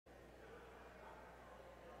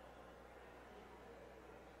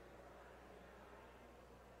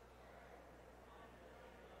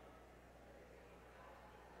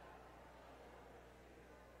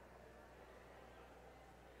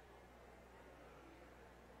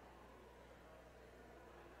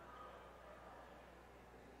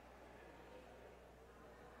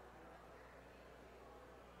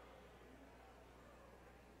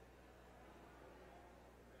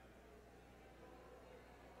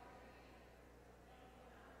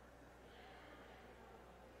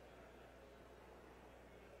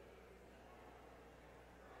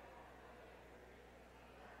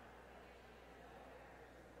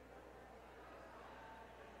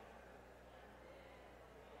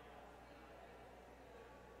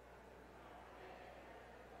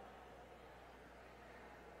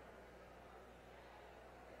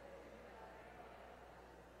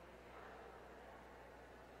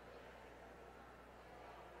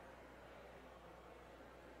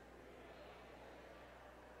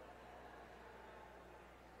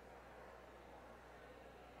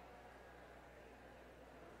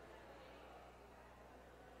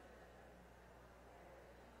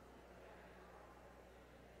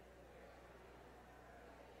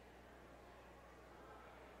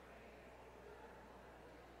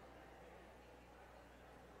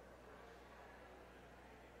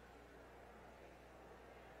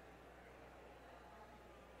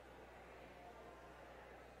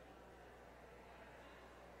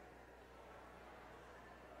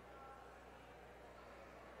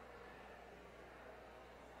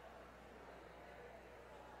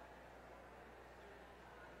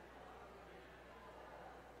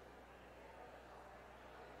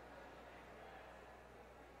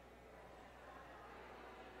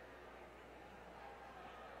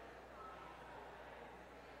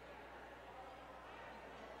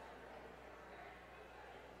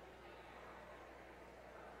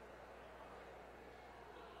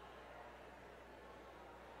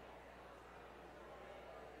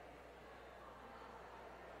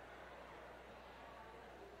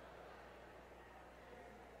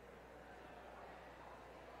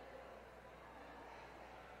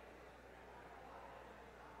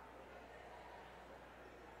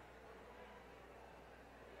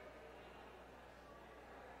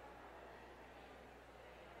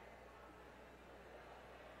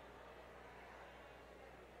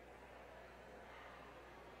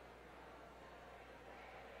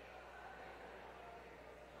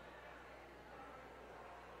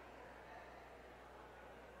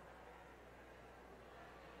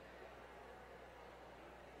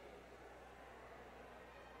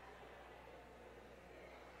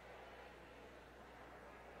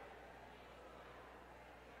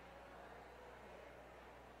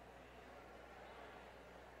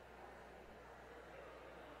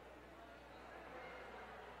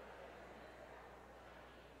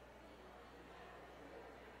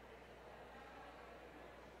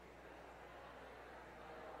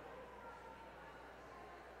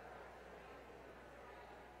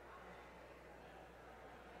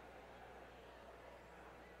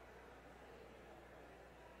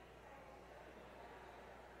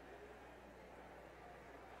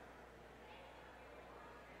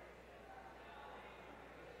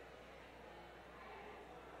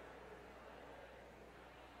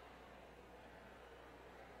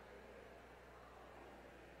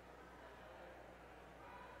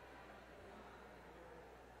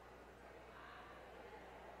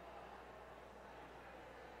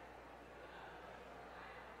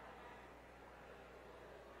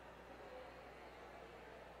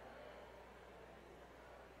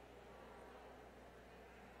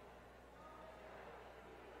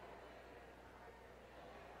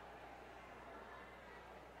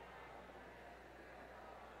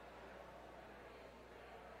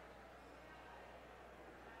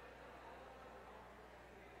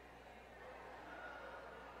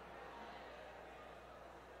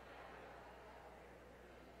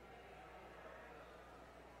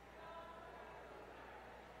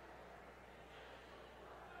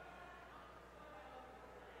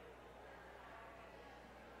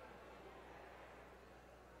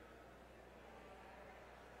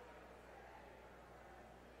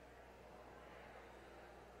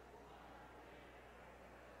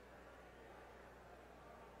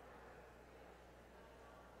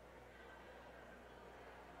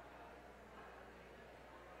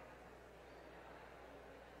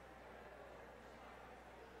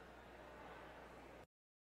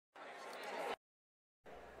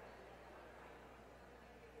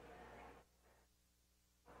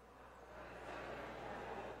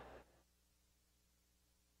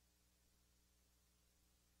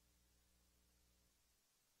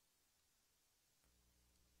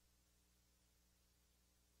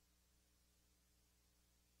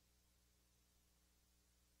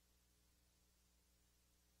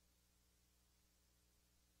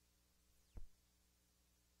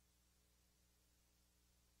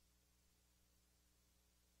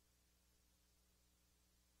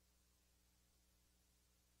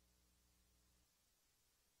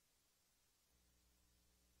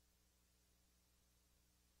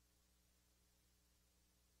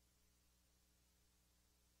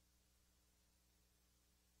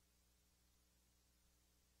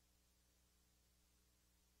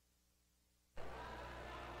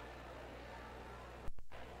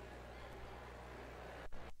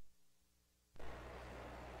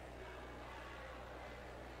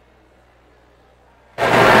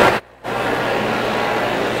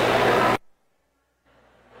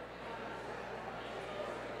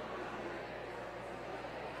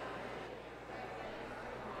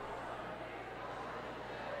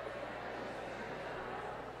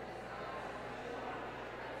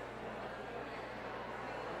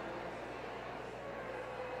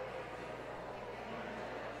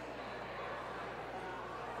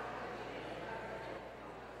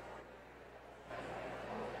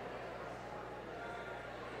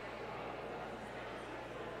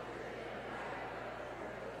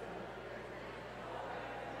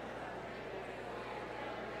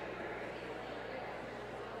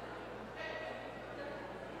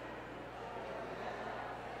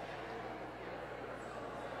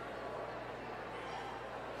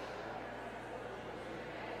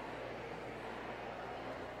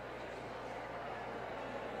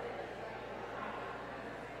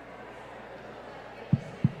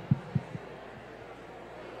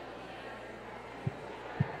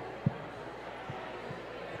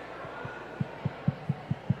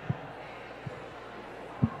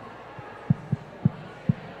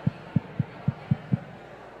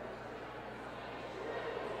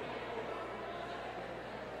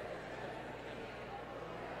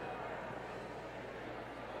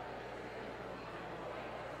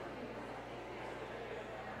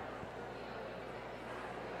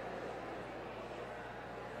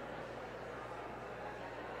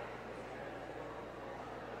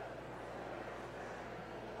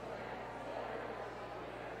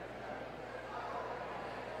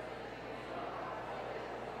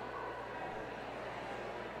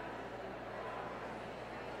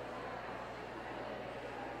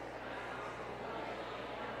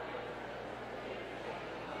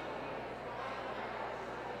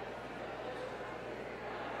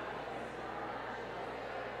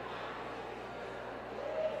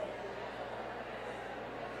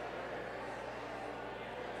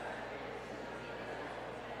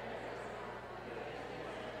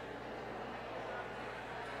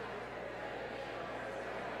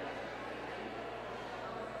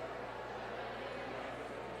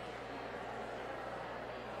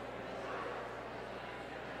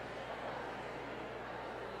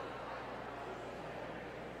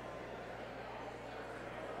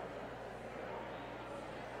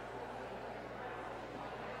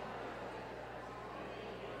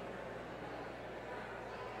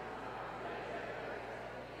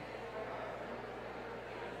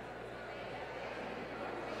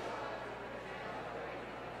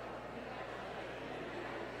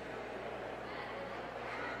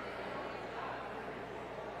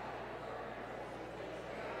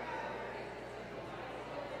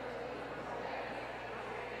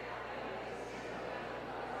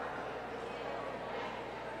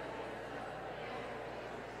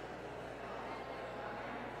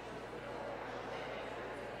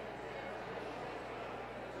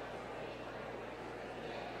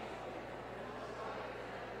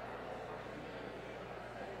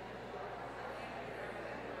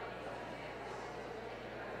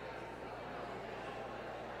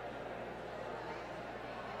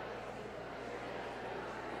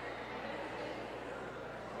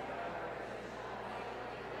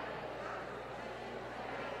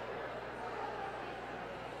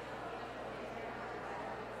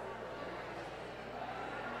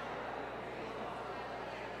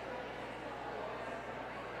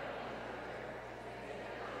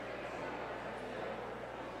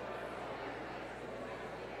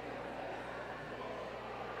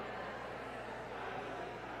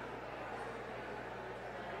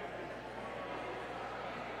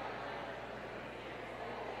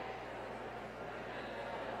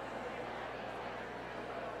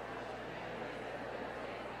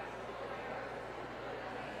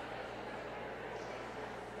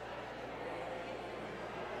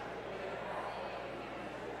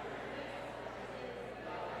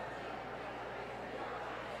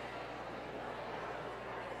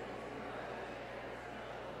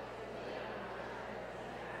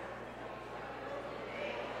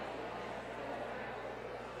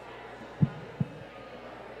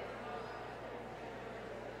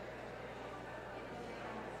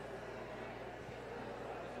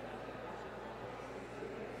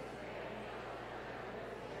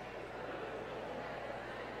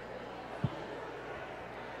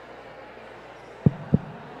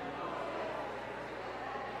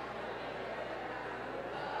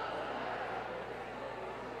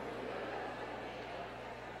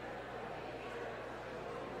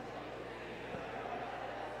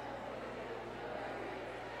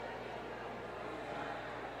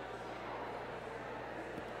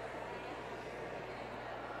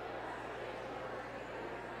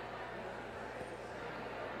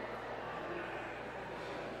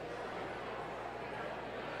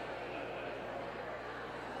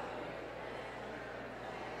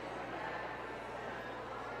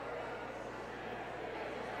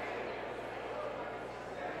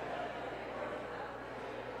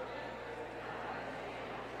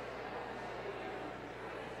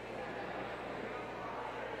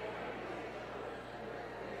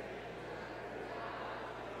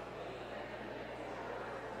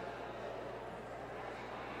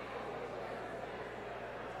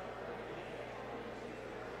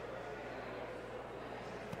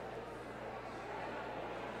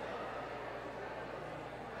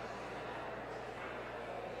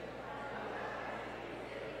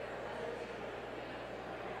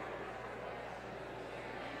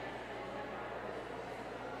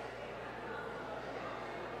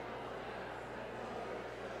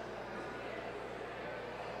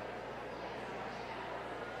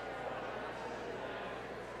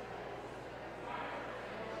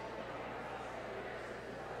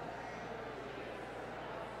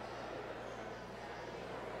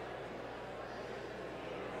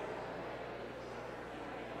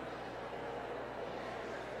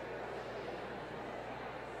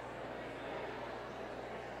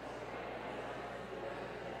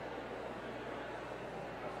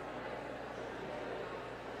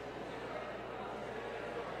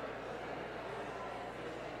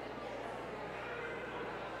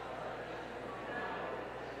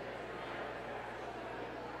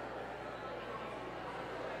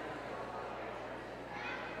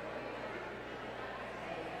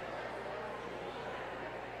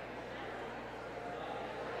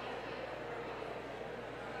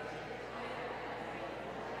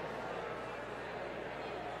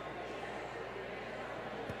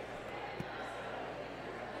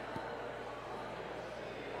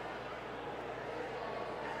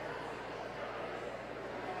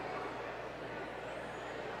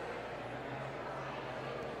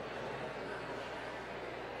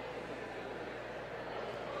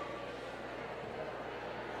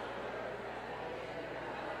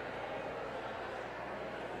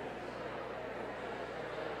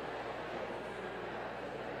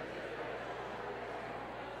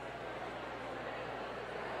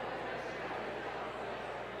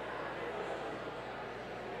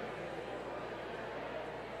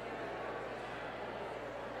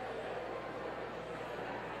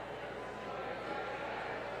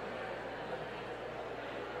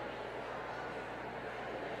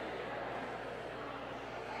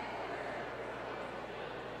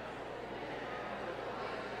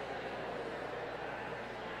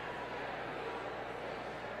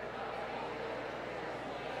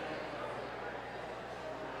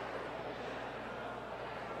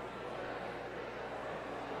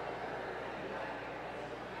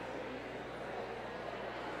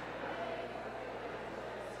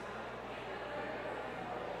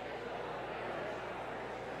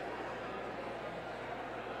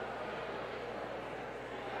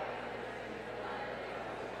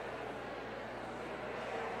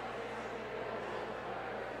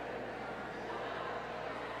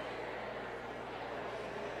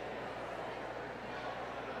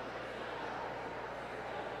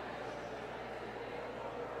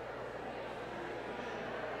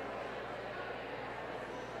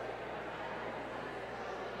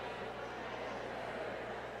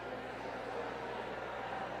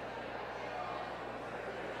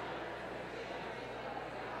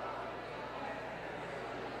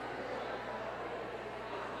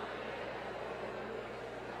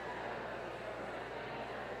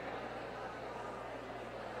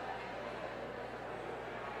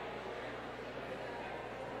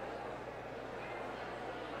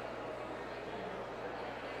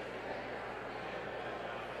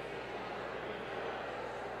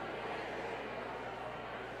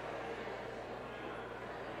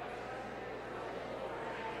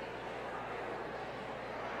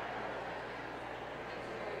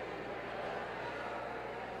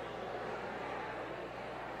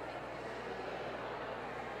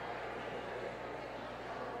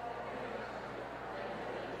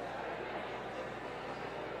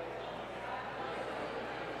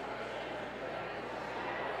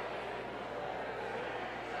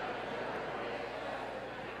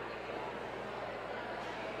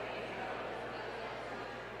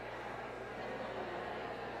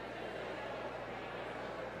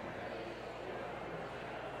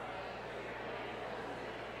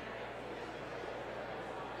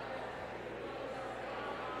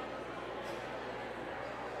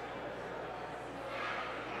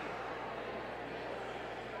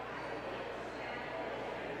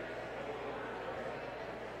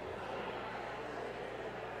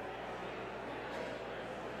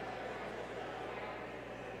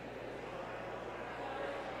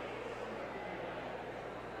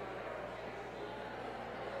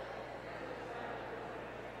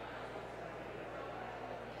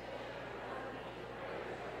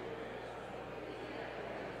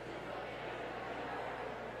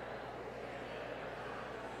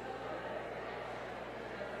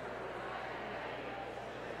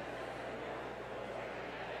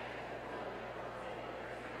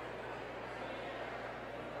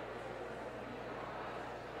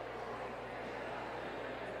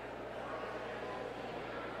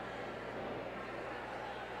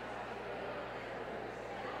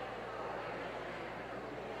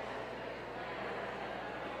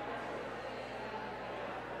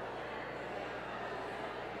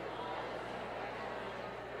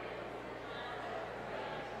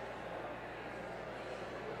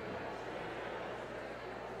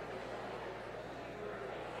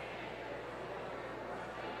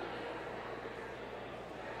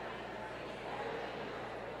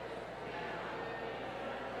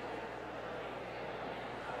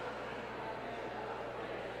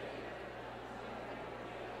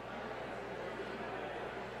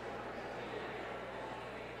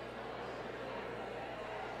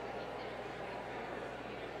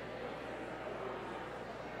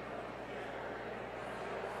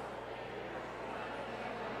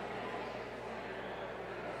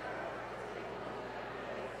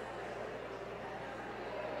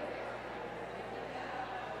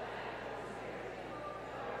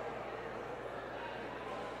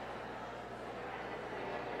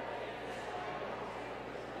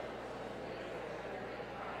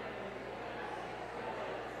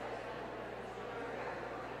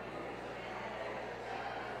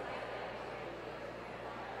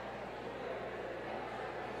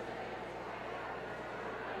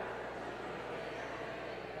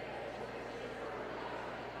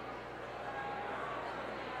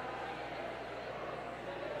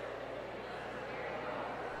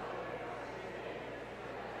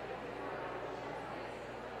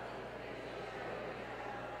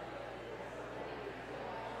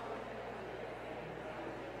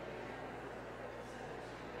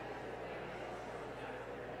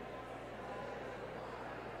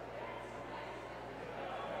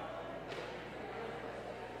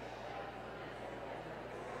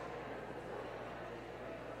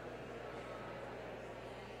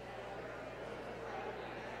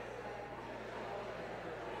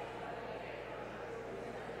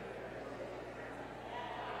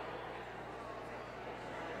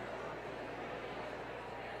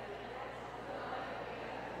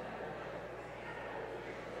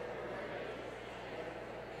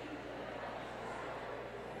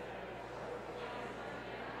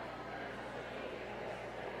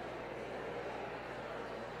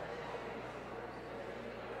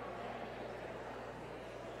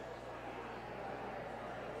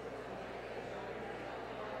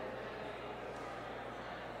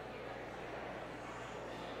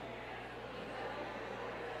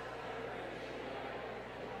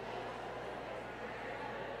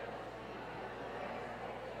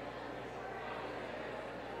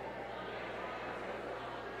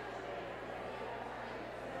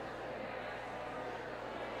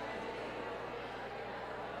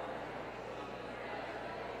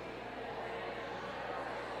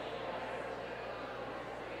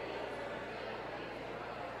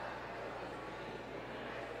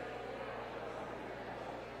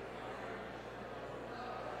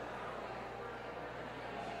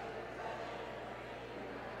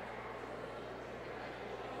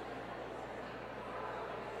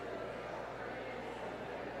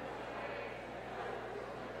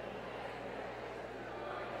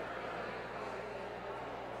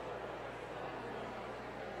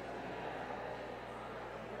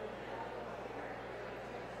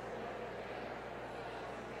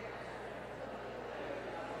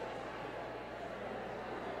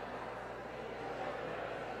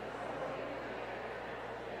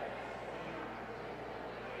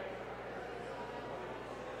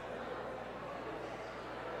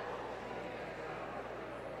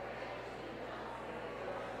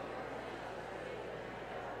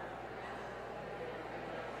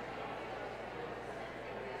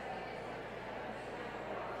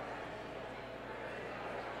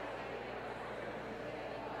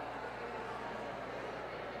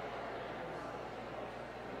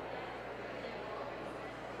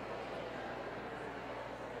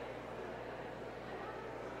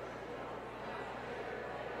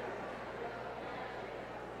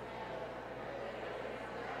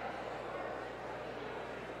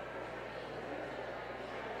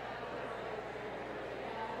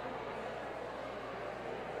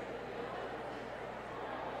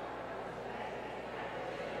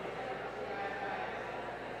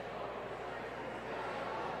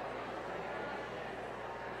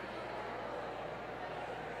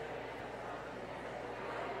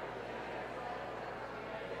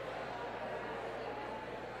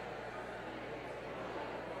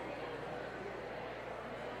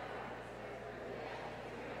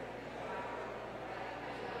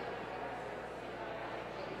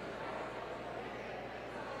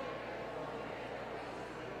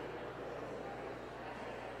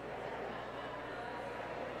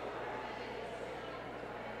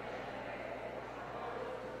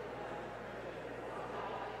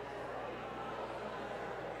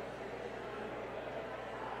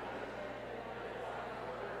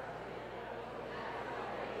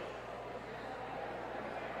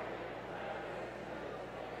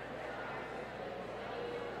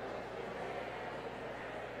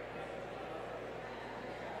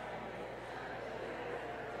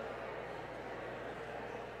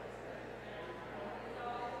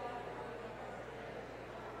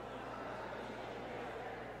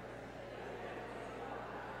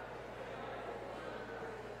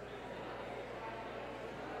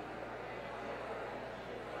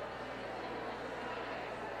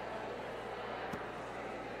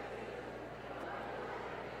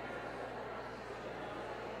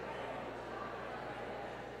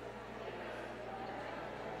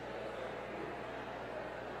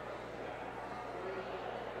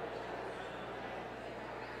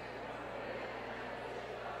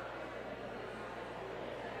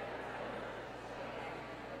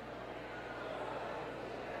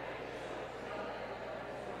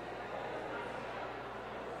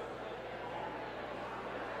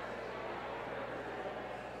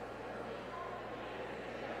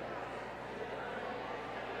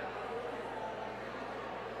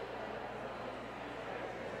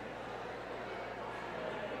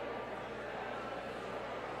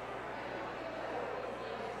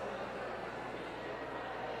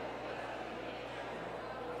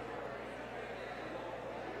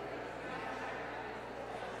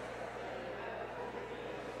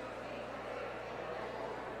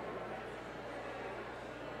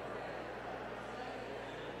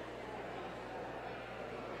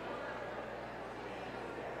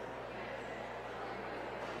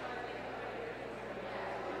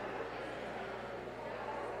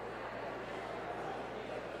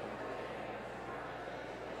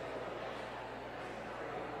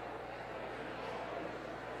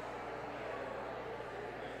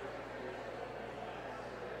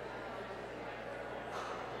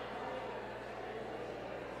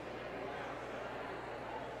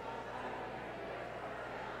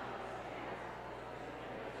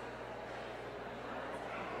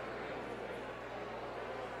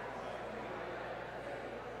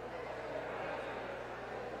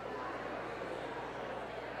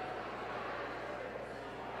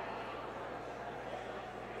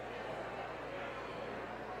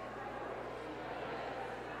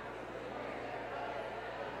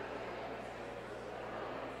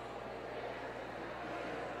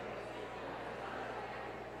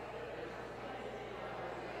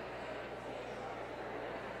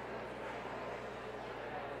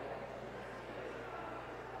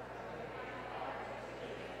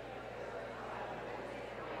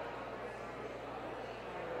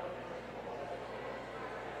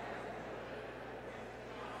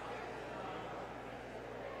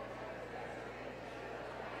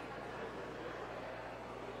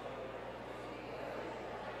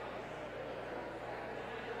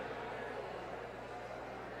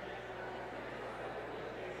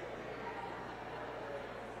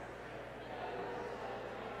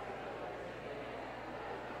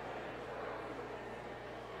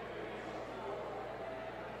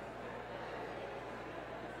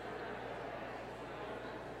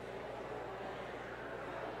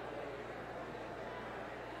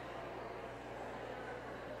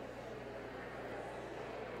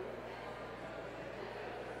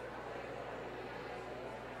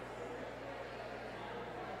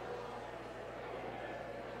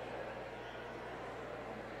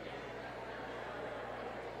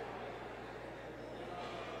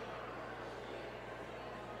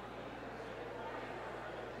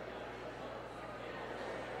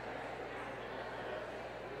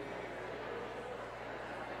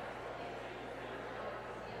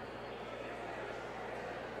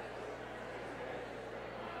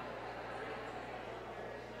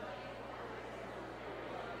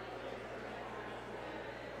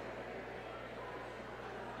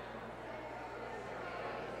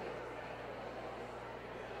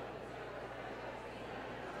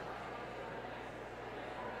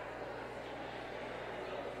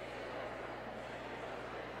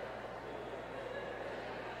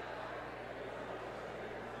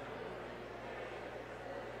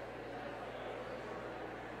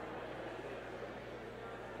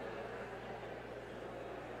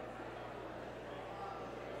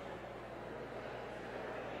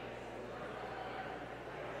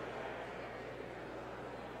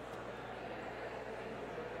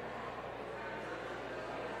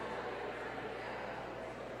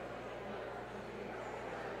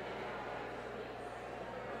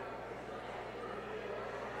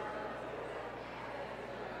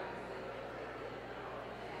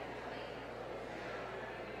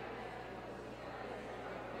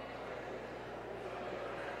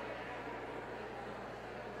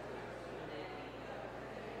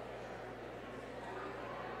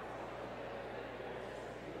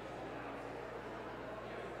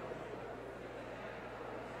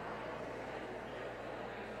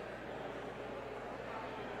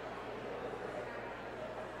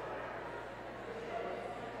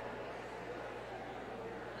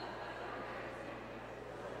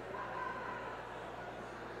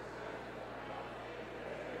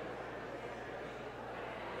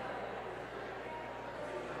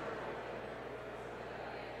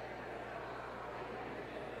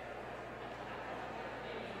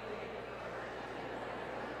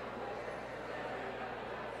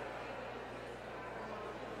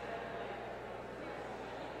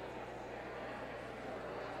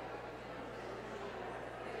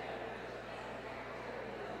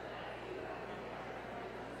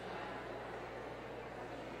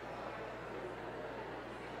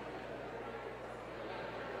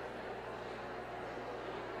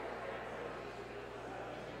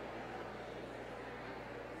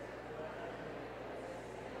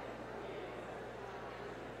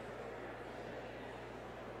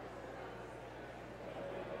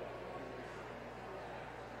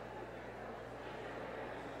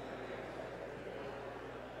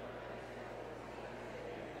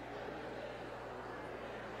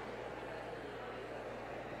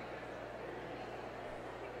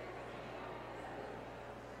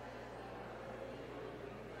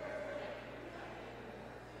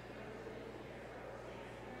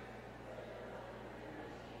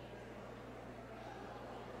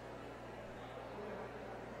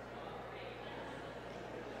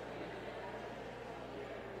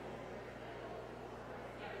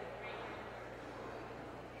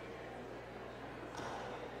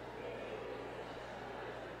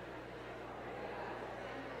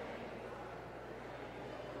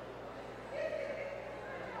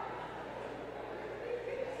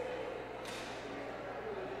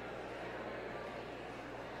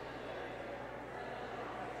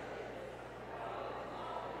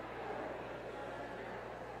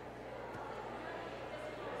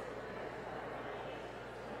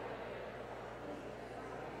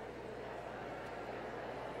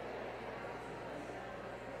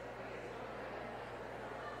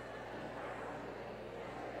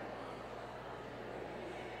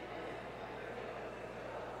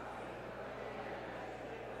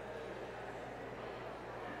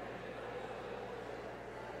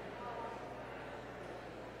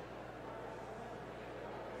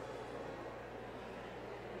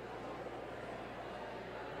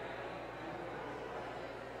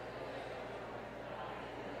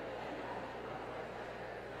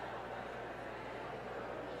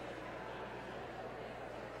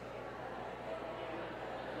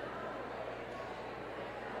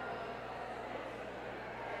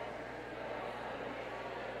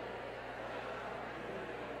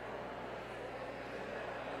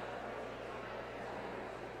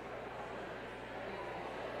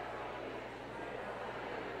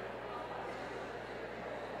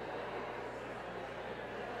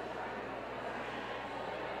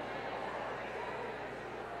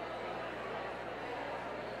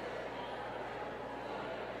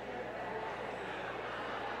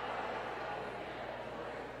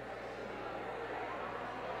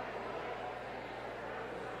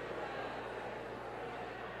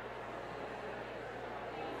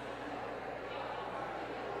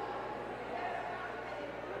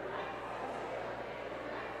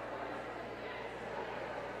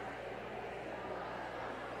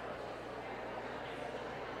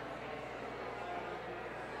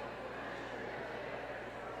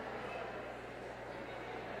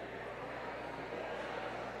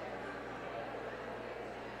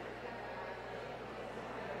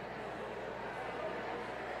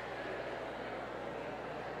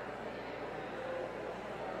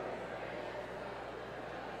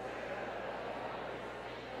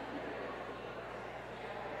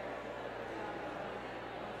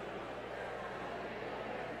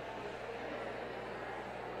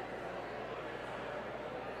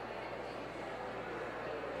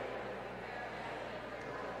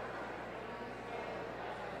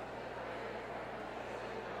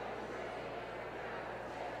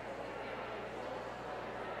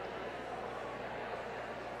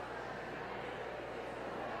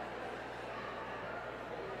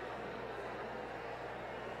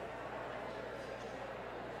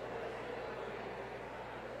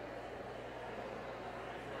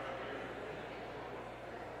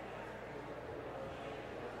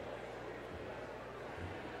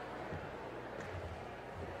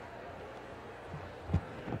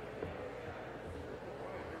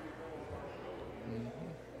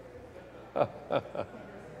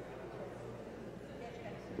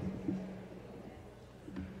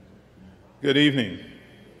Good evening.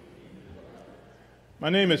 My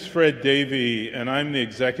name is Fred Davey, and I'm the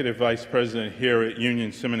Executive Vice President here at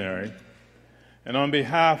Union Seminary. And on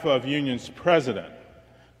behalf of Union's President,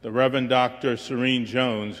 the Reverend Dr. Serene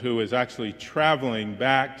Jones, who is actually traveling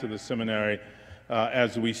back to the seminary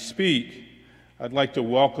as we speak, I'd like to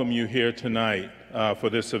welcome you here tonight for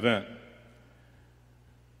this event.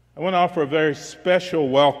 I want to offer a very special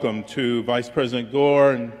welcome to Vice President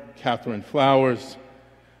Gore and Catherine Flowers.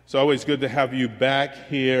 It's always good to have you back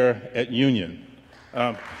here at Union.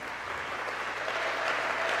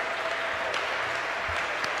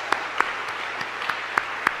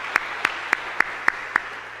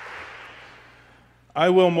 I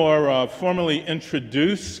will more formally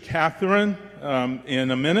introduce Catherine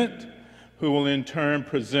in a minute, who will in turn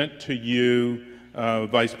present to you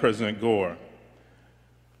Vice President Gore.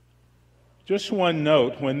 Just one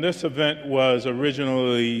note, when this event was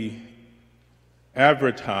originally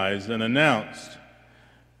advertised and announced,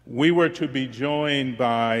 we were to be joined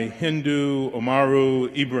by Hindu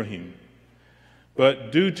Omaru Ibrahim,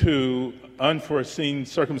 but due to unforeseen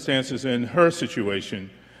circumstances in her situation,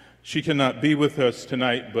 she cannot be with us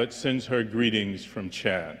tonight, but sends her greetings from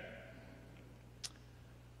Chad.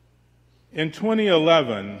 In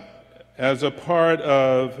 2011, as a part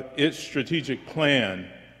of its strategic plan,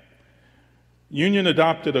 Union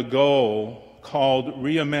adopted a goal called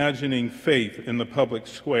Reimagining Faith in the Public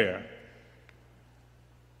Square.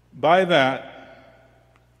 By that,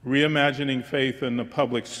 Reimagining Faith in the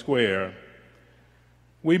Public Square,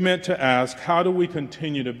 we meant to ask, how do we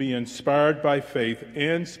continue to be inspired by faith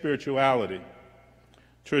and spirituality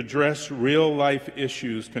to address real-life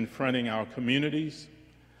issues confronting our communities,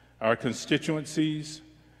 our constituencies,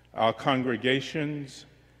 our congregations,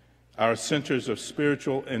 our centers of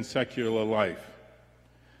spiritual and secular life,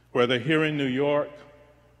 whether here in New York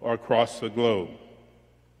or across the globe.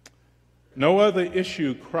 No other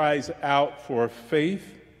issue cries out for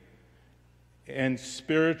faith and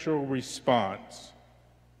spiritual response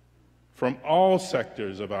from all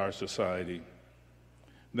sectors of our society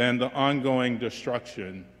than the ongoing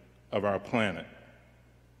destruction of our planet.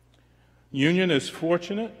 Union is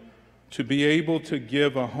fortunate to be able to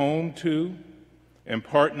give a home to and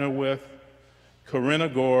partner with Corinna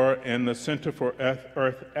Gore and the Center for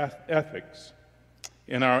Earth Ethics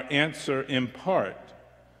in our answer in part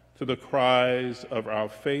to the cries of our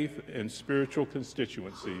faith and spiritual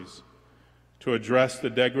constituencies to address the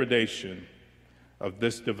degradation of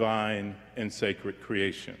this divine and sacred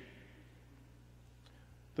creation.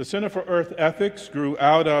 The Center for Earth Ethics grew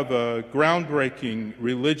out of a groundbreaking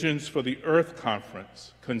Religions for the Earth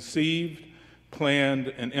conference conceived, planned,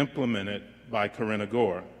 and implemented by Corinna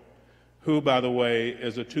Gore, who, by the way,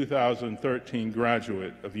 is a 2013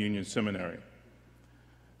 graduate of Union Seminary.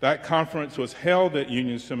 That conference was held at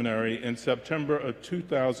Union Seminary in September of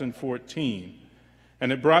 2014,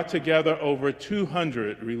 and it brought together over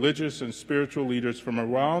 200 religious and spiritual leaders from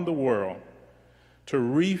around the world to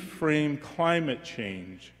reframe climate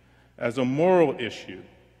change as a moral issue,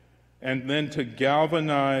 and then to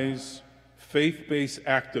galvanize faith-based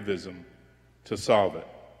activism to solve it.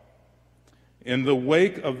 In the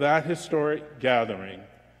wake of that historic gathering,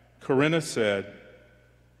 Corinna said,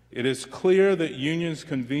 "It is clear that Union's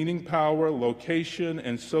convening power, location,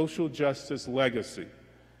 and social justice legacy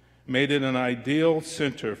made it an ideal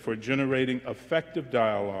center for generating effective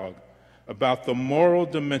dialogue about the moral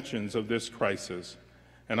dimensions of this crisis,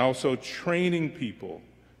 and also training people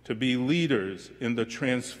to be leaders in the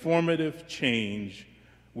transformative change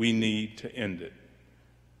we need to end it."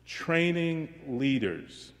 Training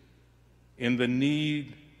leaders in the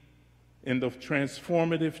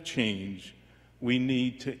transformative change we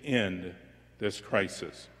need to end this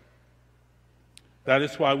crisis. That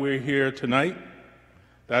is why we're here tonight.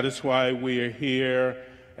 That is why we are here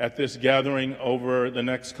at this gathering over the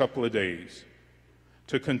next couple of days,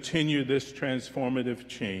 to continue this transformative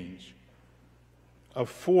change. A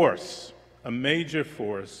force, a major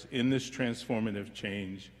force in this transformative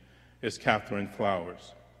change is Catherine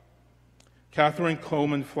Flowers. Catherine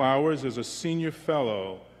Coleman Flowers is a senior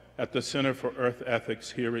fellow at the Center for Earth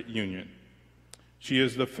Ethics here at Union. She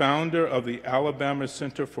is the founder of the Alabama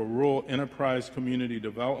Center for Rural Enterprise Community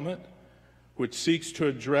Development, which seeks to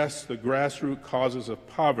address the grassroots causes of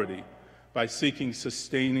poverty by seeking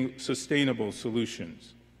sustainable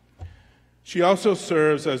solutions. She also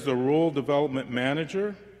serves as the Rural Development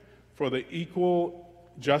Manager for the Equal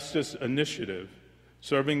Justice Initiative,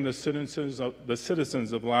 serving the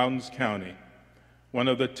citizens of Lowndes County, one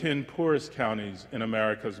of the 10 poorest counties in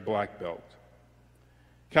America's Black Belt.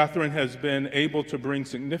 Catherine has been able to bring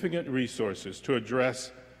significant resources to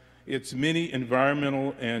address its many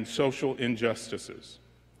environmental and social injustices.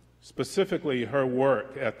 Specifically, her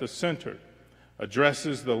work at the center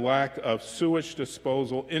addresses the lack of sewage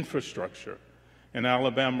disposal infrastructure in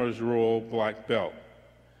Alabama's rural Black Belt,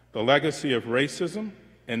 the legacy of racism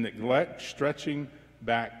and neglect stretching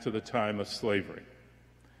back to the time of slavery.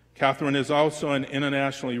 Catherine is also an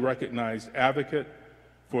internationally recognized advocate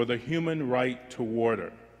for the human right to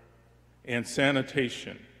water and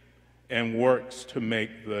sanitation, and works to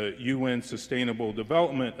make the UN Sustainable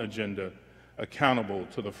Development Agenda accountable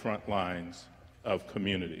to the front lines of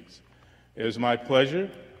communities. It is my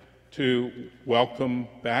pleasure to welcome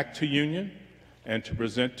back to Union and to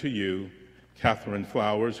present to you Catherine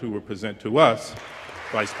Flowers, who will present to us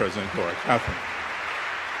Vice President Gore. Catherine.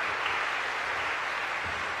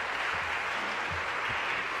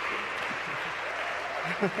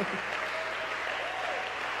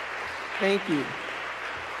 Thank you.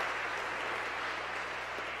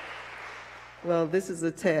 Well, this is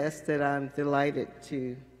a task that I'm delighted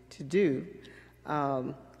to do.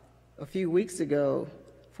 A few weeks ago,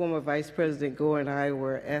 former Vice President Gore and I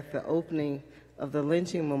were at the opening of the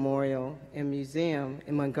Lynching Memorial and Museum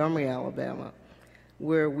in Montgomery, Alabama,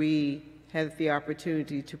 where we had the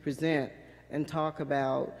opportunity to present and talk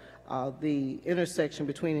about the intersection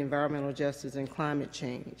between environmental justice and climate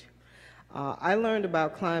change. I learned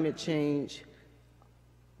about climate change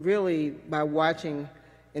really by watching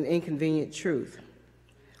An Inconvenient Truth.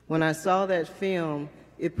 When I saw that film,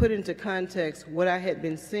 it put into context what I had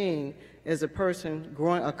been seeing as a person,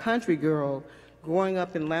 a country girl, growing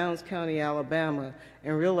up in Lowndes County, Alabama,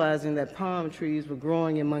 and realizing that palm trees were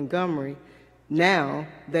growing in Montgomery now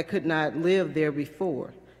that could not live there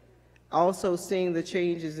before. Also seeing the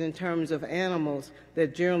changes in terms of animals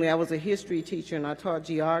that generally, I was a history teacher and I taught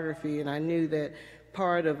geography, and I knew that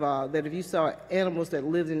part of, that if you saw animals that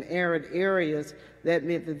lived in arid areas, that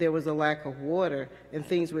meant that there was a lack of water and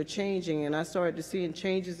things were changing. And I started seeing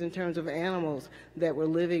changes in terms of animals that were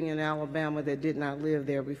living in Alabama that did not live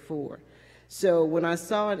there before. So when I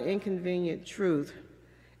saw An Inconvenient Truth,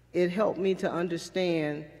 it helped me to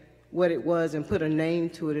understand what it was and put a name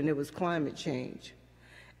to it, and it was climate change.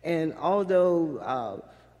 And although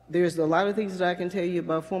there's a lot of things that I can tell you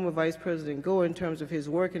about former Vice President Gore in terms of his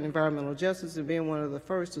work in environmental justice and being one of the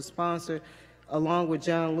first to sponsor, along with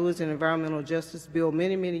John Lewis, an environmental justice bill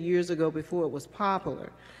many, many years ago before it was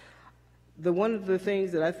popular. One of the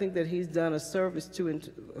things that I think that he's done a service to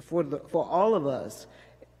for all of us,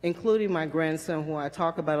 including my grandson, who I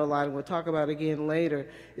talk about a lot and we'll talk about again later,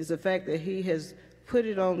 is the fact that he has put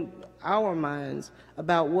it on our minds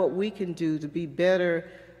about what we can do to be better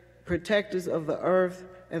protectors of the earth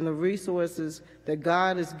and the resources that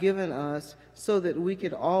God has given us so that we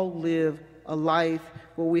can all live a life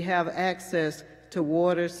where we have access to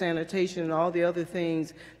water, sanitation, and all the other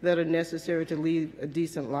things that are necessary to lead a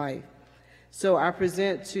decent life. So I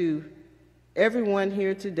present to everyone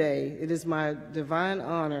here today, it is my divine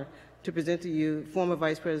honor to present to you former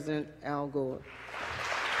Vice President Al Gore.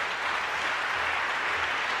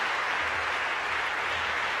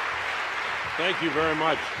 Thank you very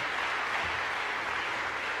much.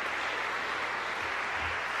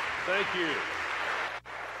 Thank you.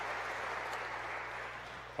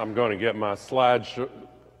 I'm going to get my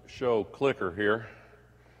slideshow clicker here.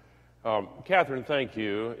 Catherine, thank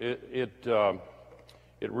you.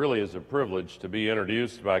 It really is a privilege to be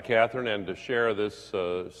introduced by Catherine and to share this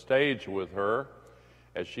stage with her.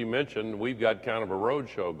 As she mentioned, we've got kind of a road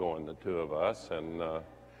show going, the two of us, and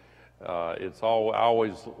I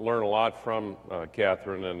always learn a lot from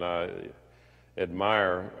Catherine, and I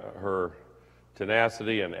admire her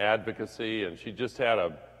tenacity and advocacy, and she just had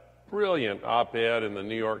a brilliant op-ed in the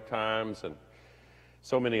New York Times and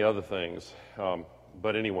so many other things.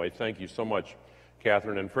 But anyway, thank you so much,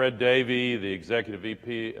 Catherine. And Fred Davey, the Executive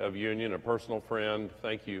VP of Union, a personal friend,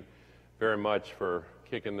 thank you very much for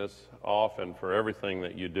kicking this off and for everything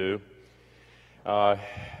that you do. I'm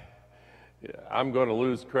going to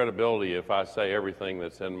lose credibility if I say everything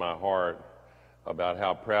that's in my heart about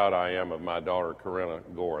how proud I am of my daughter, Corinna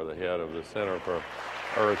Gore, the head of the Center for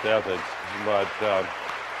Earth Ethics. But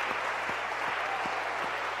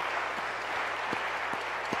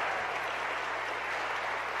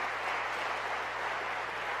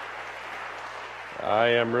I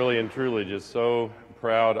am really and truly just so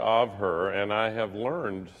proud of her, and I have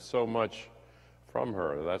learned so much from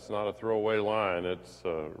her. That's not a throwaway line. It's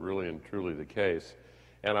really and truly the case.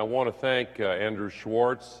 And I want to thank Andrew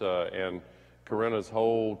Schwartz and Corinna's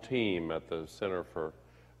whole team at the Center for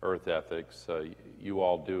Earth Ethics. You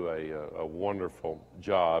all do a wonderful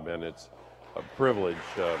job, and it's privilege.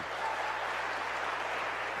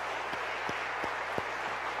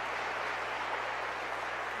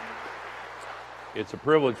 It's a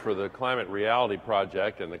privilege for the Climate Reality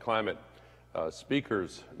Project and the Climate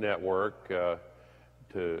Speakers Network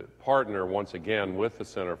to partner once again with the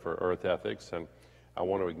Center for Earth Ethics. And I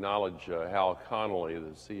want to acknowledge Hal Connolly,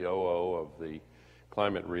 the COO of the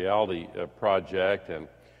Climate Reality Project, and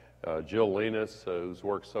Jill Linus, who's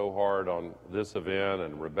worked so hard on this event,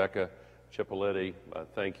 and Rebecca Cipolliti.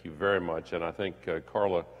 Thank you very much. And I think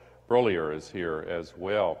Carla Brolier is here as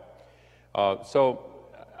well. So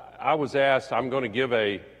I was asked, I'm going to give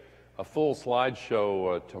a full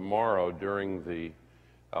slideshow tomorrow during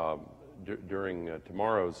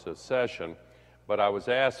tomorrow's session, but I was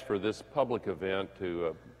asked for this public event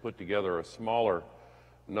to put together a smaller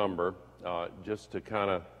number just to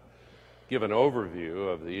kind of give an overview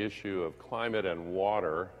of the issue of climate and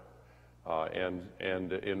water and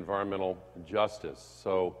environmental justice.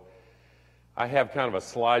 So I have kind of a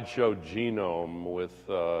slideshow genome with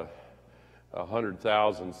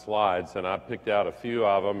 100,000 slides, and I picked out a few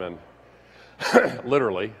of them, and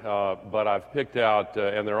literally, but I've picked out,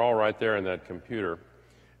 and they're all right there in that computer,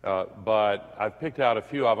 but I've picked out a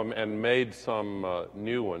few of them and made some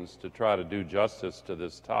new ones to try to do justice to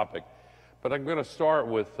this topic. But I'm going to start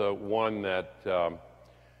with one that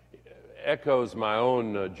echoes my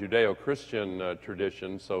own Judeo-Christian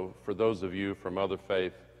tradition. So for those of you from other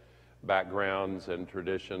faith backgrounds and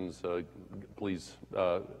traditions, please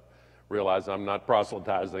realize I'm not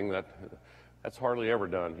proselytizing. That's hardly ever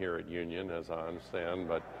done here at Union, as I understand.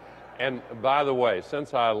 And by the way,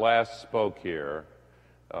 since I last spoke here,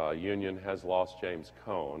 Union has lost James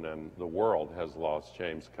Cone, and the world has lost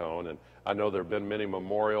James Cone. And I know there have been many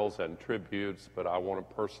memorials and tributes, but I want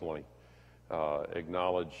to personally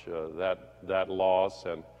acknowledge that loss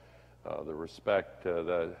and the respect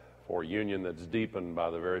for Union that's deepened by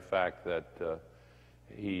the very fact that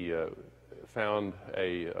he found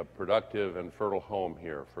a productive and fertile home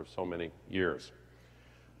here for so many years.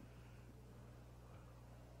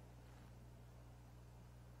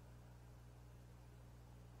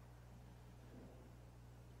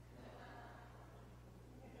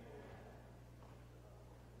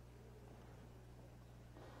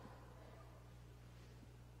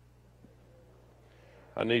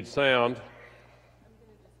 I need sound.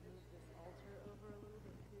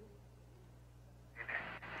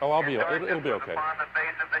 Oh, it'll be okay.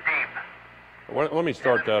 Let me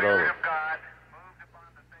start that over.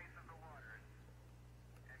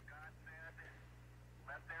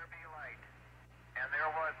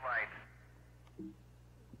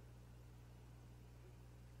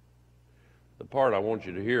 The part I want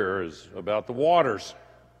you to hear is about the waters.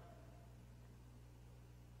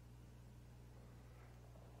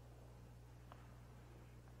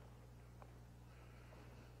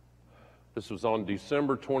 This was on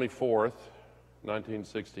December 24th,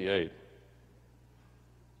 1968.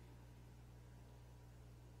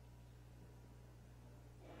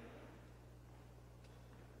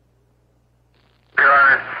 We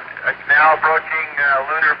are now approaching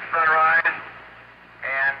lunar sunrise,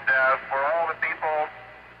 and for all the people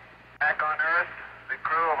back on Earth, the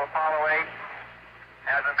crew of Apollo 8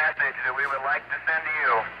 has a message that we would like to send to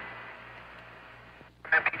you.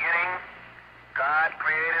 In the beginning, God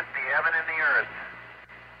created the heaven and the earth.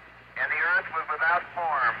 And the earth was without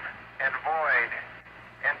form and void,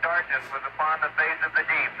 and darkness was upon the face of the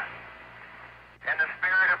deep. And the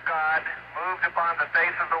Spirit of God moved upon the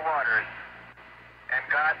face of the waters. And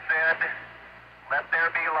God said, "Let there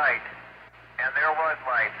be light." And there was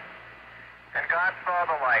light. And God saw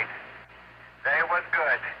the light, that it was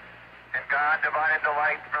good. And God divided the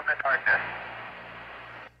light from the darkness.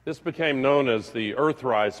 This became known as the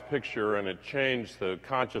Earthrise picture, and it changed the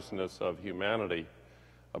consciousness of humanity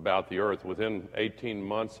about the Earth. Within 18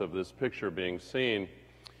 months of this picture being seen,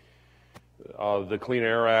 the Clean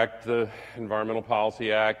Air Act, the Environmental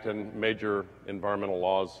Policy Act, and major environmental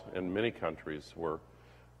laws in many countries were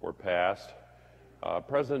passed.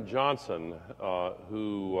 President Johnson,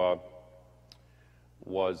 who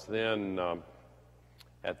was then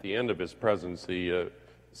at the end of his presidency,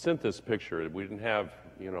 sent this picture. We didn't have,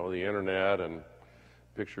 the internet, and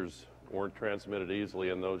pictures weren't transmitted easily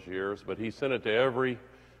in those years, but he sent it to every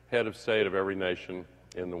head of state of every nation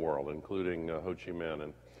in the world, including Ho Chi Minh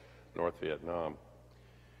in North Vietnam.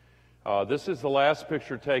 This is the last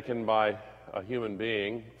picture taken by a human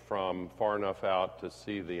being from far enough out to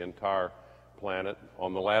see the entire planet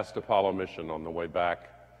on the last Apollo mission on the way back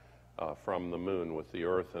from the moon, with the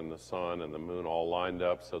Earth and the sun and the moon all lined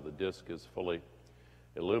up so the disk is fully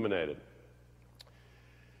illuminated.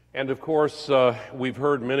 And of course, we've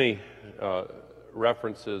heard many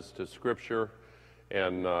references to Scripture,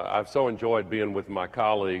 and I've so enjoyed being with my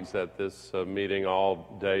colleagues at this meeting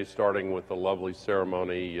all day, starting with the lovely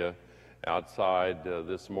ceremony outside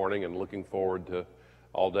this morning, and looking forward to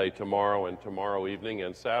all day tomorrow and tomorrow evening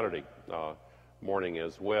and Saturday morning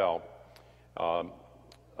as well.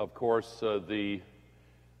 Of course, the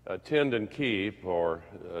tend and keep, or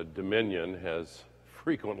dominion, has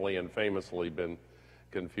frequently and famously been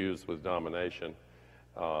confused with domination,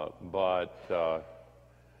 but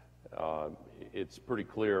it's pretty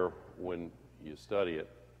clear when you study it.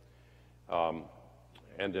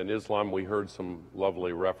 And in Islam, we heard some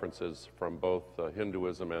lovely references from both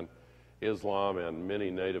Hinduism and Islam and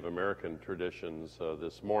many Native American traditions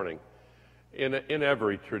this morning. In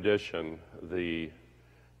every tradition, the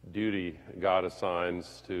duty God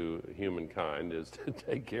assigns to humankind is to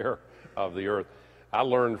take care of the earth. I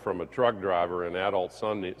learned from a truck driver in adult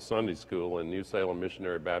Sunday school in New Salem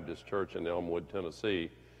Missionary Baptist Church in Elmwood, Tennessee,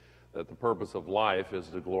 that the purpose of life is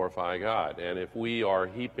to glorify God. And if we are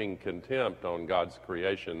heaping contempt on God's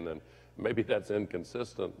creation, then maybe that's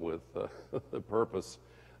inconsistent with the purpose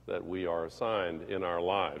that we are assigned in our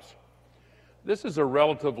lives. This is a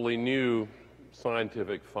relatively new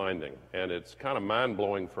scientific finding, and it's kind of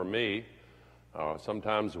mind-blowing for me.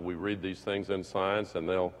 Sometimes we read these things in science and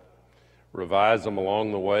they'll revise them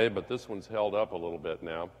along the way, but this one's held up a little bit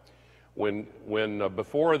now. When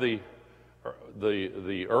before the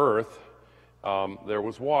earth, there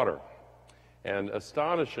was water, and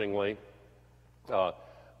astonishingly,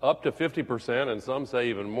 up to 50%, and some say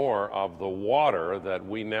even more, of the water that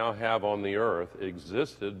we now have on the earth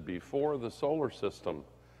existed before the solar system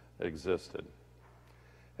existed,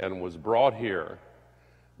 and was brought here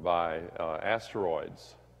by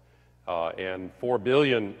asteroids. And 4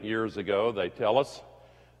 billion years ago, they tell us,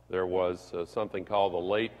 there was something called the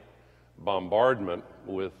late bombardment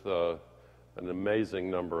with an amazing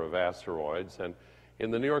number of asteroids. And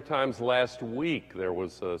in the New York Times last week, there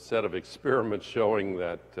was a set of experiments showing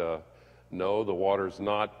that no, the water's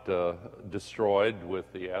not destroyed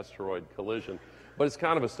with the asteroid collision. But it's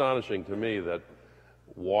kind of astonishing to me that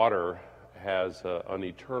water has an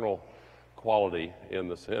eternal quality, in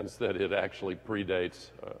the sense that it actually predates,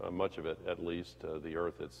 much of it at least, the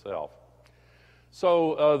earth itself.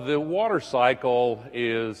 So the water cycle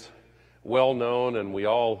is well known, and we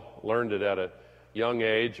all learned it at a young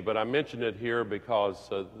age, but I mention it here because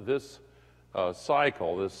this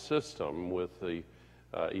cycle, this system, with the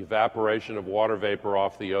evaporation of water vapor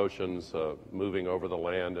off the oceans, moving over the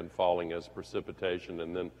land and falling as precipitation,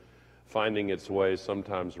 and then finding its way,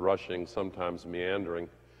 sometimes rushing, sometimes meandering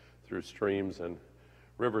through streams and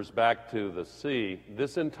rivers back to the sea,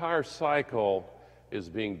 this entire cycle is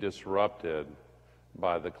being disrupted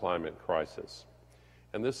by the climate crisis.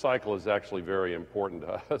 And this cycle is actually very important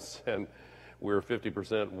to us, and we're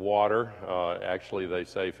 50% water. Actually, they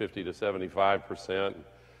say 50 to 75%.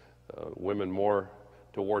 Women more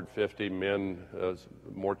toward 50, men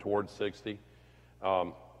more toward 60.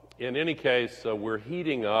 In any case, we're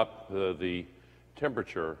heating up the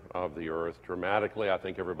temperature of the earth dramatically. I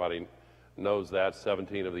think everybody knows that.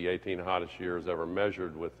 17 of the 18 hottest years ever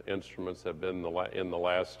measured with instruments have been in the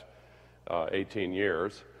last 18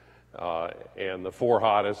 years. And the 4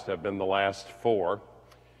 hottest have been the last 4.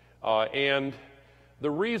 And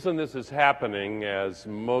the reason this is happening, as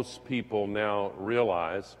most people now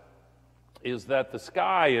realize, is that the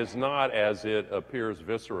sky is not as it appears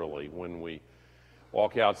viscerally when we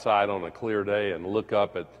walk outside on a clear day and look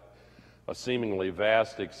up at a seemingly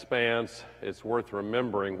vast expanse. It's worth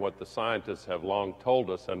remembering what the scientists have long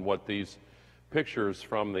told us, and what these pictures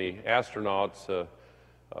from the astronauts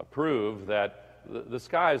prove, that the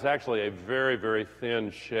sky is actually a very, very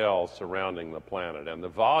thin shell surrounding the planet, and the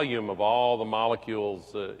volume of all the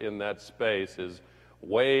molecules in that space is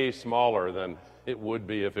way smaller than it would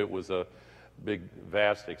be if it was a big,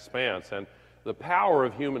 vast expanse. And the power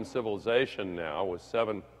of human civilization now, with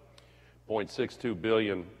 7.62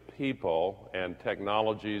 billion people and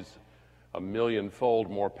technologies a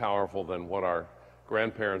million-fold more powerful than what our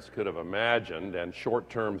grandparents could have imagined, and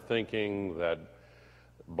short-term thinking that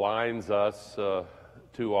blinds us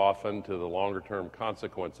too often to the longer-term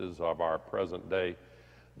consequences of our present-day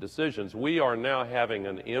decisions, we are now having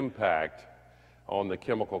an impact on the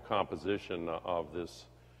chemical composition of this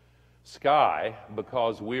sky,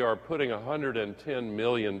 because we are putting 110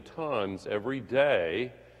 million tons every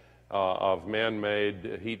day of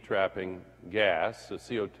man-made heat-trapping gas. The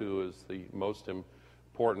CO2 is the most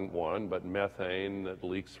important one, but methane that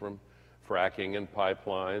leaks from fracking and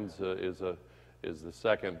pipelines is the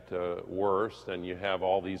second worst, and you have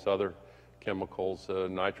all these other chemicals,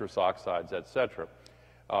 nitrous oxides, etc.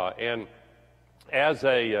 And as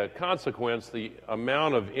a consequence, the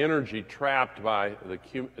amount of energy trapped by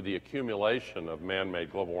the accumulation of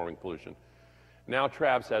man-made global warming pollution now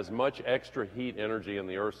traps as much extra heat energy in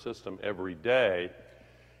the Earth system every day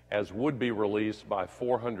as would be released by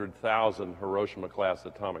 400,000 Hiroshima-class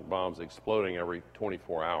atomic bombs exploding every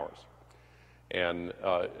 24 hours. And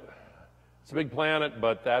it's a big planet,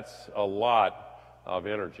 but that's a lot of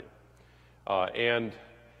energy. And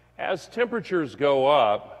as temperatures go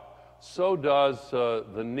up, so does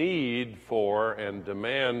the need for and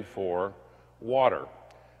demand for water,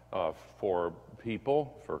 for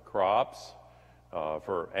people, for crops,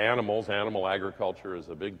 for animals. Animal agriculture is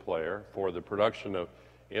a big player. For the production of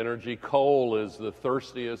energy, coal is the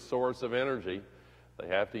thirstiest source of energy. They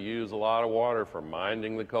have to use a lot of water for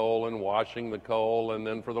mining the coal and washing the coal, and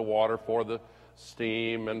then for the water for the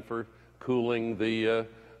steam and for cooling the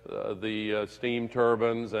steam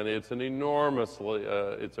turbines, and it's an enormously,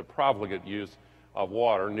 it's a profligate use of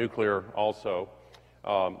water, nuclear also,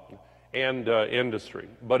 and industry.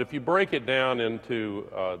 But if you break it down into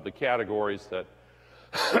the categories that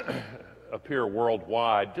appear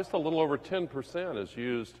worldwide, just a little over 10% is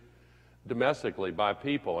used domestically by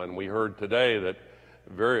people, and we heard today that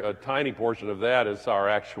a tiny portion of that is our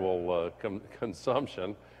actual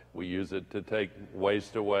consumption. We use it to take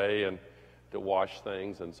waste away and to wash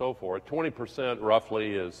things and so forth. 20%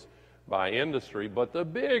 roughly is by industry, but the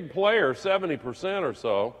big player, 70% or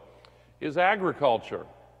so, is agriculture.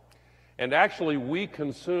 And actually we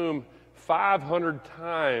consume 500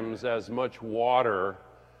 times as much water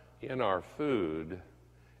in our food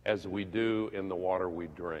as we do in the water we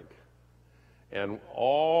drink. And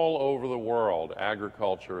all over the world,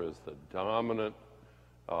 agriculture is the dominant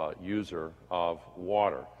user of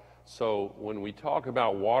water. So when we talk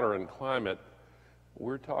about water and climate,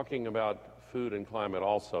 we're talking about food and climate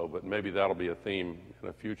also, but maybe that'll be a theme in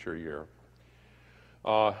a future year.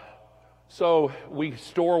 So we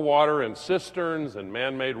store water in cisterns and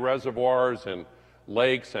man-made reservoirs and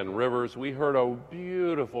lakes and rivers. We heard a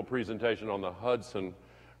beautiful presentation on the Hudson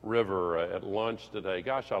River at lunch today.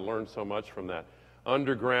 Gosh, I learned so much from that.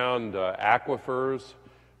 Underground aquifers.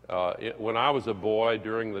 When I was a boy,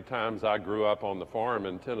 during the times I grew up on the farm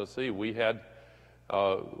in Tennessee, we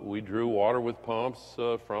drew water with pumps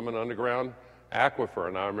from an underground aquifer.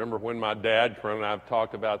 And I remember when my dad, Karen and I have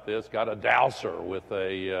talked about this, got a dowser with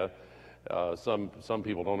some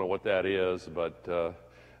people don't know what that is, but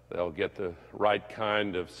they'll get the right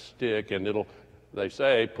kind of stick, and they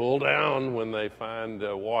say, pull down when they find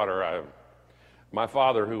water. My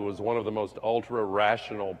father, who was one of the most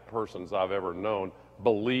ultra-rational persons I've ever known,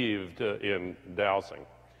 believed in dowsing.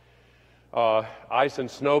 Ice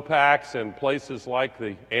and snowpacks in places like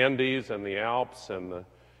the Andes and the Alps and the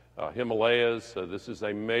Himalayas, this is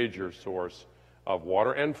a major source of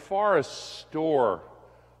water. And forests store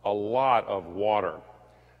a lot of water,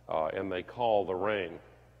 and they call the rain.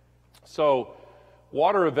 So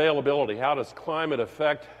water availability, how does climate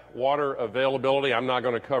affect water availability? I'm not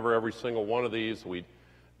going to cover every single one of these. We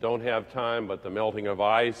don't have time, but the melting of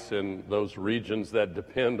ice in those regions that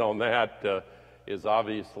depend on that is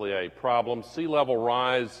obviously a problem. Sea level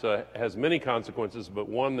rise has many consequences, but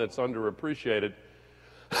one that's underappreciated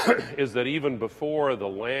is that even before the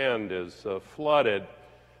land is flooded,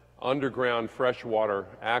 underground freshwater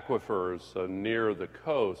aquifers near the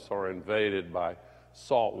coast are invaded by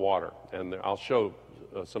salt water. And I'll show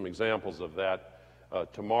some examples of that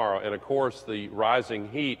tomorrow. And of course, the rising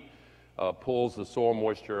heat pulls the soil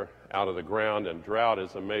moisture out of the ground, and drought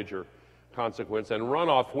is a major consequence. And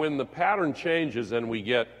runoff, when the pattern changes and we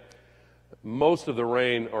get most of the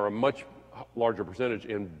rain, or a much larger percentage,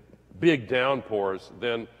 in big downpours,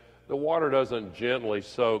 then the water doesn't gently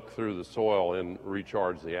soak through the soil and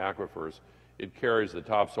recharge the aquifers. It carries the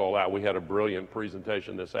topsoil out. We had a brilliant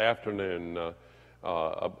presentation this afternoon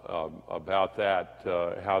about that,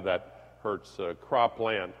 how that hurts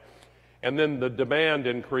cropland. And then the demand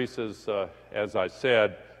increases, as I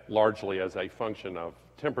said, largely as a function of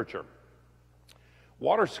temperature.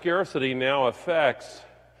 Water scarcity now affects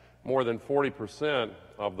more than 40%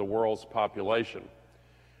 of the world's population,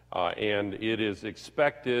 and it is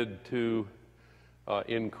expected to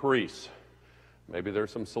increase. Maybe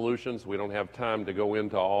there's some solutions. We don't have time to go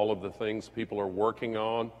into all of the things people are working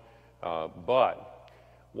on, but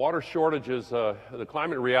water shortages, the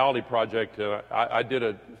Climate Reality Project, I did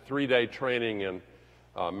a 3-day training in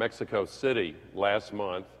Mexico City last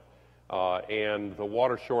month, and the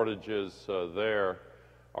water shortages there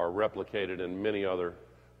are replicated in many other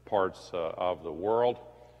parts of the world.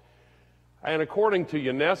 And according to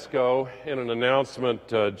UNESCO, in an announcement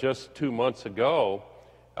just 2 months ago,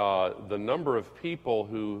 the number of people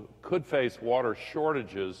who could face water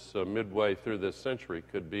shortages midway through this century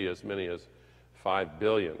could be as many as 5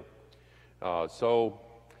 billion. So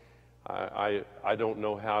I don't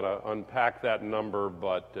know how to unpack that number,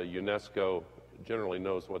 but UNESCO generally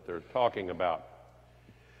knows what they're talking about.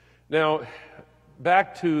 Now,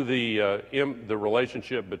 back to the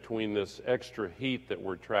relationship between this extra heat that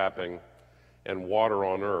we're trapping and water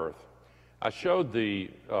on Earth. I showed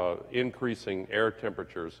the increasing air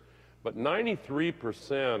temperatures, but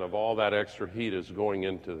 93% of all that extra heat is going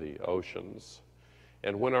into the oceans.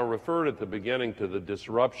 And when I referred at the beginning to the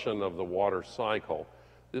disruption of the water cycle,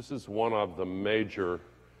 this is one of the major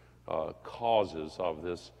causes of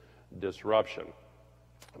this disruption.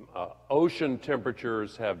 Ocean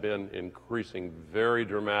temperatures have been increasing very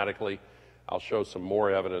dramatically. I'll show some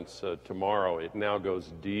more evidence tomorrow. It now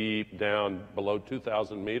goes deep down below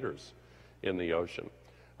 2,000 meters in the ocean.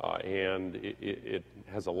 And it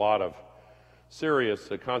has a lot of serious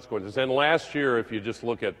consequences. And last year, if you just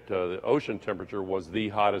look at the ocean temperature, was the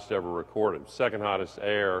hottest ever recorded. Second hottest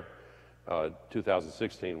air,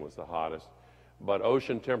 2016 was the hottest. But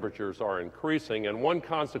ocean temperatures are increasing, and one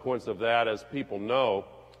consequence of that, as people know,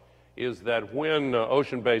 is that when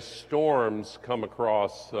ocean-based storms come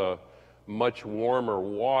across much warmer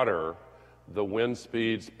water, the wind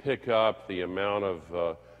speeds pick up, the amount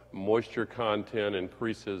of moisture content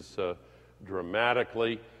increases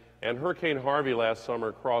dramatically. And Hurricane Harvey last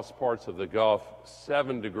summer crossed parts of the Gulf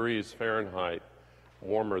 7 degrees Fahrenheit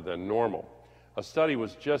warmer than normal. A study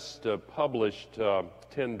was just published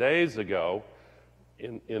 10 days ago.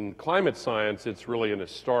 In climate science, it's really an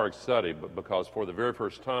historic study, but because for the very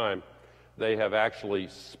first time, they have actually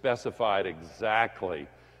specified exactly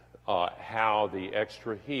how the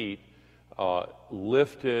extra heat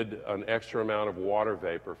lifted an extra amount of water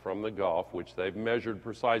vapor from the Gulf, which they've measured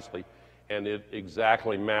precisely, and it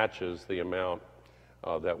exactly matches the amount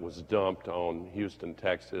that was dumped on Houston,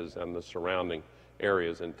 Texas, and the surrounding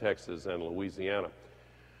areas in Texas and Louisiana.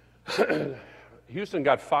 Houston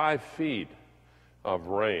got 5 feet of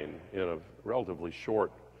rain in a relatively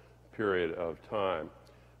short period of time.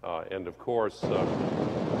 And of course, you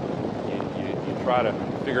try to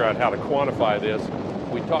figure out how to quantify this.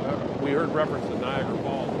 We heard reference to Niagara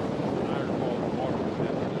Falls. Niagara Falls water was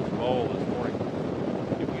in this bowl this morning.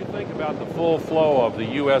 If you think about the full flow of the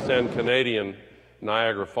U.S. and Canadian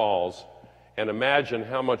Niagara Falls, and imagine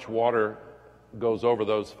how much water goes over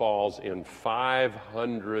those falls in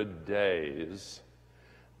 500 days,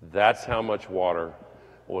 that's how much water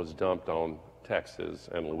was dumped on Texas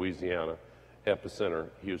and Louisiana, epicenter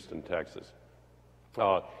Houston, Texas.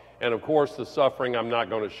 And of course, the suffering, I'm not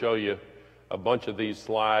going to show you a bunch of these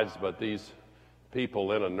slides, but these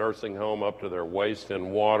people in a nursing home up to their waist in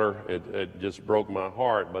water, it just broke my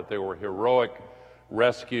heart. But they were heroic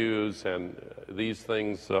rescues, and these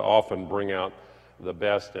things often bring out the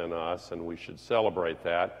best in us, and we should celebrate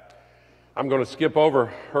that. I'm going to skip over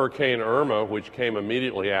Hurricane Irma, which came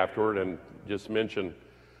immediately afterward, and just mention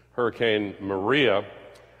Hurricane Maria,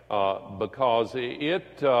 because it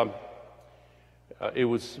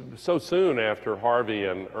was so soon after Harvey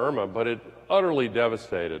and Irma, but it utterly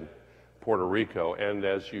devastated Puerto Rico. And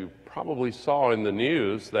as you probably saw in the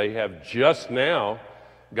news, they have just now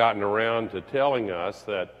gotten around to telling us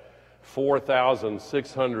that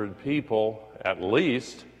 4,600 people at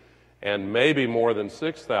least, and maybe more than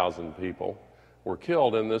 6,000 people, were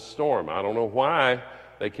killed in this storm. I don't know why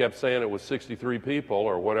they kept saying it was 63 people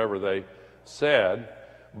or whatever they said,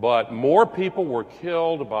 but more people were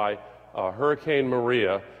killed by Hurricane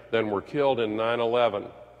Maria than were killed in 9/11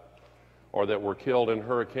 or that were killed in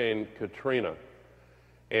Hurricane Katrina.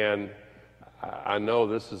 And I know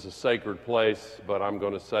this is a sacred place, but I'm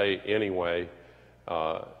going to say anyway,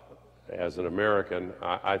 as an American,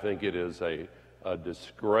 I think it is a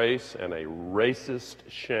disgrace and a racist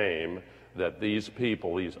shame that these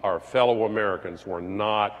people, our fellow Americans, were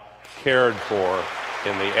not cared for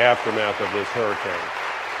in the aftermath of this hurricane.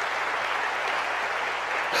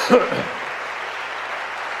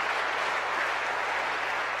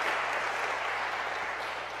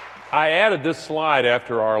 I added this slide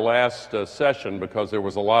after our last session because there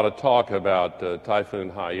was a lot of talk about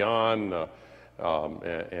Typhoon Haiyan,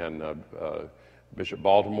 and Bishop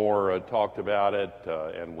Baltimore talked about it,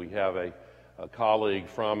 and we have a colleague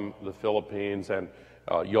from the Philippines, and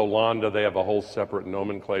Yolanda, they have a whole separate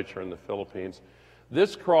nomenclature in the Philippines.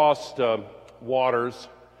 This crossed waters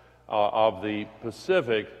of the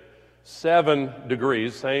Pacific 7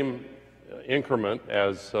 degrees, same increment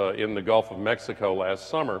as in the Gulf of Mexico last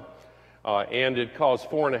summer, and it caused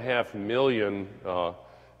 4.5 million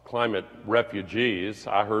climate refugees.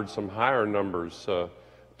 I heard some higher numbers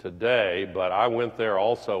today, but I went there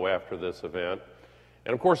also after this event.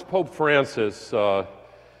 And of course, Pope Francis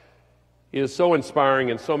is so inspiring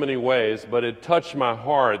in so many ways, but it touched my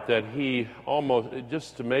heart that he almost,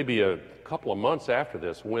 just maybe a couple of months after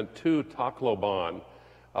this, went to Tacloban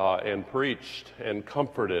and preached and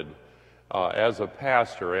comforted as a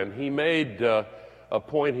pastor. And he made a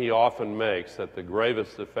point he often makes, that the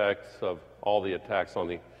gravest effects of all the attacks on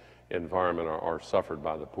the environment are suffered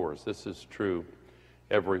by the poorest. This is true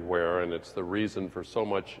everywhere, and it's the reason for so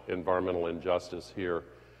much environmental injustice here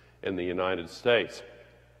in the United States.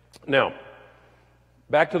 Now,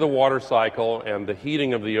 back to the water cycle and the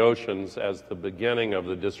heating of the oceans as the beginning of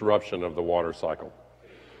the disruption of the water cycle.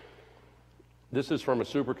 This is from a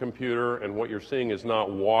supercomputer, and what you're seeing is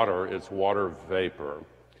not water, it's water vapor.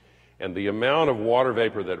 And the amount of water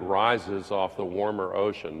vapor that rises off the warmer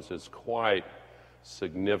oceans is quite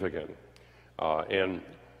significant. And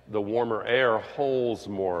the warmer air holds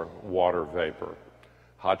more water vapor.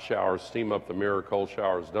 Hot showers steam up the mirror, cold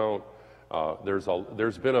showers don't. There's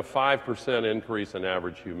been a 5% increase in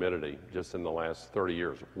average humidity just in the last 30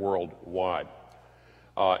 years worldwide.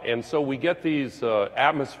 And so we get these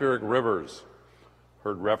atmospheric rivers,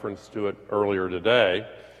 heard reference to it earlier today,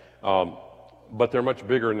 but they're much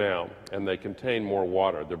bigger now, and they contain more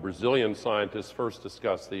water. The Brazilian scientists first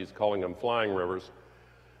discussed these, calling them flying rivers.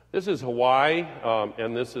 This is Hawaii,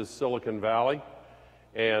 and this is Silicon Valley,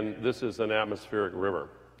 and this is an atmospheric river.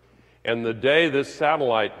 And the day this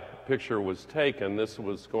satellite picture was taken, this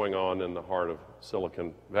was going on in the heart of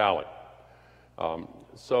Silicon Valley.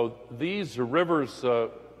 So these rivers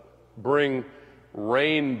bring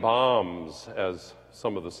rain bombs, as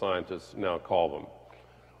some of the scientists now call them,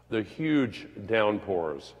 the huge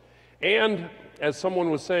downpours. And as someone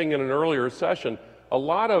was saying in an earlier session, a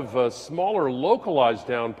lot of smaller localized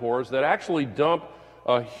downpours that actually dump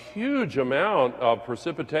a huge amount of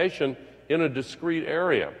precipitation in a discrete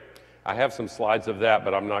area. I have some slides of that,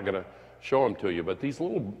 but I'm not going to show them to you. But these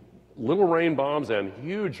little rain bombs and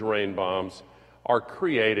huge rain bombs are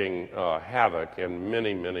creating havoc in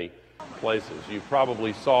many, many places. You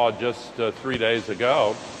probably saw just 3 days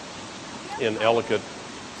ago in Ellicott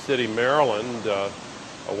City, Maryland, a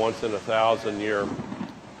once-in-a-thousand-year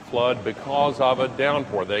flood because of a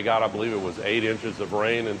downpour. They got, I believe it was 8 inches of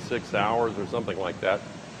rain in 6 hours or something like that.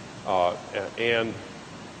 And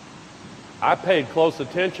I paid close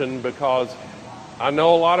attention because I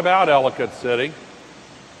know a lot about Ellicott City.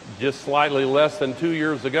 Just slightly less than 2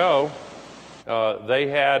 years ago, they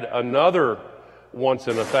had another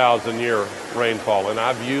once-in-a-thousand-year rainfall, and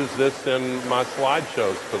I've used this in my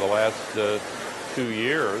slideshows for the last 2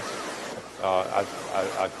 years.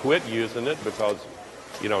 I quit using it because,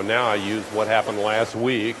 you know, now I use what happened last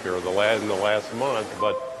week or in the last month.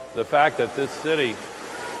 But the fact that this city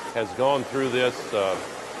has gone through this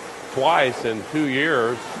twice in 2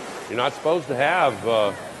 years, you're not supposed to have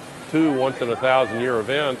 2 once-in-a-thousand-year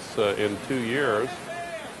events in 2 years.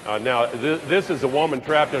 Now, this is a woman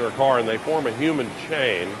trapped in her car, and they form a human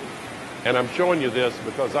chain. And I'm showing you this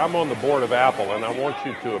because I'm on the board of Apple, and I want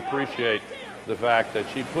you to appreciate the fact that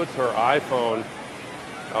she puts her iPhone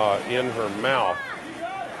in her mouth.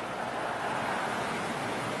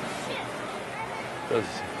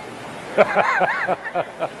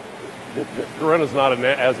 Corinna's not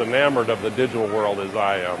as enamored of the digital world as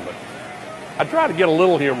I am, but I try to get a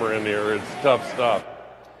little humor in here. It's tough stuff.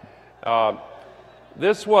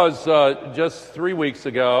 This was just 3 weeks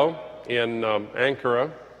ago in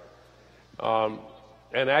Ankara,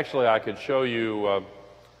 and actually I could show you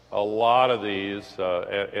a lot of these,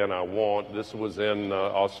 and I won't. This was in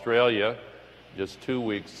Australia just 2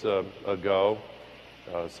 weeks ago.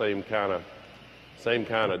 Same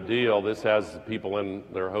kind of deal. This has people in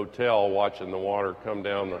their hotel watching the water come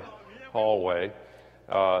down the hallway.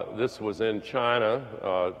 This was in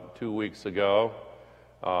China 2 weeks ago,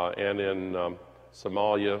 and in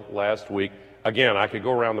Somalia last week. Again, I could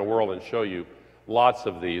go around the world and show you lots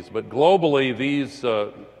of these, but globally these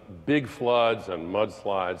big floods and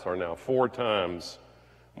mudslides are now 4 times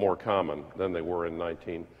more common than they were in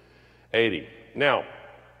 1980. Now,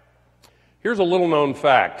 here's a little known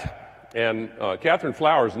fact, and Catherine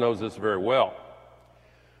Flowers knows this very well.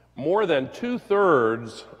 More than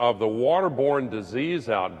 2/3 of the waterborne disease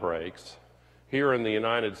outbreaks here in the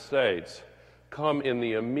United States come in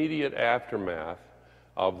the immediate aftermath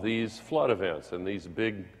of these flood events and these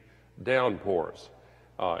big downpours.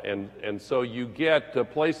 And so you get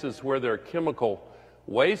places where there are chemical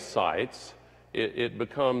waste sites, it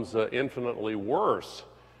becomes infinitely worse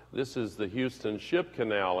This is the Houston Ship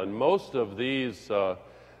Canal, and most of these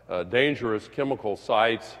dangerous chemical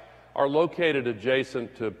sites are located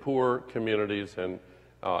adjacent to poor communities and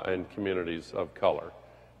communities of color.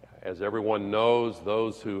 As everyone knows,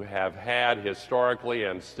 those who have had historically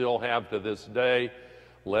and still have to this day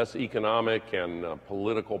less economic and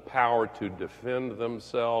political power to defend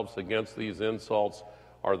themselves against these insults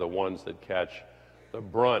are the ones that catch the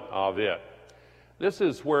brunt of it. This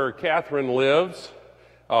is where Catherine lives,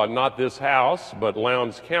 not this house, but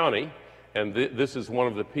Lowndes County, and this is one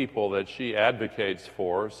of the people that she advocates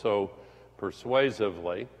for so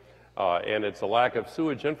persuasively. And it's a lack of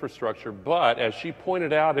sewage infrastructure, but as she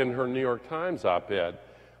pointed out in her New York Times op-ed,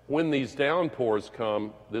 when these downpours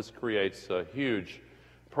come, this creates huge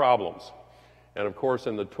problems. And of course,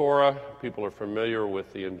 in the Torah, people are familiar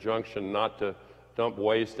with the injunction not to dump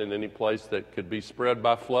waste in any place that could be spread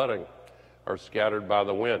by flooding or scattered by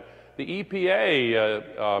the wind. The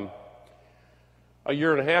EPA, a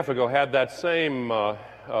year and a half ago, had that same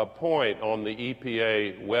point on the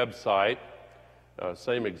EPA website.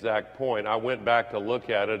 Same exact point. I went back to look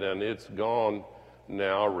at it, and it's gone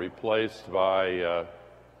now, replaced by,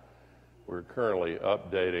 we're currently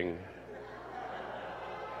updating.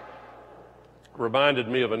 Reminded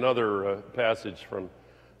me of another passage from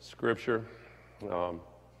Scripture, from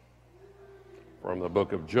the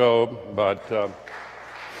book of Job, but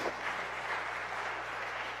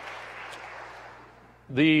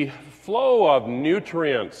the flow of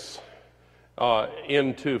nutrients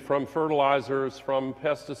from fertilizers, from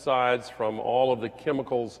pesticides, from all of the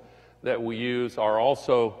chemicals that we use are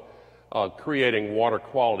also creating water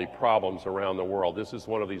quality problems around the world. This is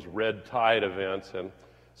one of these red tide events in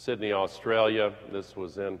Sydney, Australia. This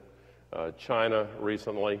was in China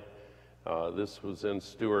recently. This was in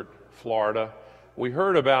Stuart, Florida. We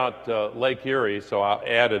heard about Lake Erie, so I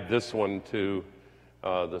added this one to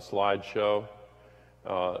the slideshow.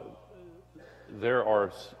 There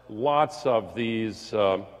are lots of these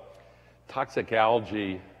toxic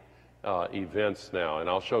algae events now, and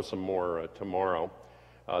I'll show some more tomorrow.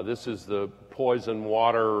 This is the poison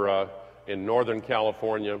water in Northern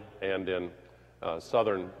California and in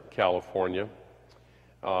Southern California.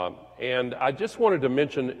 And I just wanted to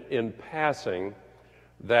mention in passing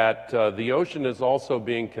that the ocean is also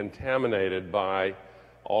being contaminated by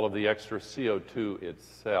all of the extra CO2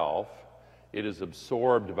 itself. It is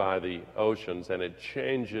absorbed by the oceans, and it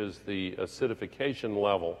changes the acidification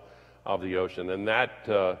level of the ocean, and that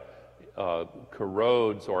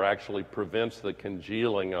corrodes or actually prevents the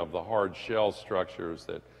congealing of the hard shell structures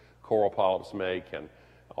that coral polyps make and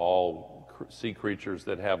all sea creatures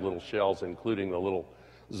that have little shells, including the little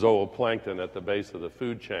zooplankton at the base of the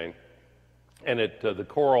food chain. And the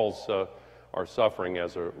corals are suffering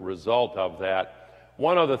as a result of that.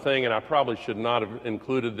 One other thing, and I probably should not have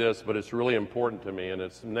included this, but it's really important to me, and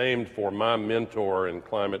it's named for my mentor in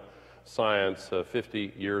climate science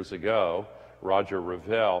 50 years ago, Roger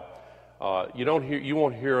Revelle. You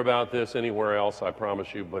won't hear about this anywhere else, I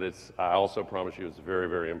promise you, but I also promise you it's very,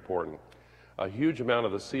 very important. A huge amount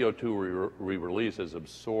of the CO2 we release is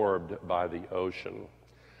absorbed by the ocean.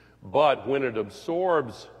 But when it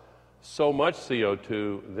absorbs so much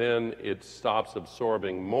CO2, then it stops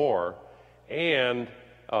absorbing more, and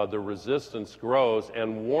the resistance grows,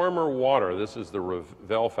 and warmer water, this is the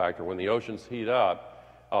Revelle factor, when the oceans heat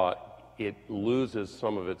up, it loses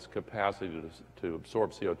some of its capacity to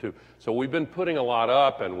absorb CO2. So we've been putting a lot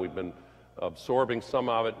up, and we've been absorbing some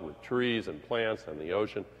of it with trees and plants and the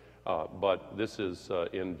ocean, but this is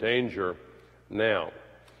in danger now.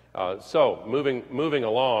 So moving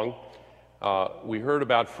along, we heard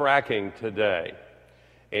about fracking today,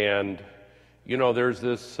 and you know, there's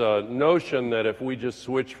this notion that if we just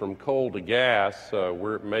switch from coal to gas,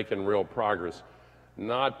 we're making real progress.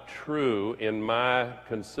 Not true, in my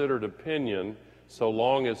considered opinion, so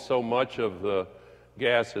long as so much of the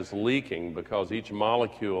gas is leaking, because each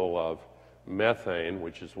molecule of methane,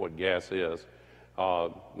 which is what gas is,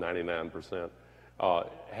 99%,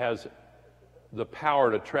 has the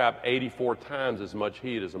power to trap 84 times as much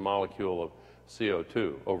heat as a molecule of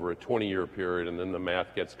CO2 over a 20-year period, and then the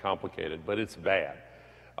math gets complicated, but it's bad.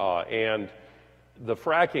 And the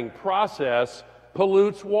fracking process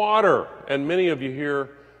pollutes water, and many of you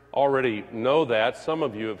here already know that. Some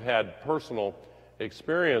of you have had personal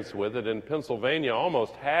experience with it. In Pennsylvania,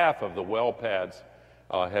 almost half of the well pads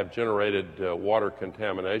have generated water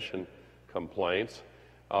contamination complaints.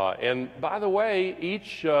 And by the way,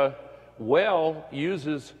 each well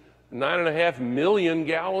uses 9.5 million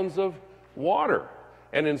gallons of water.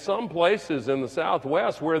 And in some places in the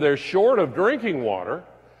Southwest where they're short of drinking water,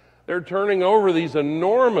 they're turning over these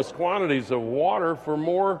enormous quantities of water for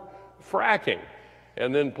more fracking.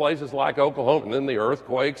 And then places like Oklahoma, and then the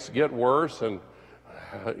earthquakes get worse, and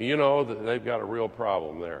you know, they've got a real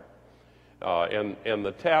problem there. And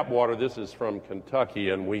the tap water, this is from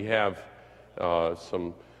Kentucky, and we have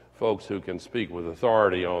some folks who can speak with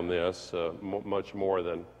authority on this, much more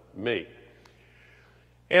than me.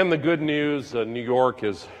 And the good news, New York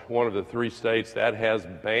is one of the 3 states that has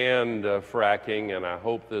banned fracking, and I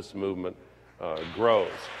hope this movement grows.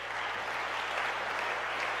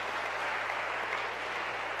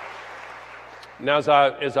 Now,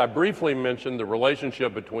 as I briefly mentioned, the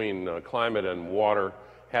relationship between climate and water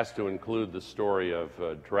has to include the story of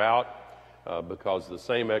drought, because the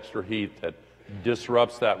same extra heat that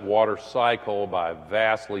disrupts that water cycle by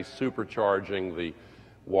vastly supercharging the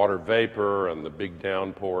water vapor and the big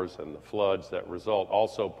downpours and the floods that result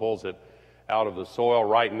also pulls it out of the soil.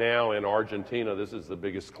 Right now in Argentina, this is the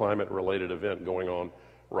biggest climate-related event going on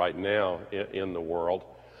right now in the world.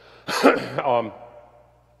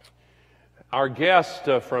 Our guest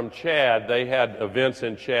from Chad, they had events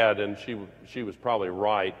in Chad, and she was probably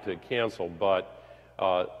right to cancel, but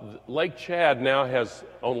Lake Chad now has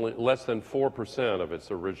only less than 4% of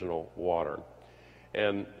its original water.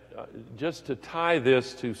 And just to tie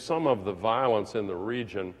this to some of the violence in the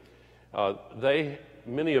region,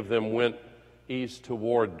 many of them went east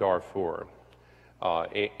toward Darfur.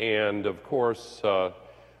 And of course,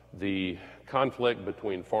 the conflict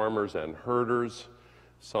between farmers and herders,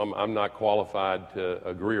 I'm not qualified to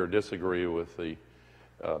agree or disagree with the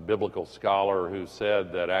biblical scholar who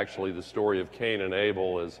said that actually the story of Cain and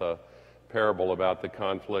Abel is a parable about the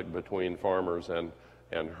conflict between farmers and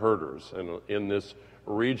herders. And in this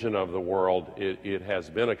region of the world, it has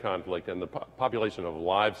been a conflict, and the population of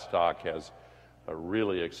livestock has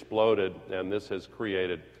really exploded, and this has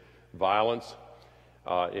created violence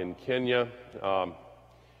in Kenya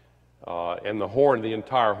and the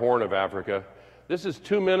entire Horn of Africa. This is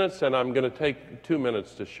 2 minutes, and I'm going to take 2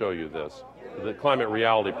 minutes to show you this. The Climate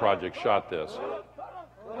Reality Project shot this.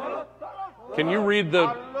 Can you read the...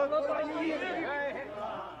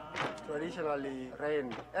 Traditionally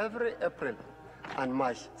rain every April and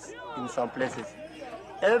March in some places.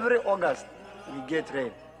 Every August we get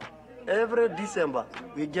rain. Every December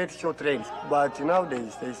we get short rains. But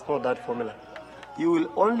nowadays there is not that formula. You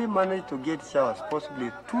will only manage to get showers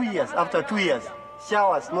possibly 2 years. After 2 years,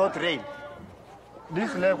 showers, not rain.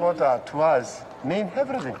 This lake water to us means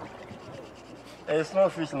everything. There's no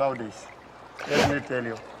fish nowadays, let me tell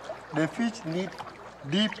you. The fish need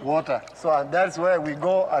deep water, so that's where we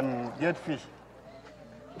go and get fish.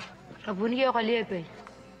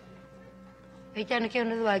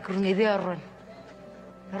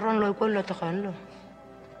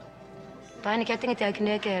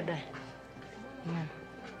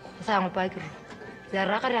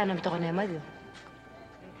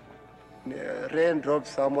 Rain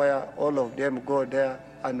drops somewhere, all of them go there,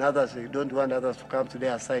 and others, they don't want others to come to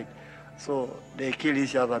their side. So they kill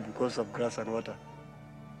each other because of grass and water.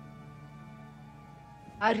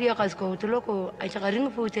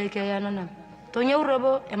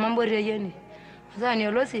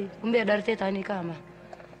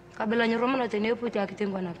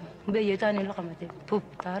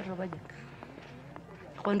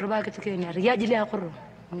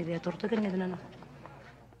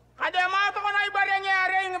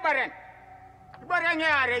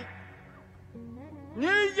 Ni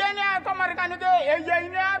jeni atamarikani de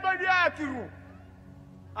ejeni abadi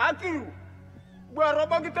akiru boro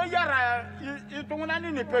bagita yara itunguna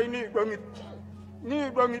ni pe ni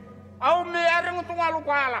bangit au mer ngutunga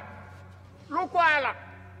lukwala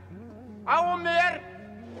au mer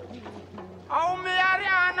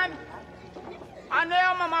anan ane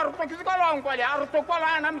mama ruto kisikalo ngwali aruto kwala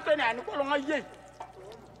anam tene ani ko ngaye.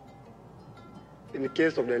 In the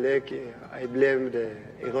case of the lake, I blame the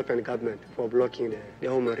European government for blocking the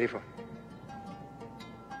Homer River.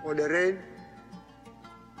 For the rain,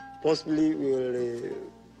 possibly we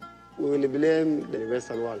will blame the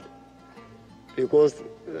Western world, because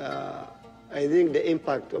I think the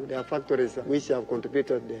impact of their factories which have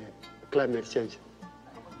contributed to the climate change.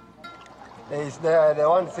 They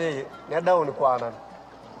want to say,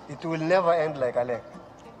 it will never end like a lake.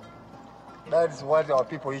 That is what our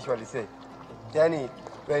people usually say. Yani,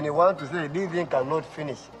 when you want to say this thing cannot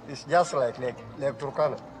finish, it's just like Lake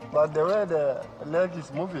Turkana. But the way the lake is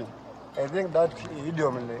moving, I think that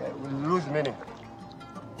idiom will lose meaning.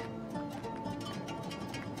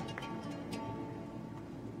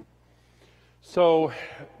 So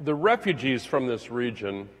the refugees from this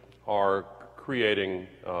region are creating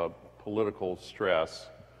political stress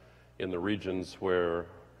in the regions where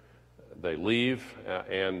they leave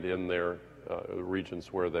and in their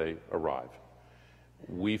regions where they arrive.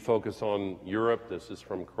 We focus on Europe. This is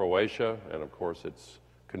from Croatia, and of course it's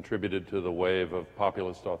contributed to the wave of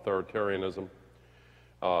populist authoritarianism.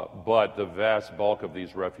 But the vast bulk of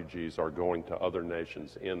these refugees are going to other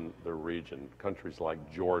nations in the region, countries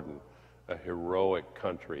like Jordan, a heroic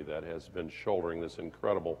country that has been shouldering this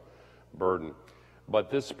incredible burden. But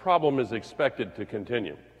this problem is expected to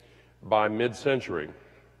continue. By mid-century,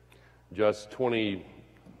 just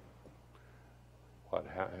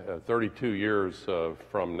 32 years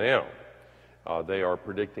from now, they are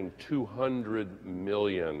predicting 200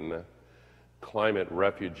 million climate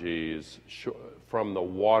refugees from the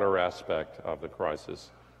water aspect of the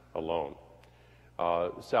crisis alone.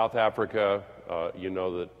 South Africa, you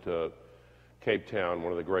know that Cape Town,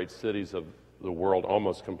 one of the great cities of the world,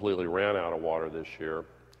 almost completely ran out of water this year.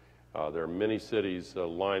 There are many cities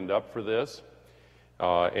lined up for this,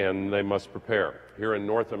 and they must prepare. Here in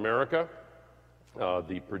North America,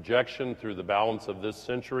 the projection through the balance of this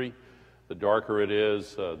century, the darker it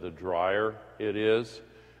is, the drier it is.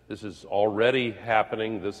 This is already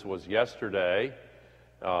happening. This was yesterday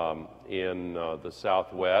in the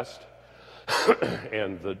Southwest,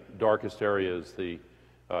 and the darkest area is the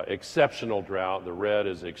exceptional drought. The red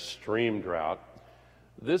is extreme drought.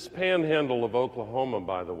 This panhandle of Oklahoma,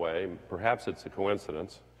 by the way, perhaps it's a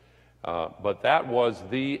coincidence, but that was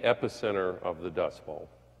the epicenter of the Dust Bowl.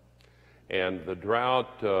 And the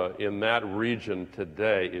drought in that region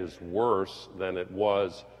today is worse than it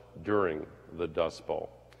was during the Dust Bowl.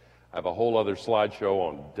 I have a whole other slideshow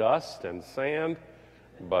on dust and sand,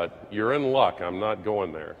 but you're in luck. I'm not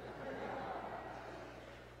going there.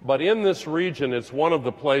 But in this region, it's one of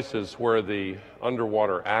the places where the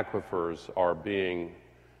underwater aquifers are being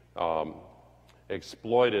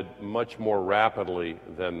exploited much more rapidly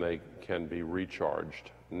than they can be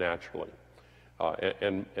recharged naturally.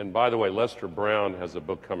 And by the way, Lester Brown has a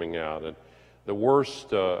book coming out, and the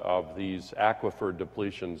worst of these aquifer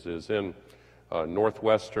depletions is in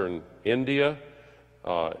northwestern India.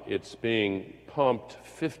 It's being pumped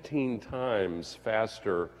 15 times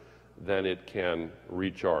faster than it can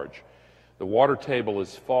recharge. The water table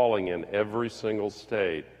is falling in every single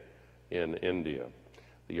state in India.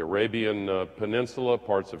 The Arabian Peninsula,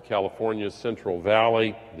 parts of California's Central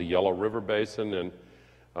Valley, the Yellow River Basin in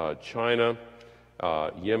China,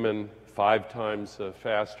 Yemen 5 times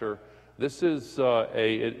faster. This is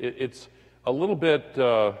it's a little bit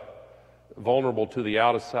vulnerable to the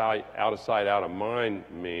out of sight, out of mind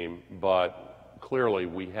meme, but clearly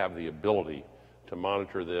we have the ability to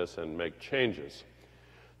monitor this and make changes.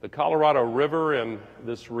 The Colorado River in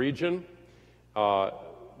this region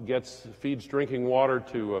feeds drinking water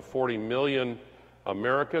to 40 million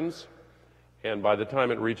Americans, and by the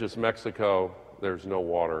time it reaches Mexico, there's no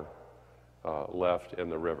water left in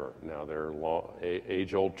the river. Now, there are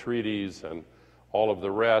age-old treaties and all of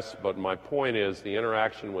the rest, but my point is the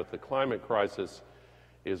interaction with the climate crisis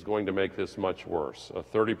is going to make this much worse. A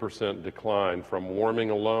 30% decline from warming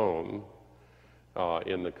alone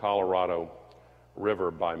in the Colorado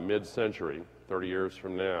River by mid-century, 30 years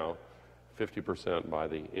from now, 50% by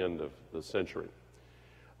the end of the century.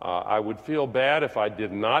 I would feel bad if I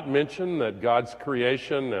did not mention that God's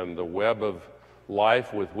creation and the web of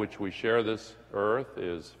life with which we share this earth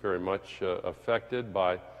is very much affected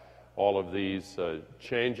by all of these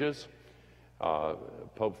changes.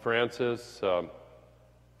 Pope Francis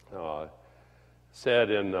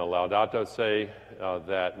said in Laudato Si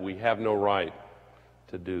that we have no right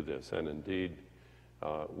to do this, and indeed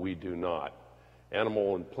we do not.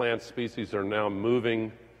 Animal and plant species are now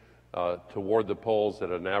moving toward the poles at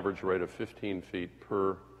an average rate of 15 feet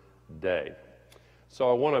per day. So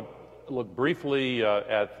I want to look briefly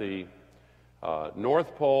at the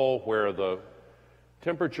North Pole, where the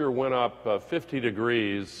temperature went up 50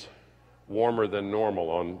 degrees warmer than normal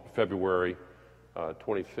on February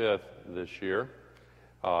 25th this year.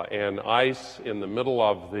 And ice in the middle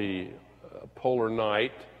of the polar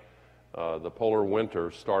night, the polar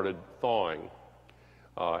winter, started thawing.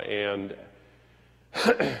 And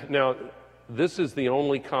now, this is the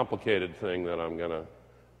only complicated thing that I'm going to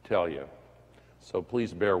tell you, so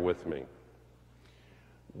please bear with me.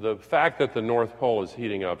 The fact that the North Pole is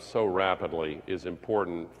heating up so rapidly is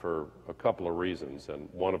important for a couple of reasons, and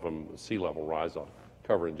one of them, sea level rise, I'll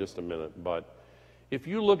cover in just a minute. But if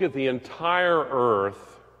you look at the entire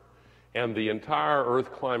Earth and the entire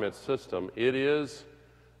Earth climate system, it is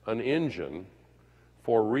an engine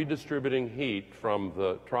for redistributing heat from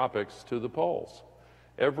the tropics to the poles.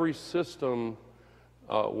 Every system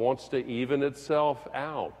wants to even itself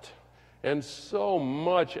out. And so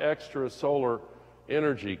much extra solar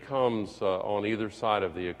energy comes on either side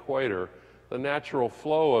of the equator, the natural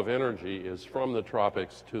flow of energy is from the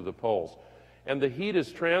tropics to the poles. And the heat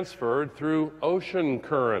is transferred through ocean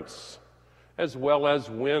currents as well as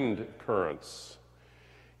wind currents.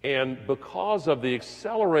 And because of the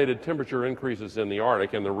accelerated temperature increases in the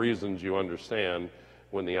Arctic, and the reasons you understand,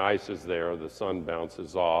 when the ice is there, the sun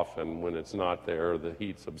bounces off, and when it's not there, the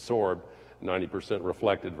heat's absorbed, 90%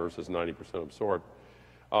 reflected versus 90% absorbed.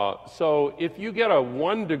 So if you get a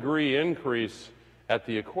 1 degree increase at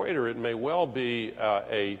the equator, it may well be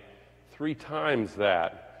a 3 times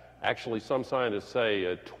that. Actually, some scientists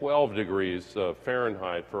say 12 degrees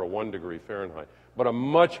Fahrenheit for a 1 degree Fahrenheit, but a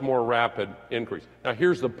much more rapid increase. Now,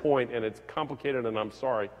 here's the point, and it's complicated, and I'm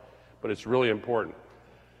sorry, but it's really important.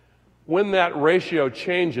 When that ratio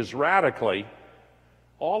changes radically,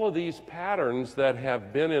 all of these patterns that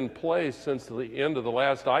have been in place since the end of the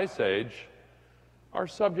last ice age are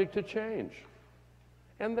subject to change.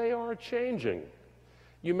 And they are changing.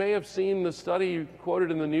 You may have seen the study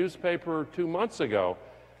quoted in the newspaper 2 months ago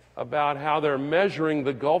about how they're measuring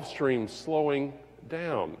the Gulf Stream slowing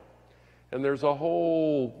down. And there's a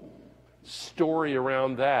whole story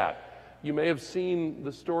around that. You may have seen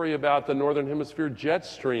the story about the Northern Hemisphere jet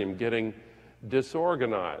stream getting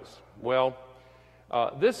disorganized. Well,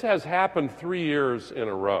 this has happened 3 years in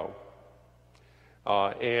a row.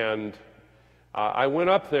 I went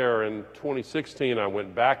up there in 2016. I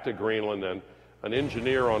went back to Greenland, and an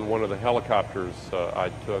engineer on one of the helicopters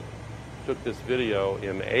I took this video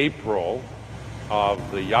in April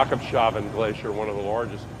of the Jakobshavn Glacier, one of the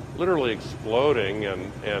largest, literally exploding,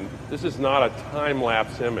 and this is not a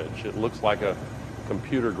time-lapse image. It looks like a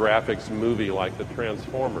computer graphics movie like the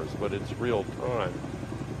Transformers, but it's real time.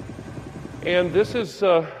 And this is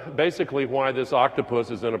basically why this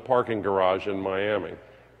octopus is in a parking garage in Miami.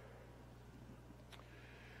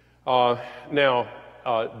 Now,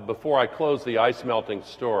 before I close the ice melting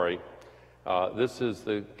story, this is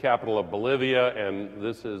the capital of Bolivia, and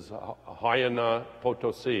this is Huayna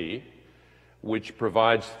Potosi, which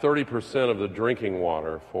provides 30% of the drinking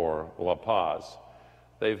water for La Paz.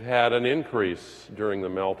 They've had an increase during the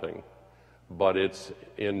melting, but it's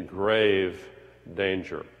in grave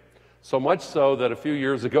danger. So much so that a few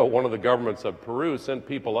years ago, one of the governments of Peru sent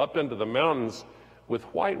people up into the mountains with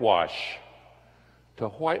whitewash to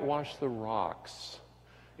whitewash the rocks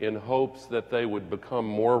in hopes that they would become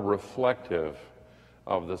more reflective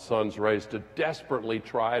of the sun's rays, to desperately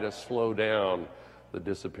try to slow down the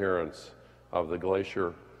disappearance of the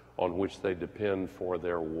glacier on which they depend for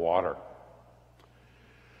their water.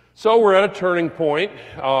 So we're at a turning point,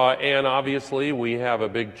 and obviously we have a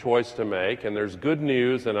big choice to make, and there's good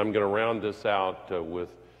news, and I'm going to round this out with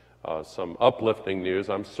some uplifting news.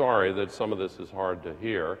 I'm sorry that some of this is hard to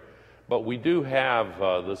hear, but we do have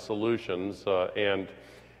the solutions, and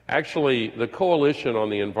actually the Coalition on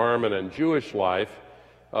the Environment and Jewish Life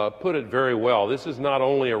put it very well. This is not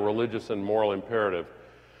only a religious and moral imperative.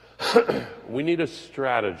 We need a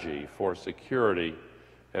strategy for security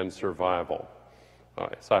and survival.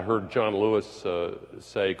 As I heard John Lewis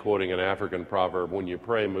say, quoting an African proverb, when you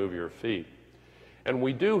pray, move your feet. And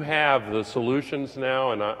we do have the solutions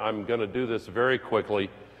now, and I'm going to do this very quickly.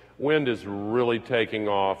 Wind is really taking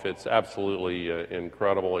off. It's absolutely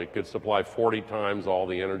incredible. It could supply 40 times all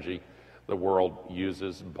the energy the world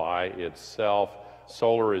uses by itself.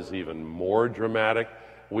 Solar is even more dramatic.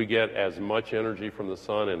 We get as much energy from the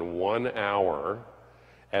sun in 1 hour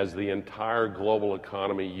as the entire global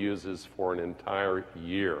economy uses for an entire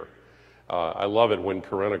year. I love it when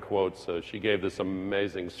Corinna quotes, she gave this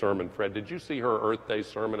amazing sermon. Fred, did you see her Earth Day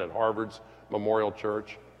sermon at Harvard's Memorial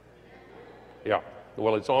Church? Yeah,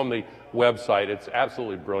 well, it's on the website. It's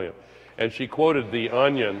absolutely brilliant. And she quoted The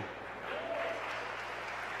Onion.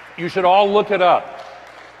 You should all look it up.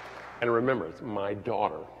 And remember, it's my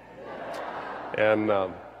daughter. And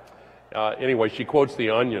anyway, she quotes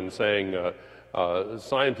The Onion saying,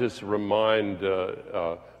 scientists remind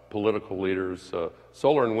political leaders,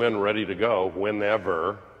 solar and wind ready to go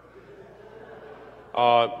whenever.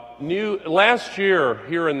 Last year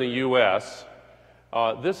here in the U.S.,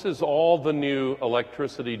 this is all the new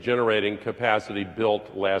electricity generating capacity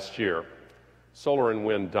built last year. Solar and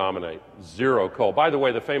wind dominate. Zero coal. By the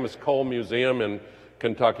way, the famous coal museum in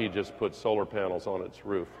Kentucky just put solar panels on its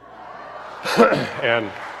roof.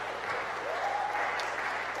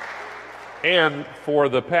 And for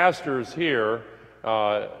the pastors here,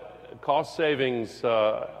 cost savings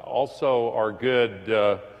also are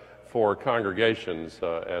good for congregations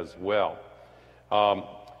as well.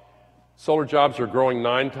 Solar jobs are growing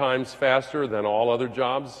 9 times faster than all other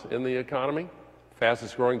jobs in the economy.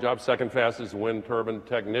 Fastest growing job, second fastest, wind turbine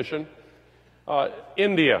technician.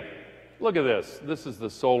 India, look at this. This is the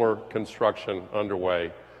solar construction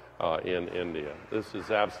underway in India. This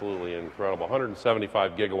is absolutely incredible.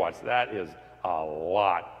 175 gigawatts, that is a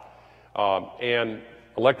lot. And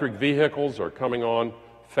electric vehicles are coming on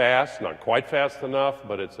fast, not quite fast enough,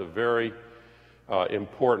 but it's a very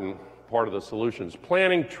important part of the solutions.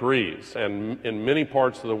 Planting trees, and in many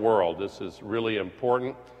parts of the world, this is really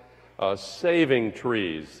important. Saving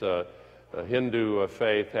trees. The Hindu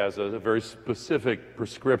faith has a very specific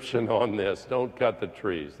prescription on this. Don't cut the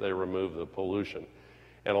trees. They remove the pollution.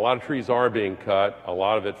 And a lot of trees are being cut, a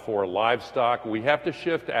lot of it for livestock. We have to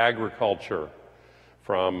shift agriculture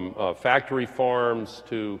from factory farms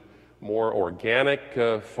to more organic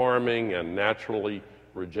farming and naturally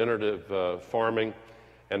regenerative farming.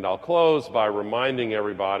 And I'll close by reminding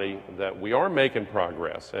everybody that we are making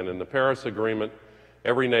progress. And in the Paris Agreement,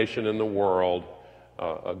 every nation in the world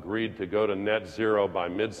agreed to go to net zero by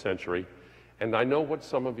mid-century. And I know what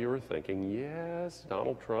some of you are thinking. Yes,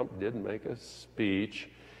 Donald Trump did make a speech.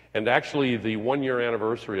 And actually, the one-year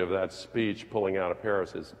anniversary of that speech, pulling out of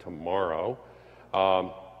Paris, is tomorrow.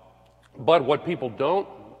 But what people don't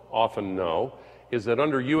often know is that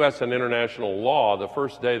under U.S. and international law, the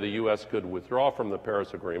first day the U.S. could withdraw from the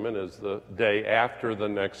Paris Agreement is the day after the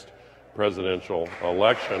next presidential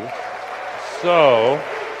election. So,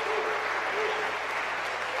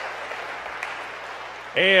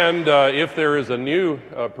 and if there is a new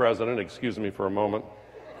president, excuse me for a moment,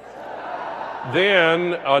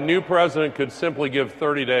 then a new president could simply give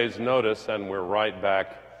 30 days notice and we're right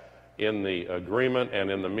back in the agreement.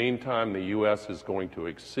 And in the meantime, the U.S. is going to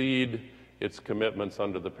exceed its commitments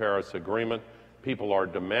under the Paris Agreement. People are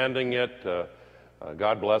demanding it.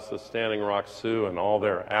 God bless the Standing Rock Sioux and all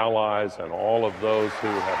their allies and all of those who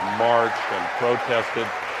have marched and protested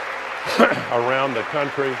around the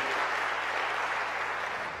country.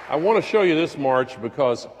 I want to show you this march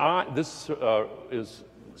because this is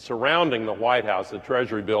surrounding the White House, the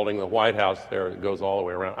Treasury building, the White House there. It goes all the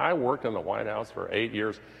way around. I worked in the White House for 8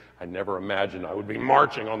 years. I never imagined I would be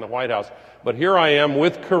marching on the White House. But here I am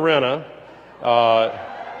with Corinna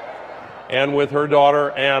and with her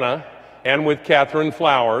daughter Anna and with Catherine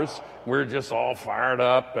Flowers. We're just all fired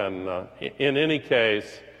up. And in any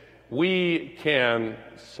case, we can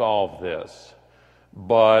solve this.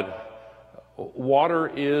 But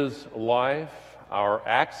water is life. Our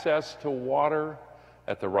access to water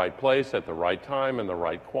at the right place, at the right time, in the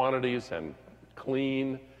right quantities, and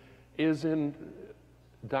clean is in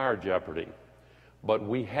dire jeopardy. But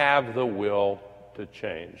we have the will to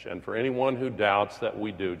change. And for anyone who doubts that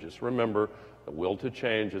we do, just remember the will to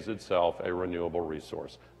change is itself a renewable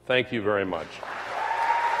resource. Thank you very much.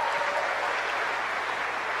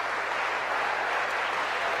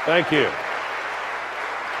 Thank you.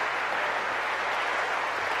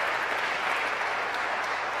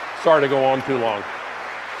 Sorry to go on too long.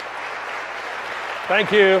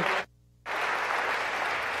 Thank you.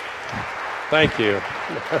 Thank you.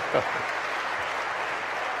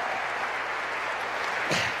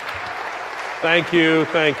 Thank you,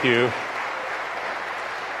 thank you.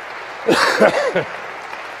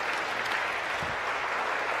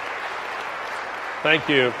 Thank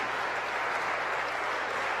you.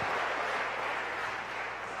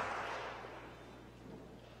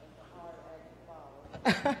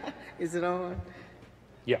 Is it on?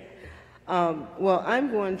 Yeah. Well,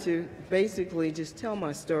 I'm going to basically just tell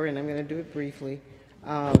my story, and I'm going to do it briefly.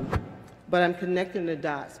 But I'm connecting the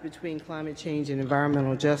dots between climate change and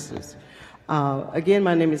environmental justice. Again,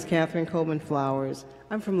 my name is Catherine Coleman Flowers.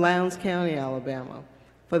 I'm from Lowndes County, Alabama.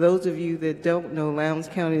 For those of you that don't know, Lowndes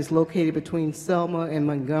County is located between Selma and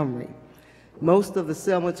Montgomery. Most of the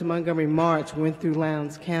Selma to Montgomery March went through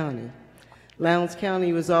Lowndes County. Lowndes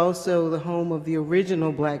County was also the home of the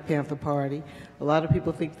original Black Panther Party. A lot of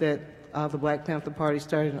people think that the Black Panther Party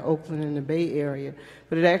started in Oakland in the Bay Area,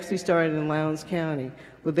 but it actually started in Lowndes County,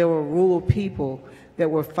 where there were rural people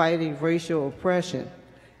that were fighting racial oppression,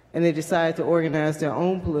 and they decided to organize their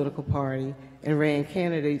own political party and ran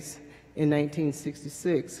candidates in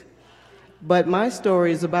 1966. But my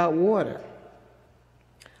story is about water.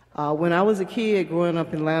 When I was a kid growing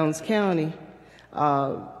up in Lowndes County,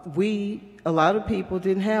 a lot of people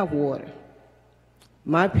didn't have water.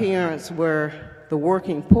 My parents were the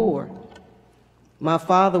working poor. My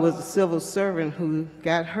father was a civil servant who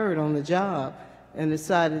got hurt on the job and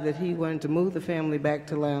decided that he wanted to move the family back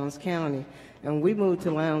to Lowndes County. And we moved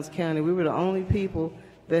to Lowndes County. We were the only people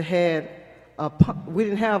that had a pump. We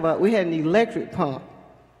had an electric pump.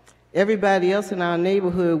 Everybody else in our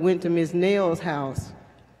neighborhood went to Ms. Nail's house,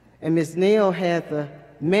 and Ms. Nail had the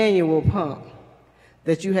manual pump.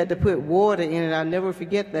 that you had to put water in it. I'll never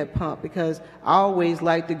forget that pump because I always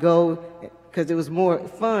liked to go, because it was more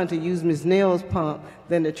fun to use Ms. Nell's pump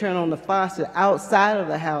than to turn on the faucet outside of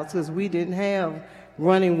the house, because we didn't have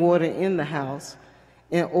running water in the house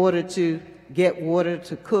in order to get water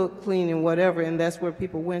to cook, clean, and whatever, and that's where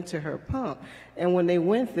people went to her pump. And when they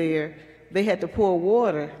went there, they had to pour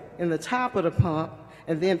water in the top of the pump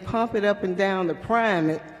and then pump it up and down to prime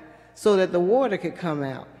it so that the water could come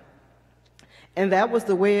out. And that was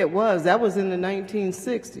the way it was. That was in the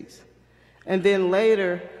 1960s. And then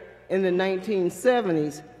later, in the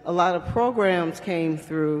 1970s, a lot of programs came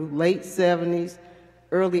through, late 70s,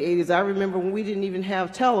 early 80s. I remember when we didn't even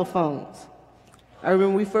have telephones. I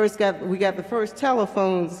remember we got the first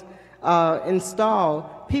telephones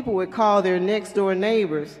installed. People would call their next door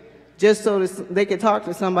neighbors just so that they could talk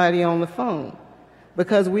to somebody on the phone,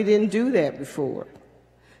 because we didn't do that before.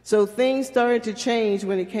 So things started to change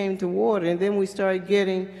when it came to water, and then we started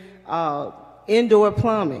getting indoor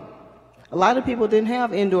plumbing. A lot of people didn't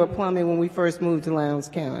have indoor plumbing when we first moved to Lowndes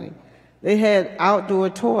County. They had outdoor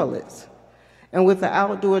toilets. And with the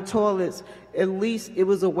outdoor toilets, at least it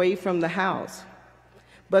was away from the house.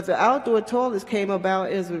 But the outdoor toilets came about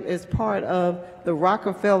as part of the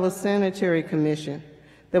Rockefeller Sanitary Commission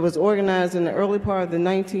that was organized in the early part of the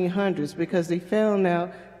 1900s, because they found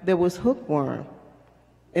out there was hookworm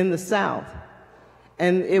in the South.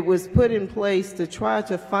 And it was put in place to try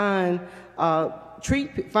to find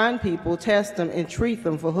people, test them, and treat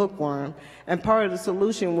them for hookworm. And part of the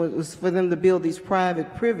solution was for them to build these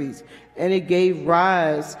private privies. And it gave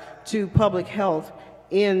rise to public health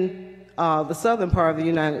in the southern part of the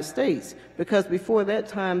United States, because before that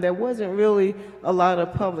time there wasn't really a lot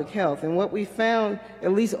of public health. And what we found,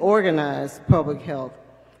 at least organized public health.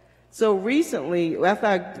 So recently, after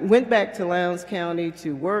I went back to Lowndes County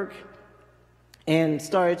to work and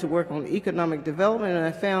started to work on economic development, and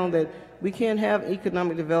I found that we can't have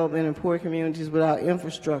economic development in poor communities without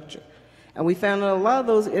infrastructure. And we found that a lot of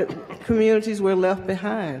those communities were left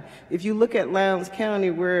behind. If you look at Lowndes County,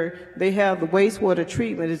 where they have the wastewater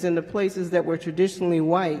treatment, is in the places that were traditionally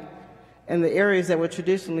white, and the areas that were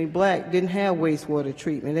traditionally black didn't have wastewater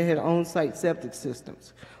treatment. They had on-site septic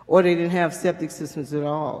systems, or they didn't have septic systems at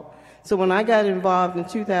all. So when I got involved in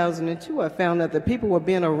 2002, I found that the people were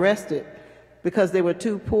being arrested because they were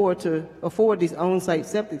too poor to afford these on-site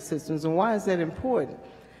septic systems. And why is that important?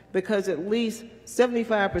 Because at least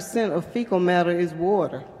 75% of fecal matter is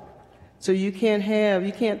water. So you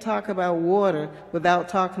can't talk about water without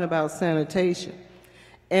talking about sanitation.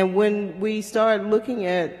 And when we started looking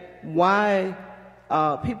at why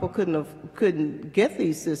people couldn't get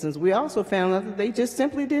these systems, we also found out that they just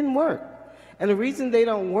simply didn't work. And the reason they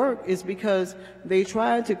don't work is because they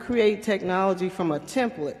tried to create technology from a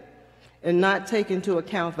template and not take into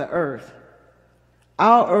account the earth.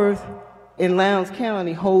 Our earth in Lowndes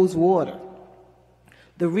County holds water.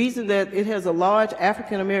 The reason that it has a large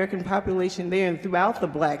African American population there and throughout the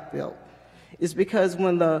Black Belt is because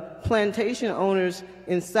when the plantation owners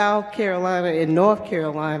in South Carolina and North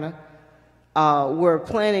Carolina were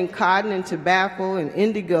planting cotton and tobacco and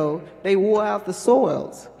indigo, they wore out the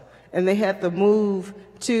soils, and they had to move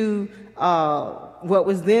to what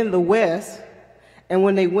was then the West. And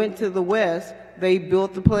when they went to the West, they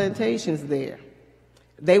built the plantations there.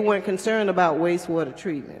 They weren't concerned about wastewater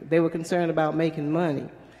treatment. They were concerned about making money.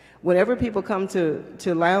 Whenever people come to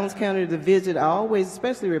Lowndes County to visit, I always,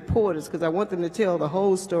 especially reporters, because I want them to tell the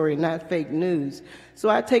whole story, not fake news. So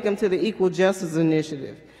I take them to the Equal Justice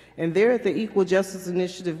Initiative. And there at the Equal Justice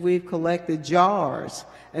Initiative, we've collected jars.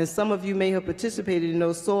 And some of you may have participated in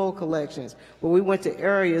those soil collections, where we went to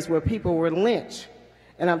areas where people were lynched.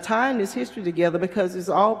 And I'm tying this history together because it's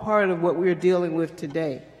all part of what we're dealing with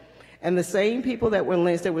today. And the same people that were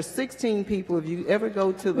lynched, there were 16 people. If you ever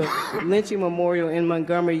go to the lynching memorial in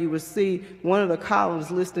Montgomery, you will see one of the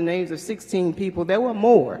columns list the names of 16 people. There were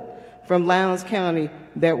more from Lowndes County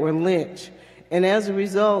that were lynched. And as a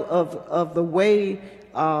result of the way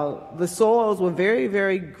the soils were very,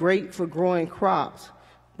 very great for growing crops,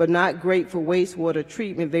 but not great for wastewater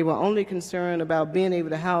treatment. They were only concerned about being able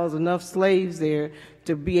to house enough slaves there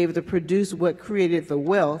to be able to produce what created the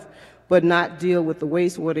wealth, but not deal with the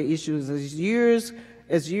wastewater issues. As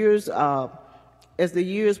the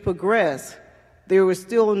years progressed, there was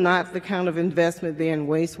still not the kind of investment there in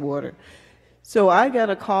wastewater. So I got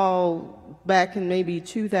a call back in maybe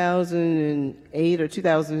 2008 or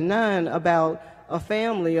 2009 about a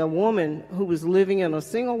family, a woman who was living in a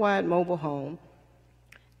single-wide mobile home,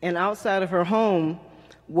 and outside of her home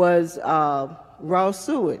was raw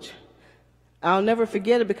sewage. I'll never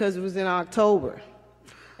forget it because it was in October.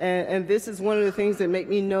 And this is one of the things that make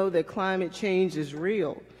me know that climate change is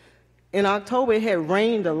real. In October, it had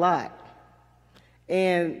rained a lot.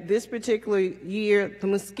 And this particular year, the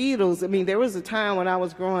mosquitoes, I mean, there was a time when I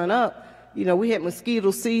was growing up, you know, we had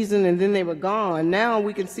mosquito season and then they were gone. Now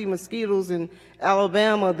we can see mosquitoes in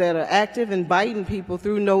Alabama that are active and biting people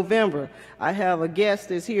through November. I have a guest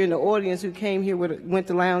that's here in the audience who came here, went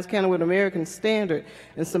to Lowndes County with American Standard,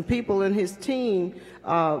 and some people in his team,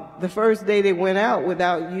 the first day they went out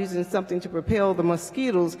without using something to repel the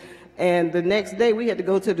mosquitoes, and the next day we had to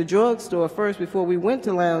go to the drugstore first before we went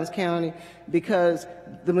to Lowndes County because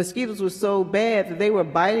the mosquitoes were so bad that they were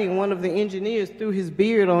biting one of the engineers through his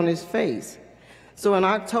beard on his face. So in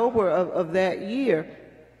October of that year,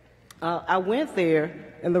 I went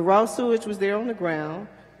there, and the raw sewage was there on the ground.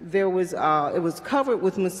 There was, it was covered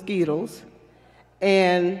with mosquitoes,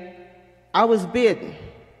 and I was bitten.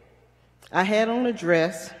 I had on a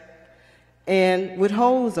dress and with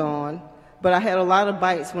hose on, but I had a lot of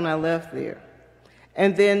bites when I left there.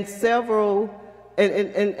 And then several,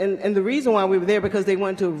 and the reason why we were there because they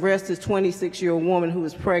wanted to arrest this 26-year-old woman who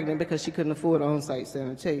was pregnant because she couldn't afford on-site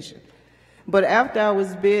sanitation. But after I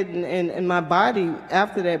was bitten and my body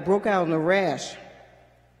after that broke out in a rash,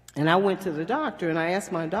 and I went to the doctor and I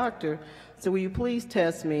asked my doctor, so will you please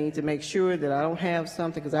test me to make sure that I don't have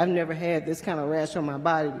something, because I've never had this kind of rash on my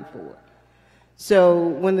body before. So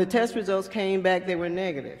when the test results came back, they were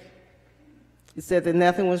negative. It said that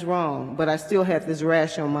nothing was wrong, but I still had this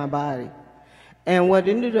rash on my body. And what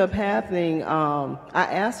ended up happening, I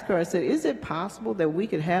asked her, I said, is it possible that we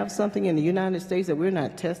could have something in the United States that we're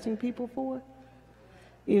not testing people for?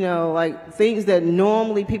 You know, like things that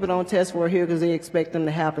normally people don't test for here because they expect them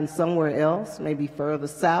to happen somewhere else, maybe further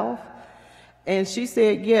south. And she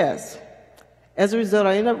said yes. As a result,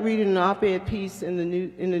 I ended up reading an op-ed piece in the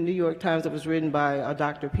New York Times that was written by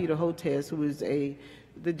Dr. Peter Hotez, who is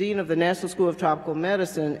the dean of the National School of Tropical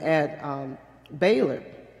Medicine at Baylor.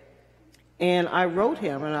 And I wrote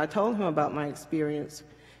him and I told him about my experience,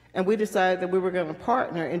 and we decided that we were going to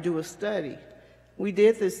partner and do a study. We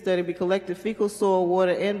did this study. We collected fecal, soil,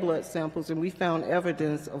 water, and blood samples, and we found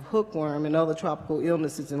evidence of hookworm and other tropical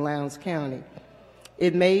illnesses in Lowndes County.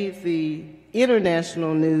 It made the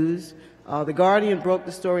international news. The Guardian broke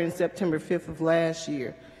the story on September 5th of last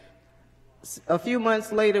year. A few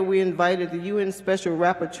months later, we invited the UN Special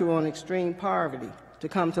Rapporteur on Extreme Poverty to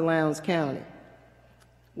come to Lowndes County.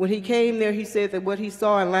 When he came there, he said that what he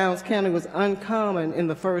saw in Lowndes County was uncommon in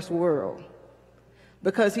the first world,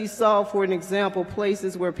 because he saw, for an example,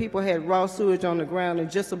 places where people had raw sewage on the ground, and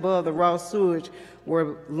just above the raw sewage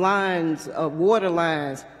were lines, water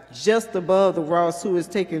lines, just above the raw sewage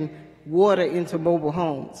taking water into mobile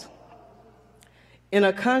homes. In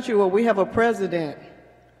a country where we have a president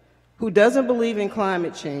who doesn't believe in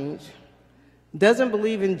climate change, doesn't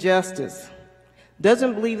believe in justice,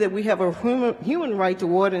 doesn't believe that we have a human right to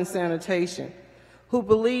water and sanitation, who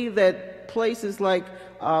believe that places like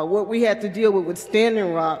what we had to deal with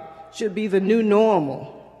Standing Rock should be the new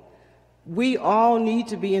normal. We all need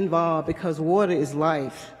to be involved because water is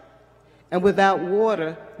life. And without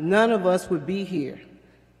water, none of us would be here.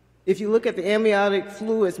 If you look at the amniotic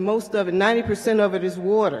fluids, most of it, 90% of it is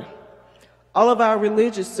water. All of our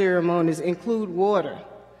religious ceremonies include water.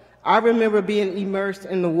 I remember being immersed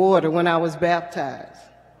in the water when I was baptized.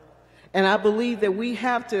 And I believe that we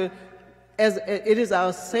have to, it is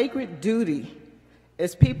our sacred duty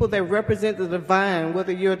as people that represent the divine,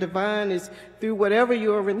 whether your divine is through whatever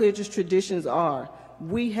your religious traditions are,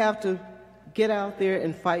 we have to get out there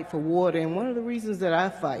and fight for water. And one of the reasons that I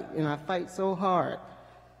fight, and I fight so hard,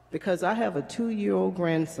 because I have a 2-year-old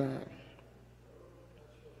grandson.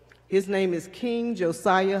 His name is King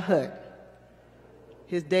Josiah Hutt.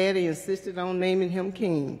 His daddy insisted on naming him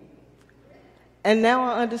King. And now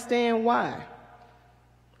I understand why.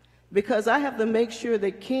 Because I have to make sure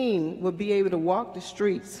that King will be able to walk the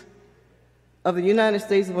streets of the United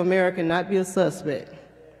States of America and not be a suspect.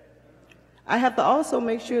 I have to also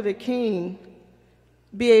make sure that King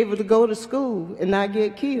be able to go to school and not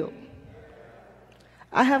get killed.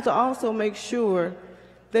 I have to also make sure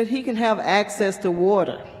that he can have access to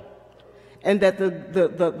water, and that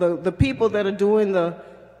the people that are doing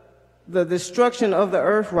the destruction of the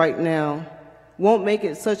earth right now won't make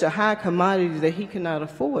it such a high commodity that he cannot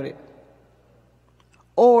afford it.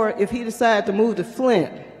 Or if he decided to move to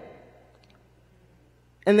Flint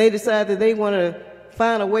and they decide that they want to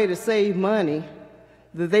find a way to save money,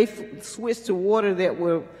 that they switch to water that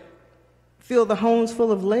will fill the homes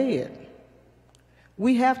full of lead.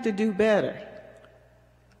 We have to do better.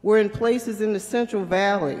 We're in places in the Central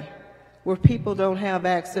Valley where people don't have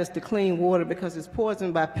access to clean water because it's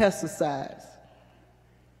poisoned by pesticides.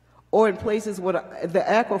 or in places where the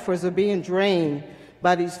aquifers are being drained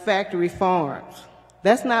by these factory farms.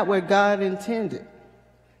 That's not what God intended.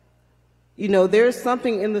 You know, there's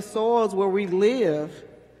something in the soils where we live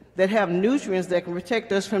that have nutrients that can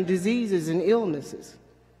protect us from diseases and illnesses.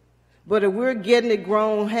 But if we're getting it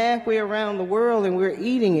grown halfway around the world and we're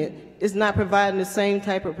eating it, it's not providing the same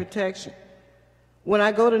type of protection. When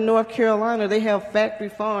I go to North Carolina, they have factory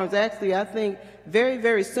farms. Actually, I think very,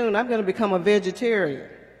 very soon I'm going to become a vegetarian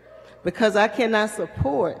because I cannot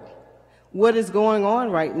support what is going on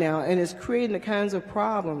right now, and it's creating the kinds of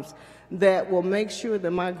problems that will make sure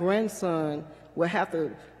that my grandson will have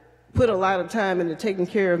to put a lot of time into taking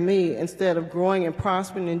care of me instead of growing and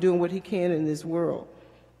prospering and doing what he can in this world.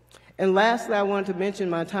 And lastly, I wanted to mention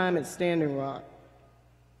my time at Standing Rock.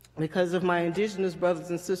 Because of my indigenous brothers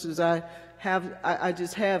and sisters, I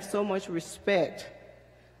just have so much respect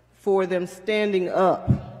for them standing up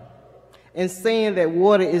and saying that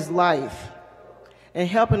water is life, and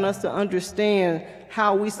helping us to understand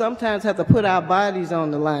how we sometimes have to put our bodies on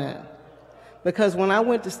the line. Because when I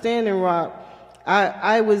went to Standing Rock,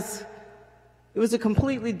 it was a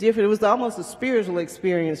completely different, it was almost a spiritual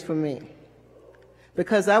experience for me.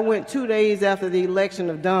 Because I went 2 days after the election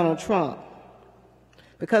of Donald Trump.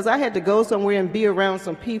 Because I had to go somewhere and be around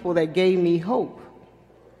some people that gave me hope.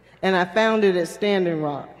 And I found it at Standing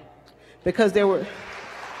Rock. Because there were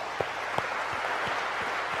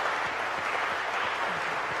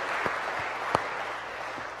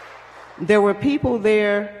people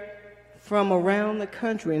there from around the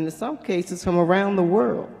country, and in some cases from around the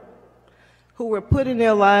world, who were putting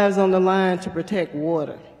their lives on the line to protect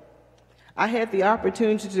water. I had the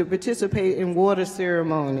opportunity to participate in water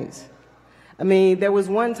ceremonies. I mean, there was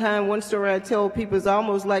one story I tell people, it's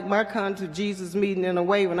almost like my Come to Jesus meeting in a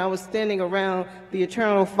way, when I was standing around the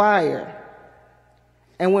eternal fire,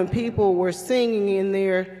 and when people were singing in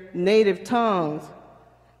their native tongues,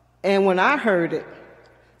 and when I heard it,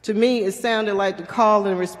 to me, it sounded like the call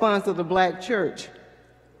and response of the black church.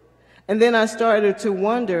 And then I started to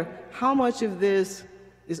wonder how much of this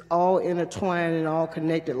is all intertwined and all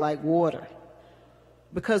connected like water.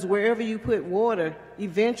 Because wherever you put water,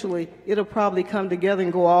 eventually it'll probably come together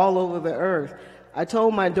and go all over the earth. I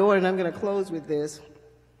told my daughter, and I'm going to close with this,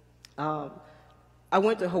 I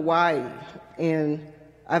went to Hawaii, and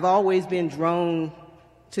I've always been drawn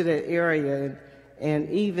to that area. And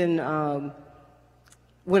even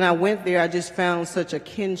when I went there, I just found such a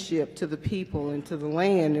kinship to the people and to the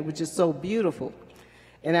land. It was just so beautiful.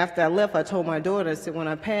 And after I left, I told my daughter, I said, when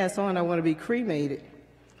I pass on, I want to be cremated.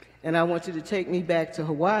 And I want you to take me back to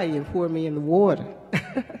Hawaii and pour me in the water.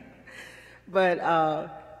 But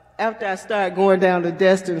after I started going down to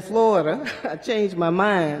Destin, Florida, I changed my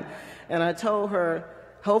mind. And I told her,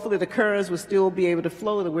 hopefully the currents will still be able to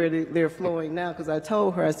flow to where they're flowing now. Because I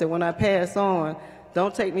told her, I said, when I pass on,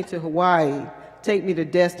 don't take me to Hawaii. Take me to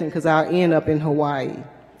Destin, because I'll end up in Hawaii.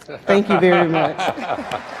 Thank you very much.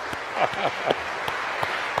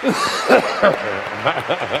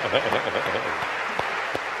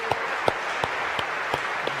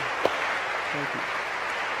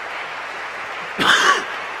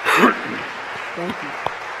 Thank you.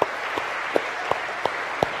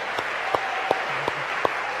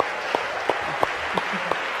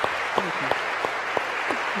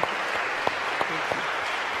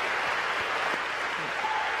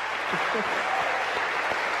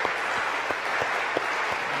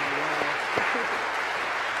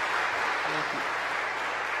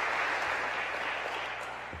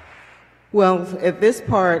 Well, at this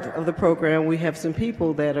part of the program, we have some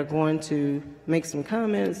people that are going to make some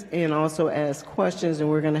comments and also ask questions, and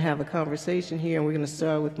we're going to have a conversation here, and we're going to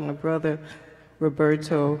start with my brother,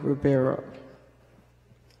 Roberto Ribeiro.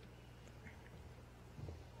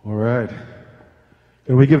 All right.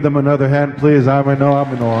 Can we give them another hand, please?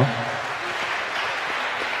 Amino.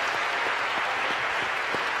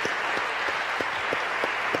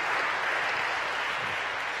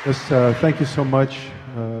 Yes, thank you so much,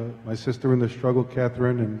 my sister in the struggle,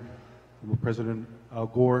 Catherine, and former President Al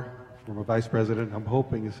Gore, former Vice President. I'm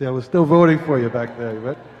hoping, you see, I was still voting for you back there,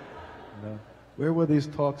 but where were these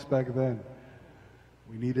talks back then?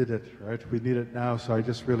 We needed it, right? We need it now, so I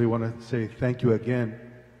just really want to say thank you again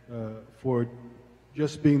for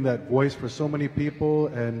just being that voice for so many people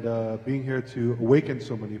and being here to awaken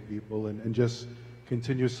so many people and just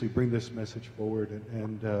continuously bring this message forward.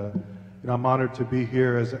 And I'm honored to be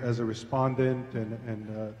here as a respondent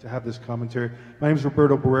and to have this commentary. My name is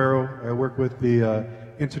Roberto Barrero. I work with the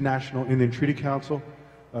International Indian Treaty Council.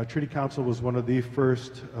 Treaty Council was one of the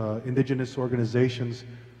first indigenous organizations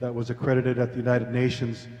that was accredited at the United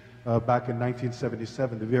Nations back in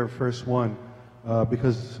 1977, the very first one,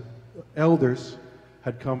 because elders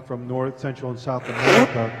had come from North, Central, and South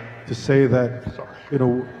America to say that, you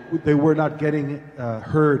know, they were not getting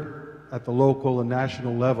heard at the local and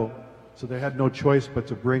national level, so they had no choice but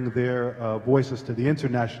to bring their voices to the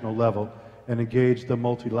international level and engage the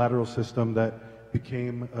multilateral system that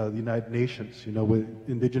became the United Nations. You know, with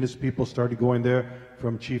indigenous people started going there,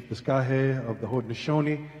 from Chief Biscahe of the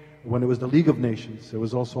Haudenosaunee. When it was the League of Nations, there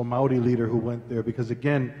was also a Maori leader who went there because,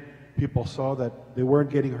 again, people saw that they weren't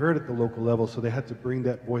getting heard at the local level, so they had to bring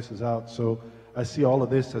that voices out. So I see all of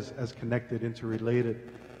this as connected, interrelated.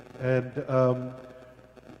 And,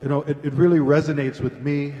 you know, it really resonates with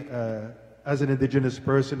me as an indigenous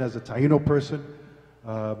person, as a Taino person.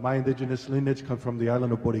 My indigenous lineage comes from the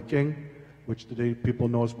island of Boriquén, which today people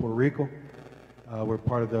know as Puerto Rico. We're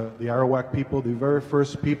part of the Arawak people, the very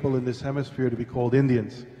first people in this hemisphere to be called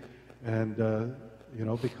Indians. And, you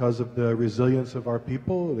know, because of the resilience of our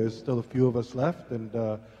people, there's still a few of us left, and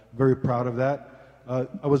very proud of that.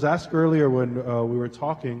 I was asked earlier when we were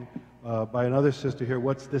talking by another sister here,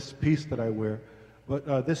 what's this piece that I wear?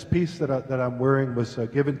 But this piece that I'm wearing was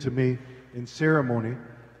given to me in ceremony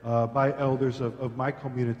by elders of my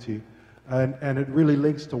community. And it really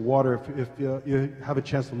links to water. If you have a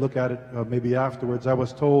chance to look at it maybe afterwards. I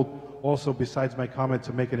was told also, besides my comment,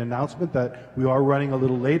 to make an announcement that we are running a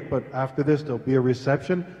little late, but after this there'll be a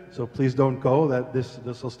reception, so please don't go, that this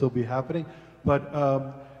will still be happening. But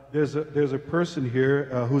there's a person here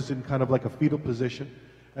who's in kind of like a fetal position,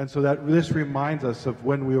 and so that this reminds us of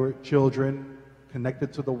when we were children,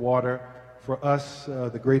 connected to the water. For us,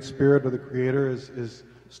 the Great Spirit or the Creator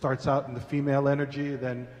starts out in the female energy,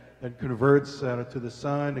 then converts to the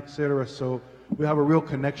sun, etc. So we have a real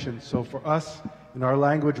connection. So for us, in our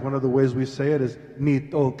language, one of the ways we say it is ni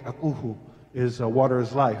tok akuhu, is water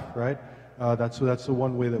is life, right? That's the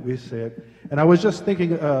one way that we say it. And I was just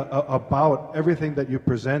thinking about everything that you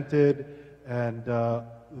presented and the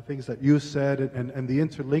things that you said and the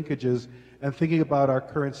interlinkages, and thinking about our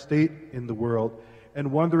current state in the world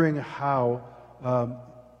and wondering how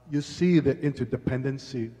you see the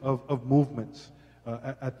interdependency of movements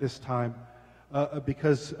at this time,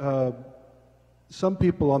 because some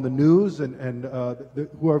people on the news and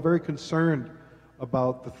who are very concerned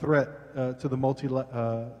about the threat to the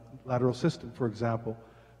multilateral system, for example,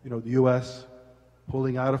 you know, the U.S.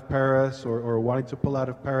 pulling out of Paris or wanting to pull out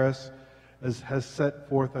of Paris has set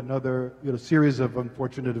forth another, you know, series of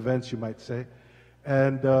unfortunate events, you might say.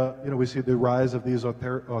 And you know, we see the rise of these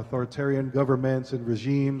authoritarian governments and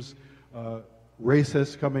regimes,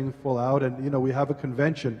 racists coming full out, and you know, we have a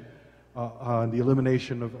convention on the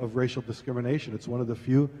elimination of racial discrimination. It's one of the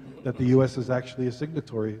few that the U.S. is actually a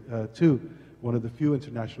signatory to, one of the few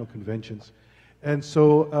international conventions. And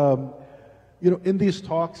so, you know, in these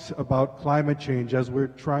talks about climate change, as we're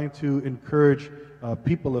trying to encourage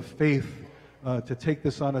people of faith to take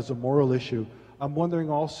this on as a moral issue, I'm wondering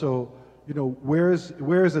also, you know, where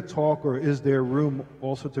is a talk, or is there room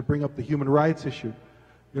also to bring up the human rights issue?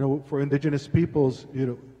 You know, for indigenous peoples, you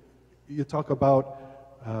know, you talk about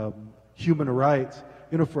human rights.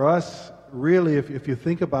 You know, for us, really, if you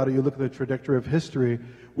think about it, you look at the trajectory of history,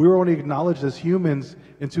 we were only acknowledged as humans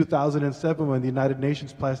in 2007 when the United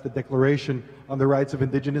Nations passed the Declaration on the Rights of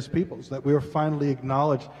Indigenous Peoples, that we were finally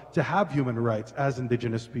acknowledged to have human rights as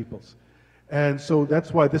indigenous peoples. And so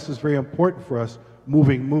that's why this is very important for us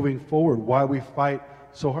moving forward, why we fight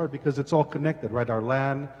so hard, because it's all connected, right? Our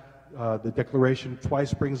land, the Declaration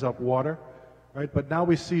twice brings up water, right? But now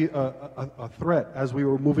we see a threat as we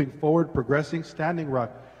were moving forward, progressing. Standing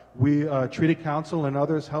Rock, we, Treaty Council and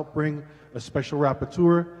others helped bring a special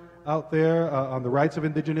rapporteur out there on the rights of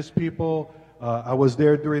indigenous people. I was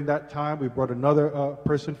there during that time. We brought another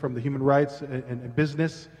person from the Human Rights and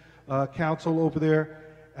Business Council over there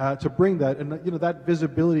to bring that. And you know, that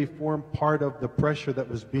visibility formed part of the pressure that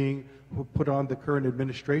was being put on the current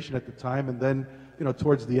administration at the time. And then, you know,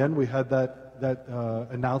 towards the end, we had that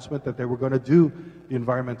announcement that they were going to do the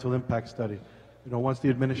environmental impact study. You know, once the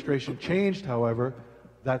administration changed, however,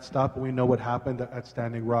 that stopped, and we know what happened at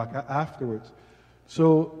Standing Rock afterwards.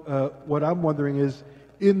 So what I'm wondering is,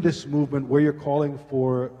 in this movement where you're calling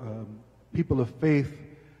for people of faith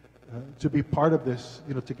to be part of this,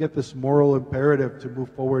 you know, to get this moral imperative to move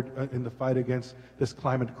forward in the fight against this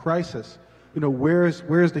climate crisis, you know,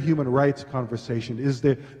 where's the human rights conversation?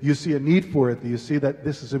 Do you see a need for it? Do you see that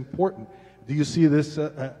this is important? Do you see this,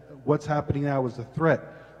 what's happening now as a threat?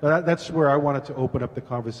 That's where I wanted to open up the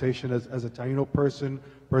conversation as a Taino person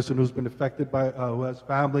who's been affected by, who has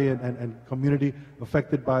family and community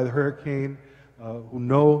affected by the hurricane, who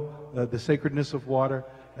know the sacredness of water.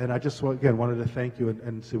 And I just, again, wanted to thank you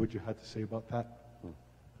and see what you had to say about that.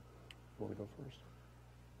 Want to go first?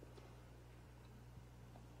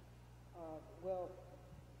 Well,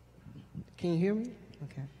 can you hear me?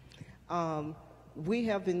 Okay. We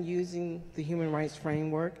have been using the human rights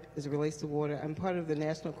framework as it relates to water. I'm part of the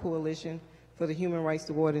National Coalition for the Human Rights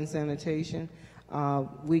to Water and Sanitation.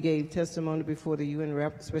 We gave testimony before the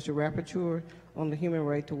UN Special Rapporteur on the human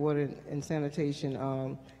right to water and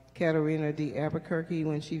sanitation, Katerina D. Albuquerque,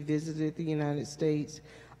 when she visited the United States.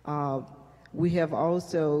 We have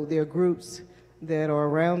also, there are groups that are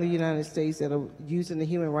around the United States that are using the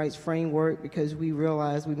human rights framework because we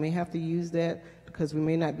realize we may have to use that because we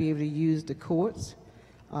may not be able to use the courts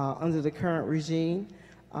under the current regime.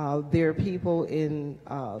 There are people in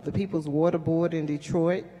the People's Water Board in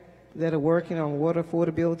Detroit that are working on water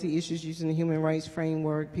affordability issues using the human rights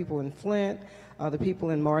framework, people in Flint, the people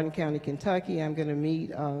in Martin County, Kentucky. I'm going to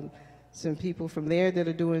meet some people from there that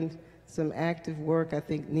are doing some active work. I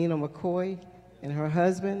think Nina McCoy and her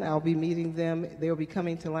husband, I'll be meeting them. They'll be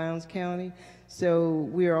coming to Lowndes County. So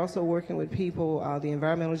we are also working with people, the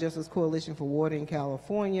Environmental Justice Coalition for Water in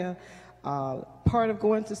California, part of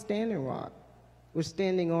going to Standing Rock. We're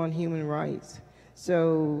standing on human rights.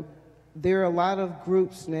 So there are a lot of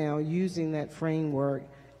groups now using that framework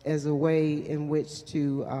as a way in which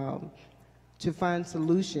to find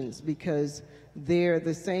solutions, because they're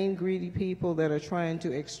the same greedy people that are trying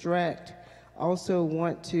to extract also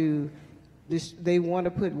want to, they want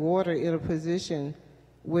to put water in a position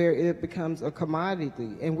where it becomes a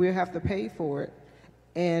commodity and we'll have to pay for it.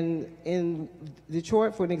 And in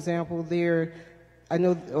Detroit, for an example, I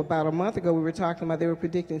know about a month ago we were talking about they were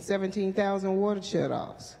predicting 17,000 water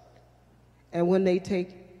shutoffs. And when they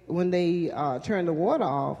turn the water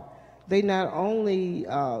off, they not only,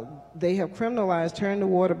 they have criminalized turn the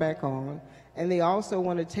water back on, and they also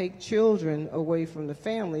want to take children away from the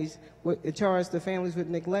families, charge the families with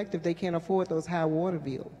neglect if they can't afford those high water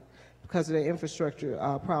bills because of the infrastructure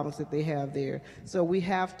problems that they have there. So we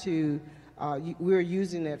have to, we're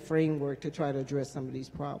using that framework to try to address some of these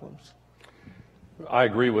problems. I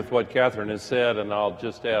agree with what Catherine has said, and I'll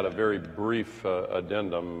just add a very brief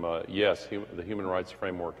addendum. Yes, the human rights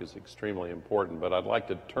framework is extremely important, but I'd like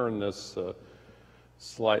to turn this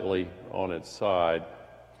slightly on its side,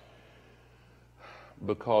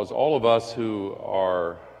 because all of us who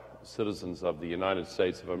are citizens of the United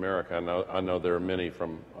States of America, I know there are many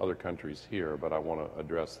from other countries here, but I want to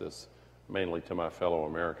address this mainly to my fellow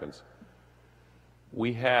Americans.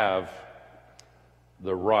 We have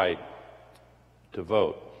the right to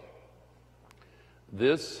vote.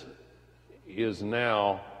 This is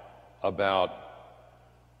now about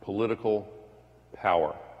political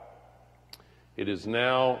power. It is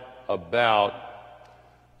now about,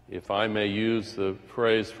 if I may use the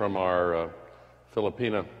phrase from our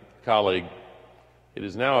Filipina colleague, it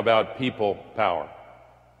is now about people power.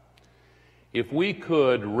 If we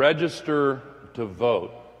could register to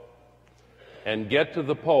vote and get to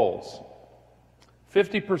the polls,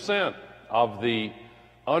 50% of the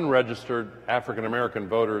unregistered African American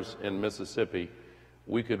voters in Mississippi,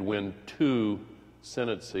 we could win 2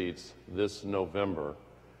 Senate seats this November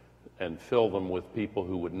and fill them with people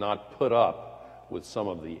who would not put up with some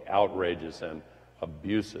of the outrages and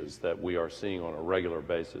abuses that we are seeing on a regular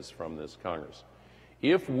basis from this Congress.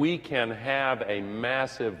 If we can have a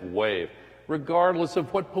massive wave, regardless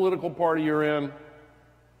of what political party you're in,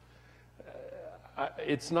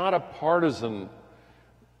 it's not a partisan,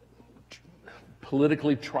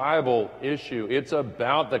 politically tribal issue. It's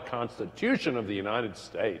about the Constitution of the United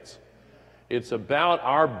States. It's about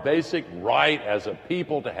our basic right as a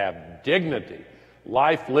people to have dignity,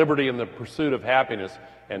 life, liberty, and the pursuit of happiness,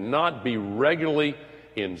 and not be regularly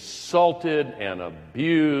insulted and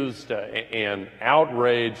abused and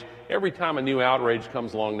outraged. Every time a new outrage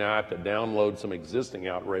comes along now, I have to download some existing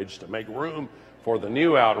outrage to make room for the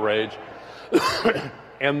new outrage.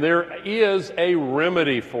 And there is a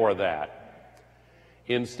remedy for that.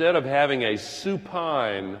 Instead of having a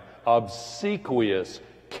supine, obsequious,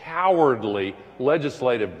 cowardly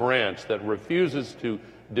legislative branch that refuses to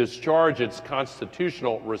discharge its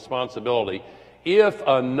constitutional responsibility, if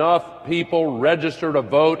enough people register to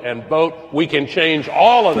vote and vote, we can change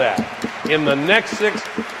all of that in the next 6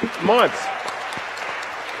 months.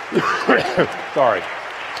 Sorry.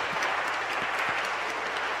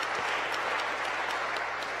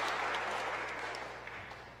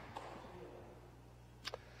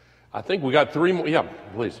 I think we got 3 more. Yeah,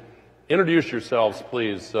 please. Introduce yourselves,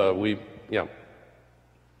 please. Hello,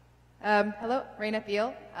 Raina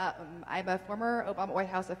Thiel. I'm a former Obama White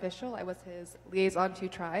House official. I was his liaison to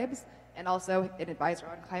tribes and also an advisor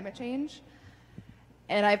on climate change.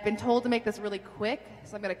 And I've been told to make this really quick,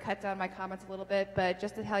 so I'm going to cut down my comments a little bit, but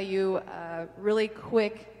just to tell you a really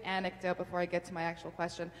quick anecdote before I get to my actual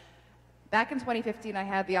question. Back in 2015, I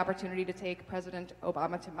had the opportunity to take President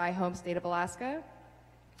Obama to my home state of Alaska.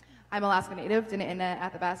 I'm Alaska Native, Dina'ina,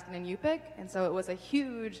 Athabascan, and Yupik, and so it was a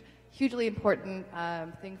hugely important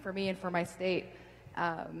thing for me and for my state.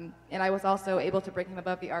 And I was also able to bring him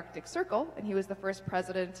above the Arctic Circle, and he was the first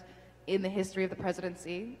president in the history of the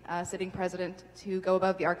presidency, sitting president, to go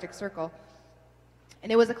above the Arctic Circle.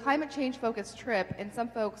 And it was a climate change focused trip, and some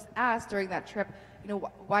folks asked during that trip, you know,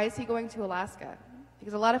 why is he going to Alaska?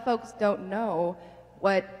 Because a lot of folks don't know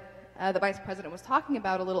what the Vice President was talking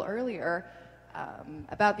about a little earlier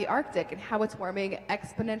about the Arctic and how it's warming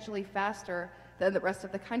exponentially faster than the rest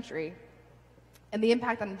of the country. And the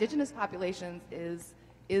impact on indigenous populations is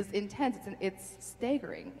intense. It's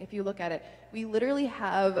staggering if you look at it. We literally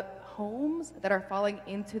have homes that are falling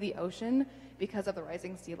into the ocean because of the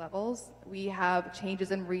rising sea levels. We have changes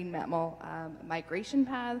in marine mammal migration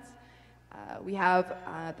paths. We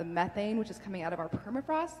have the methane, which is coming out of our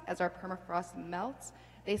permafrost as our permafrost melts.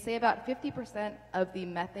 They say about 50% of the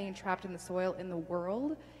methane trapped in the soil in the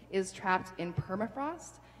world is trapped in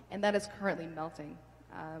permafrost, and that is currently melting.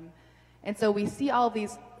 And so we see all of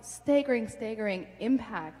these staggering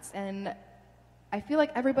impacts, and I feel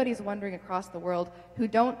like everybody's wondering across the world who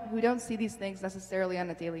don't see these things necessarily on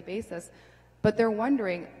a daily basis, but they're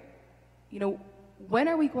wondering, you know, when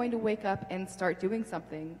are we going to wake up and start doing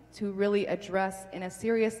something to really address in as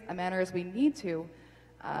serious a manner as we need to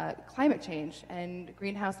climate change and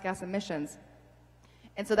greenhouse gas emissions?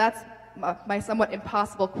 And so that's my somewhat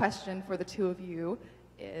impossible question for the two of you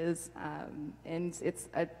is, and it's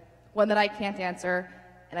one that I can't answer,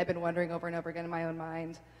 and I've been wondering over and over again in my own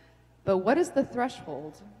mind, but what is the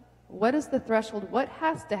threshold? What is the threshold? What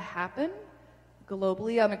has to happen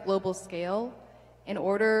globally on a global scale in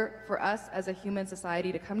order for us as a human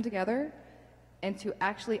society to come together and to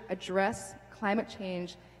actually address climate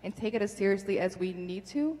change and take it as seriously as we need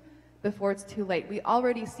to before it's too late? We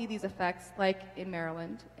already see these effects, like in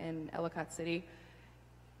Maryland, in Ellicott City,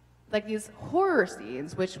 like these horror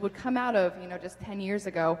scenes, which would come out of, you know, just 10 years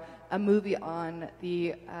ago, a movie on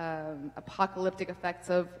the apocalyptic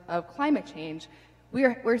effects of climate change.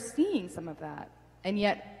 We're seeing some of that, and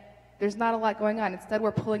yet there's not a lot going on. Instead,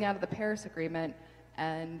 we're pulling out of the Paris Agreement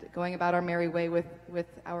and going about our merry way with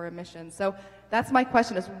our emissions. So that's my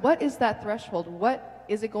question, is what is that threshold? What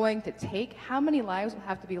is it going to take? How many lives will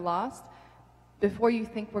have to be lost before you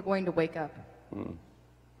think we're going to wake up?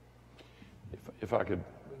 If I could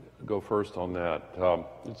go first on that,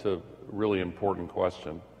 it's a really important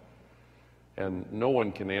question, and no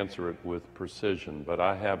one can answer it with precision, but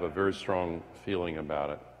I have a very strong feeling about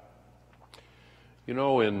it. You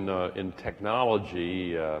know, in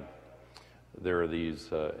technology, there are these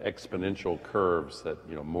exponential curves that,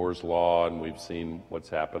 you know, Moore's Law, and we've seen what's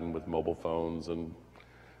happened with mobile phones and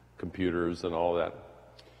computers and all that.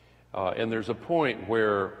 And there's a point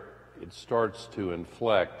where it starts to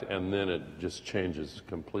inflect, and then it just changes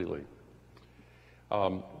completely.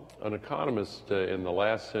 An economist in the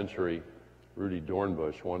last century, Rudy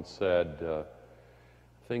Dornbush, once said,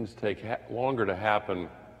 things take longer to happen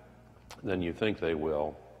than you think they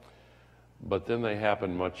will, but then they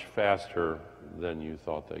happen much faster than you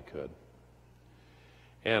thought they could.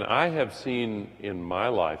 And I have seen in my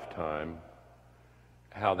lifetime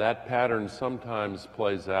how that pattern sometimes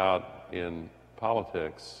plays out in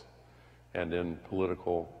politics and in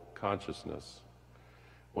political consciousness.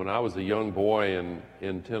 When I was a young boy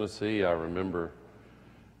in Tennessee, I remember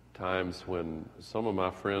times when some of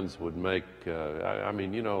my friends would make, I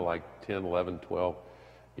mean, you know, like 10, 11, 12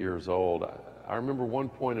 years old. I remember one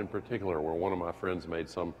point in particular where one of my friends made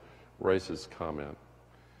some racist comment,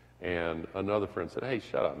 and another friend said, "Hey,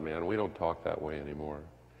 shut up, man, we don't talk that way anymore."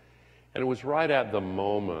 And it was right at the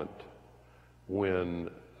moment when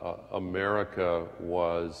America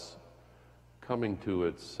was coming to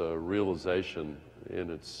its realization in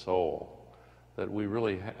its soul that we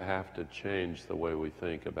really have to change the way we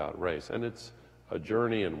think about race. And it's a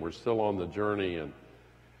journey, and we're still on the journey, and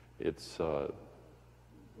it's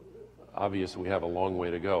obvious we have a long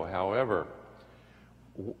way to go. However,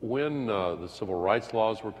 when the Civil Rights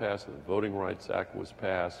laws were passed, and the Voting Rights Act was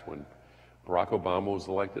passed, when Barack Obama was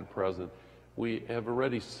elected president, we have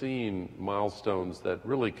already seen milestones that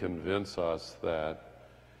really convince us that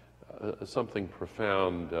something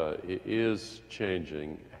profound is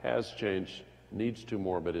changing, has changed, needs to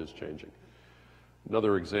more, but is changing.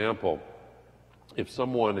 Another example, if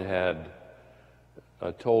someone had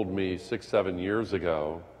told me 6, 7 years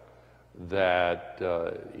ago that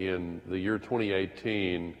in the year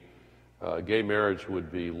 2018, gay marriage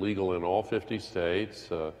would be legal in all 50 states,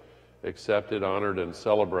 accepted, honored, and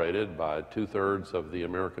celebrated by 2/3 of the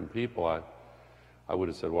American people, I would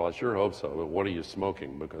have said, well, I sure hope so, but what are you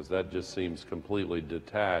smoking? Because that just seems completely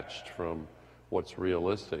detached from what's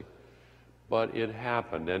realistic. But it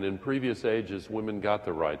happened, and in previous ages, women got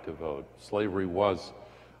the right to vote. Slavery was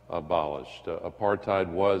abolished. Apartheid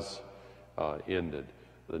was ended.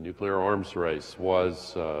 The nuclear arms race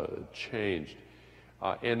was changed.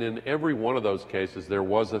 And in every one of those cases, there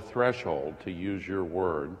was a threshold, to use your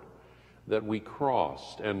word, that we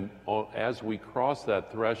crossed. And as we crossed that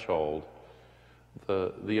threshold,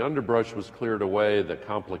 the underbrush was cleared away, the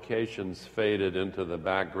complications faded into the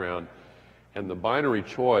background, and the binary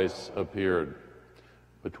choice appeared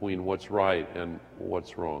between what's right and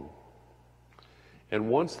what's wrong. And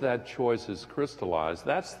once that choice is crystallized,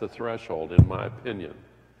 that's the threshold, in my opinion.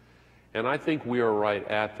 And I think we are right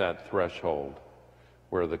at that threshold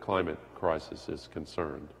where the climate crisis is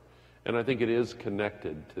concerned. And I think it is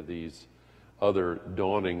connected to these other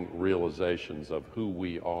dawning realizations of who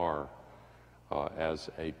we are as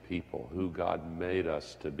a people, who God made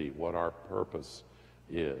us to be, what our purpose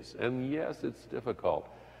is. And yes, it's difficult,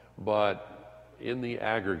 but in the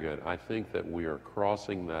aggregate, I think that we are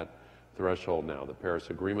crossing that threshold now. The Paris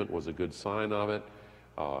Agreement was a good sign of it.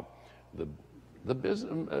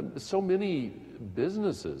 So many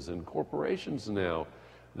businesses and corporations now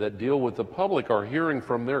that deal with the public are hearing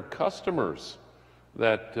from their customers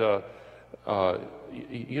that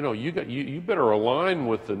you better align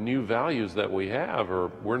with the new values that we have,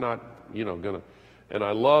 or we're not gonna. And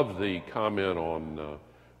I love the comment on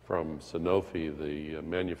from Sanofi, the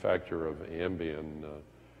manufacturer of Ambien,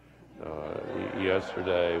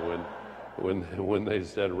 yesterday when they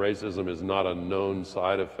said racism is not a known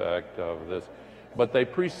side effect of this, but they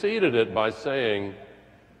preceded it by saying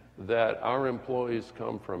that our employees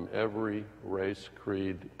come from every race,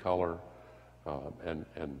 creed, color,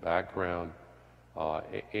 and background,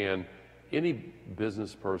 and any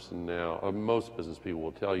business person now, most business people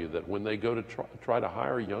will tell you that when they go to try to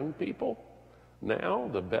hire young people now,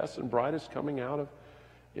 the best and brightest coming out of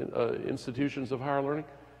institutions of higher learning,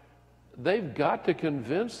 they've got to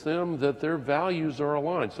convince them that their values are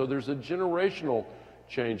aligned. So there's a generational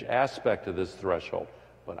change aspect to this threshold.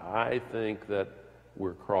 But I think that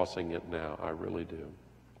we're crossing it now. I really do.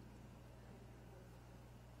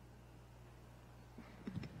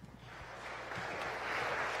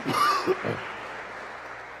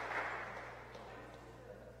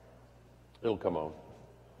 It'll come on.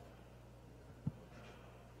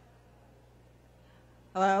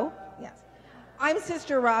 Hello? Yes. I'm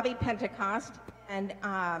Sister Robbie Pentecost, and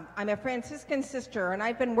I'm a Franciscan sister, and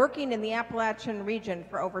I've been working in the Appalachian region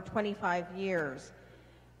for over 25 years.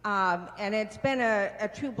 And it's been a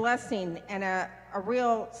true blessing and a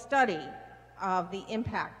real study of the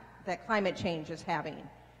impact that climate change is having,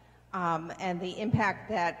 and the impact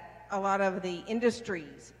that a lot of the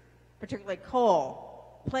industries, particularly coal,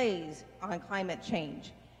 plays on climate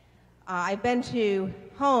change. I've been to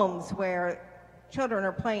homes where children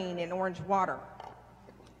are playing in orange water.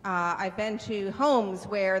 I've been to homes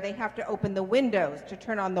where they have to open the windows to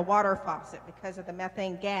turn on the water faucet because of the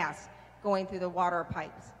methane gas going through the water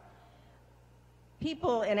pipes.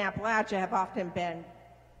 People in Appalachia have often been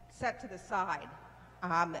set to the side.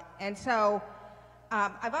 And so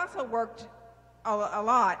I've also worked a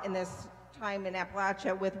lot in this time in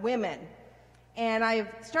Appalachia with women. And I've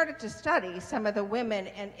started to study some of the women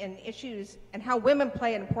and issues and how women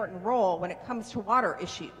play an important role when it comes to water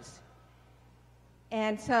issues.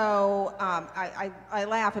 And so I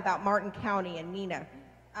laugh about Martin County and Nina.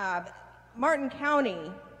 Martin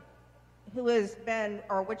County,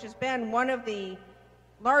 which has been one of the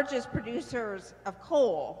largest producers of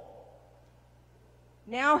coal,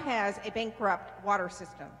 now has a bankrupt water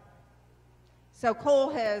system. So coal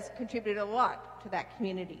has contributed a lot to that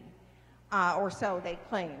community, or so they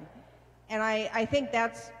claim. And I think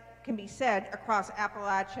that can be said across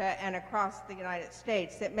Appalachia and across the United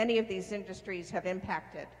States, that many of these industries have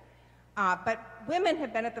impacted. But women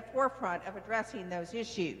have been at the forefront of addressing those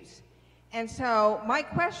issues. And so my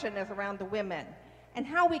question is around the women and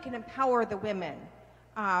how we can empower the women,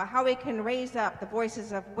 how we can raise up the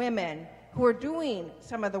voices of women who are doing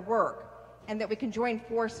some of the work, and that we can join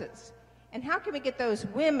forces. And how can we get those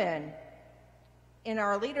women in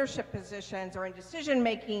our leadership positions or in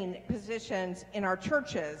decision-making positions in our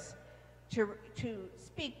churches to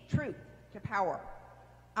speak truth to power?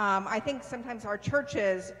 I think sometimes our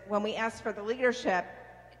churches, when we ask for the leadership,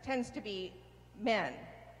 it tends to be men.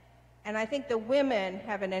 And I think the women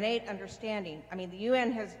have an innate understanding. I mean, the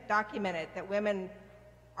UN has documented that women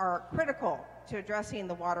are critical to addressing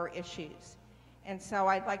the water issues. And so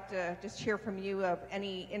I'd like to just hear from you of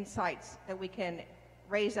any insights that we can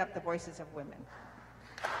raise up the voices of women.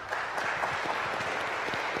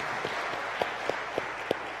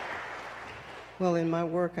 Well, in my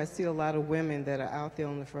work, I see a lot of women that are out there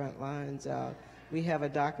on the front lines. We have a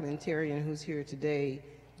documentarian who's here today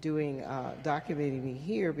doing documenting me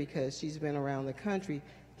here because she's been around the country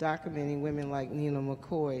documenting women like Nina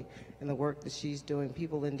McCoy and the work that she's doing.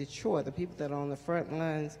 People in Detroit, the people that are on the front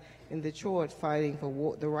lines in Detroit fighting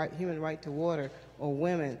for the human right to water, or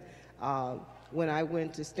women. When I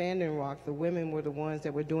went to Standing Rock, the women were the ones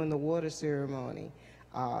that were doing the water ceremony.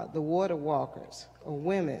 The water walkers, or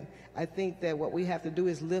women. I think that what we have to do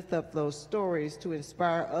is lift up those stories to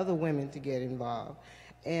inspire other women to get involved.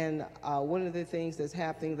 And one of the things that's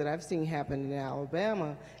happening, that I've seen happen in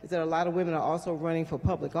Alabama, is that a lot of women are also running for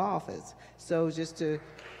public office. So just to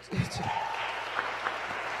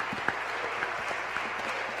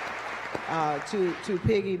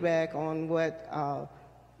piggyback on what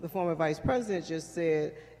the former vice president just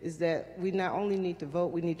said, is that we not only need to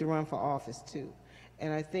vote, we need to run for office too.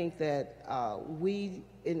 And I think that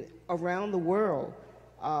around the world,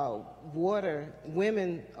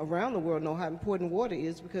 women around the world know how important water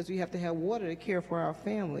is, because we have to have water to care for our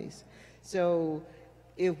families. So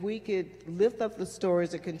if we could lift up the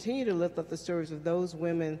stories and continue to lift up the stories of those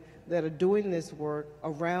women that are doing this work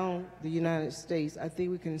around the United States, I think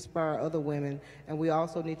we can inspire other women, and we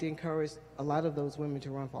also need to encourage a lot of those women to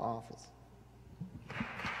run for office.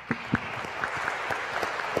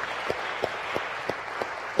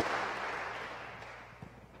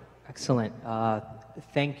 Excellent.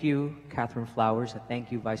 Thank you, Catherine Flowers, and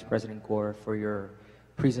thank you, Vice President Gore, for your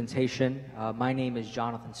presentation. My name is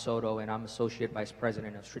Jonathan Soto, and I'm Associate Vice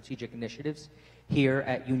President of Strategic Initiatives here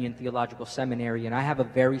at Union Theological Seminary, and I have a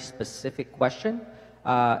very specific question,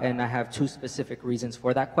 and I have two specific reasons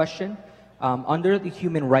for that question. Under the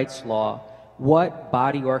human rights law, what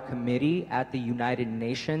body or committee at the United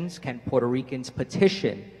Nations can Puerto Ricans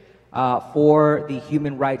petition for the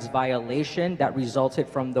human rights violation that resulted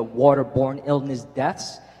from the waterborne illness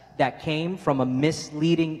deaths that came from a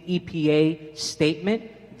misleading EPA statement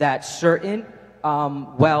that certain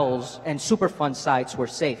wells and Superfund sites were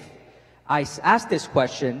safe? I asked this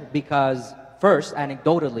question because, first,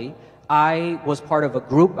 anecdotally, I was part of a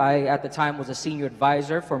group. I, at the time, was a senior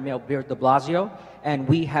advisor for Mayor Bill de Blasio, and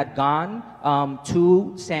we had gone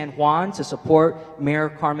to San Juan to support Mayor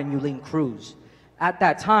Carmen Yulín Cruz. At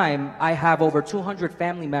that time, I have over 200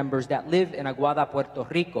 family members that live in Aguada, Puerto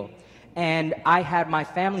Rico. And I had my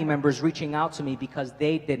family members reaching out to me because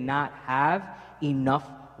they did not have enough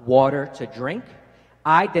water to drink.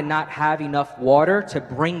 I did not have enough water to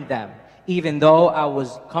bring them, even though I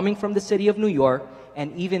was coming from the city of New York,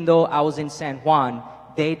 and even though I was in San Juan,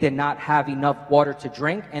 they did not have enough water to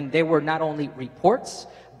drink. And there were not only reports,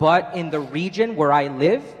 but in the region where I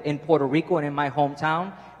live, in Puerto Rico and in my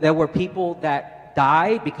hometown, there were people that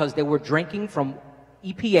died because they were drinking from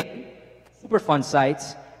EPA Superfund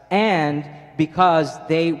sites, and because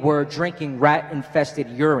they were drinking rat-infested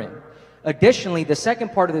urine. Additionally, the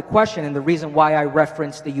second part of the question, and the reason why I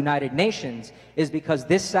referenced the United Nations, is because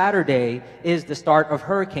this Saturday is the start of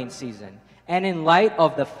hurricane season. And in light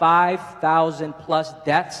of the 5,000 plus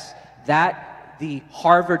deaths that the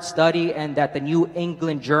Harvard study and that the New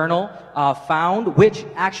England Journal found, which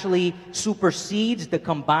actually supersedes the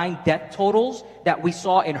combined death totals that we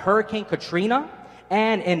saw in Hurricane Katrina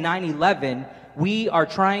and in 9/11, we are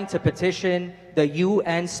trying to petition the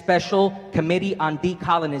UN Special Committee on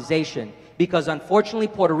Decolonization, because unfortunately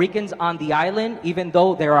Puerto Ricans on the island, even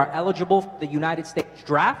though they are eligible for the United States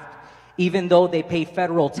draft, even though they pay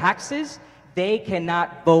federal taxes, they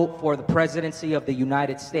cannot vote for the presidency of the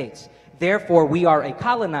United States. Therefore, we are a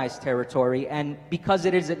colonized territory, and because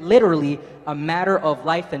it is literally a matter of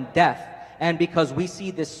life and death, and because we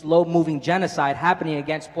see this slow-moving genocide happening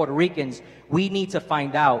against Puerto Ricans, we need to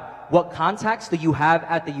find out what contacts do you have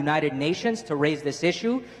at the United Nations to raise this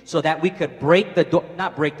issue so that we could break the door,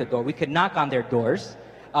 not break the door, we could knock on their doors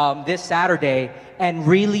this Saturday and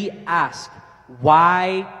really ask,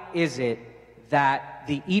 why is it that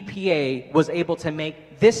the EPA was able to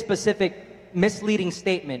make this specific misleading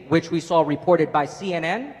statement, which we saw reported by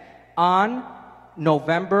CNN on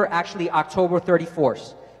October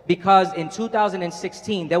 31st. Because in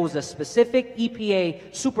 2016, there was a specific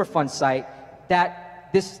EPA Superfund site that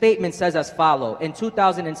this statement says as follows. In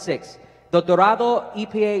 2006, the Dorado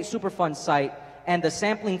EPA Superfund site and the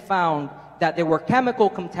sampling found that there were chemical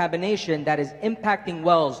contamination that is impacting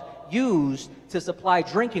wells used to supply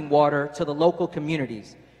drinking water to the local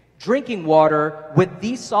communities. Drinking water with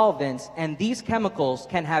these solvents and these chemicals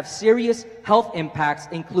can have serious health impacts,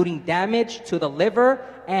 including damage to the liver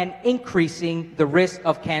and increasing the risk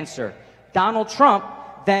of cancer. Donald Trump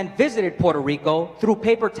then visited Puerto Rico, threw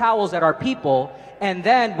paper towels at our people, and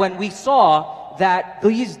then when we saw that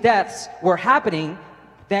these deaths were happening,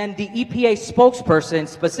 then the EPA spokesperson,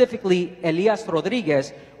 specifically Elias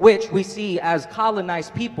Rodriguez, which we see as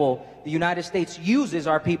colonized people, the United States uses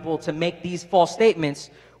our people to make these false statements,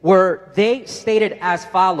 they stated as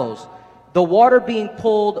follows: the water being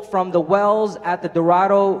pulled from the wells at the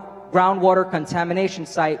Dorado groundwater contamination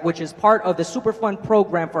site, which is part of the Superfund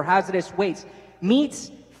program for hazardous waste, meets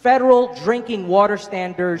federal drinking water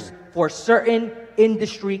standards for certain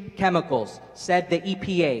industry chemicals, said the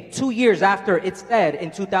EPA. 2 years after it said in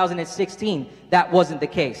 2016 that wasn't the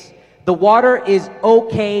case. The water is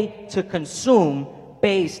okay to consume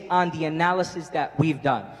based on the analysis that we've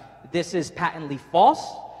done. This is patently false.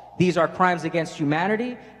 These are crimes against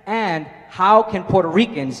humanity. And how can Puerto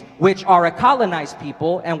Ricans, which are a colonized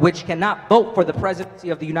people and which cannot vote for the presidency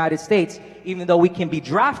of the United States, even though we can be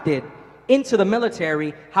drafted into the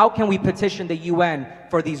military, how can we petition the UN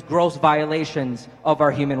for these gross violations of our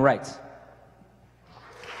human rights?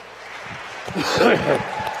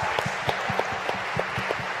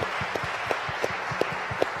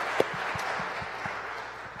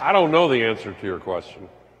 I don't know the answer to your question,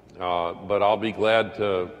 but I'll be glad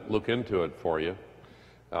to look into it for you.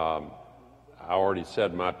 I already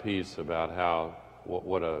said my piece about how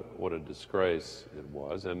what a disgrace it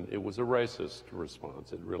was, and it was a racist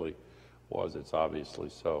response. It really was. It's obviously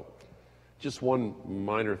so. Just one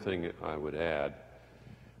minor thing I would add.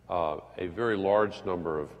 A very large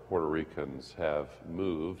number of Puerto Ricans have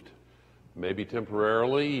moved, maybe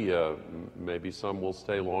temporarily, maybe some will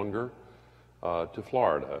stay longer, to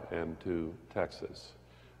Florida and to Texas,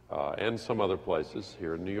 and some other places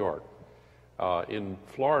here in New York. In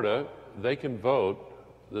Florida, they can vote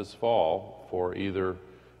this fall for either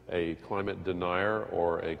a climate denier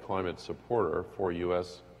or a climate supporter for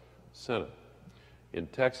U.S. Senate. In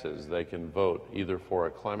Texas, they can vote either for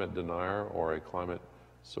a climate denier or a climate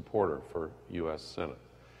supporter for U.S. Senate.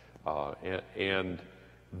 And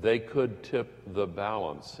they could tip the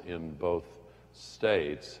balance in both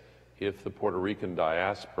states if the Puerto Rican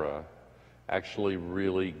diaspora actually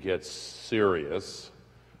really gets serious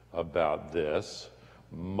about this,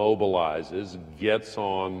 mobilizes, gets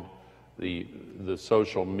on the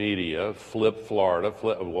social media, flip Florida,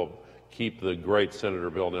 keep the great Senator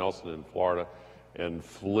Bill Nelson in Florida, and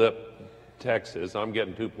flip Texas. I'm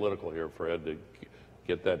getting too political here, Fred, to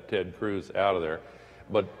get that Ted Cruz out of there.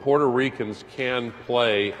 But Puerto Ricans can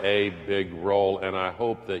play a big role, and I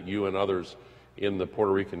hope that you and others in the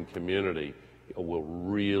Puerto Rican community will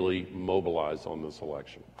really mobilize on this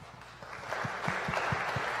election.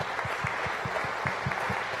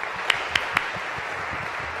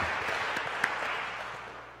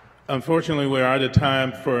 Unfortunately, we're out of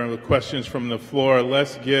time for questions from the floor.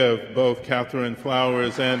 Let's give both Catherine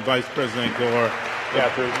Flowers and Vice President Gore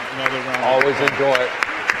another round. Always enjoy it.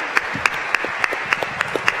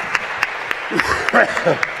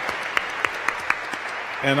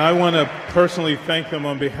 And I want to personally thank them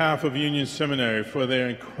on behalf of Union Seminary for their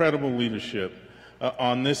incredible leadership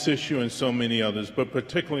on this issue and so many others, but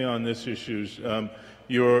particularly on this issue.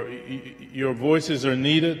 Your voices are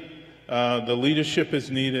needed. The leadership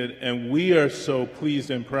is needed, and we are so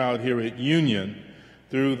pleased and proud here at Union,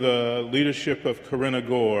 through the leadership of Corinna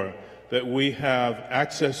Gore, that we have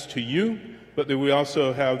access to you, but that we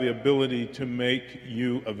also have the ability to make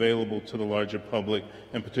you available to the larger public,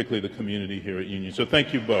 and particularly the community here at Union. So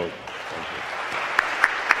thank you both. Thank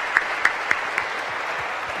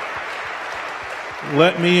you.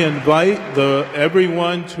 Let me invite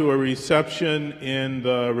everyone to a reception in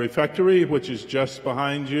the refectory, which is just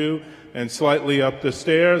behind you and slightly up the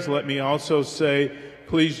stairs. Let me also say,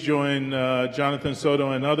 please join Jonathan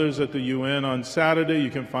Soto and others at the UN on Saturday. You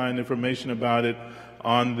can find information about it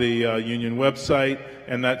on the Union website.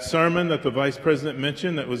 And that sermon that the Vice President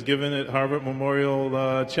mentioned that was given at Harvard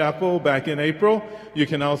Memorial Chapel back in April, you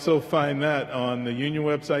can also find that on the Union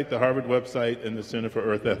website, the Harvard website, and the Center for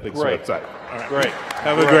Earth Ethics website. All right. Great.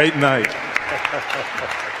 Have a great night.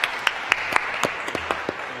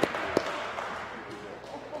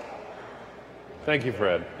 Thank you,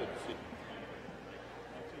 Fred.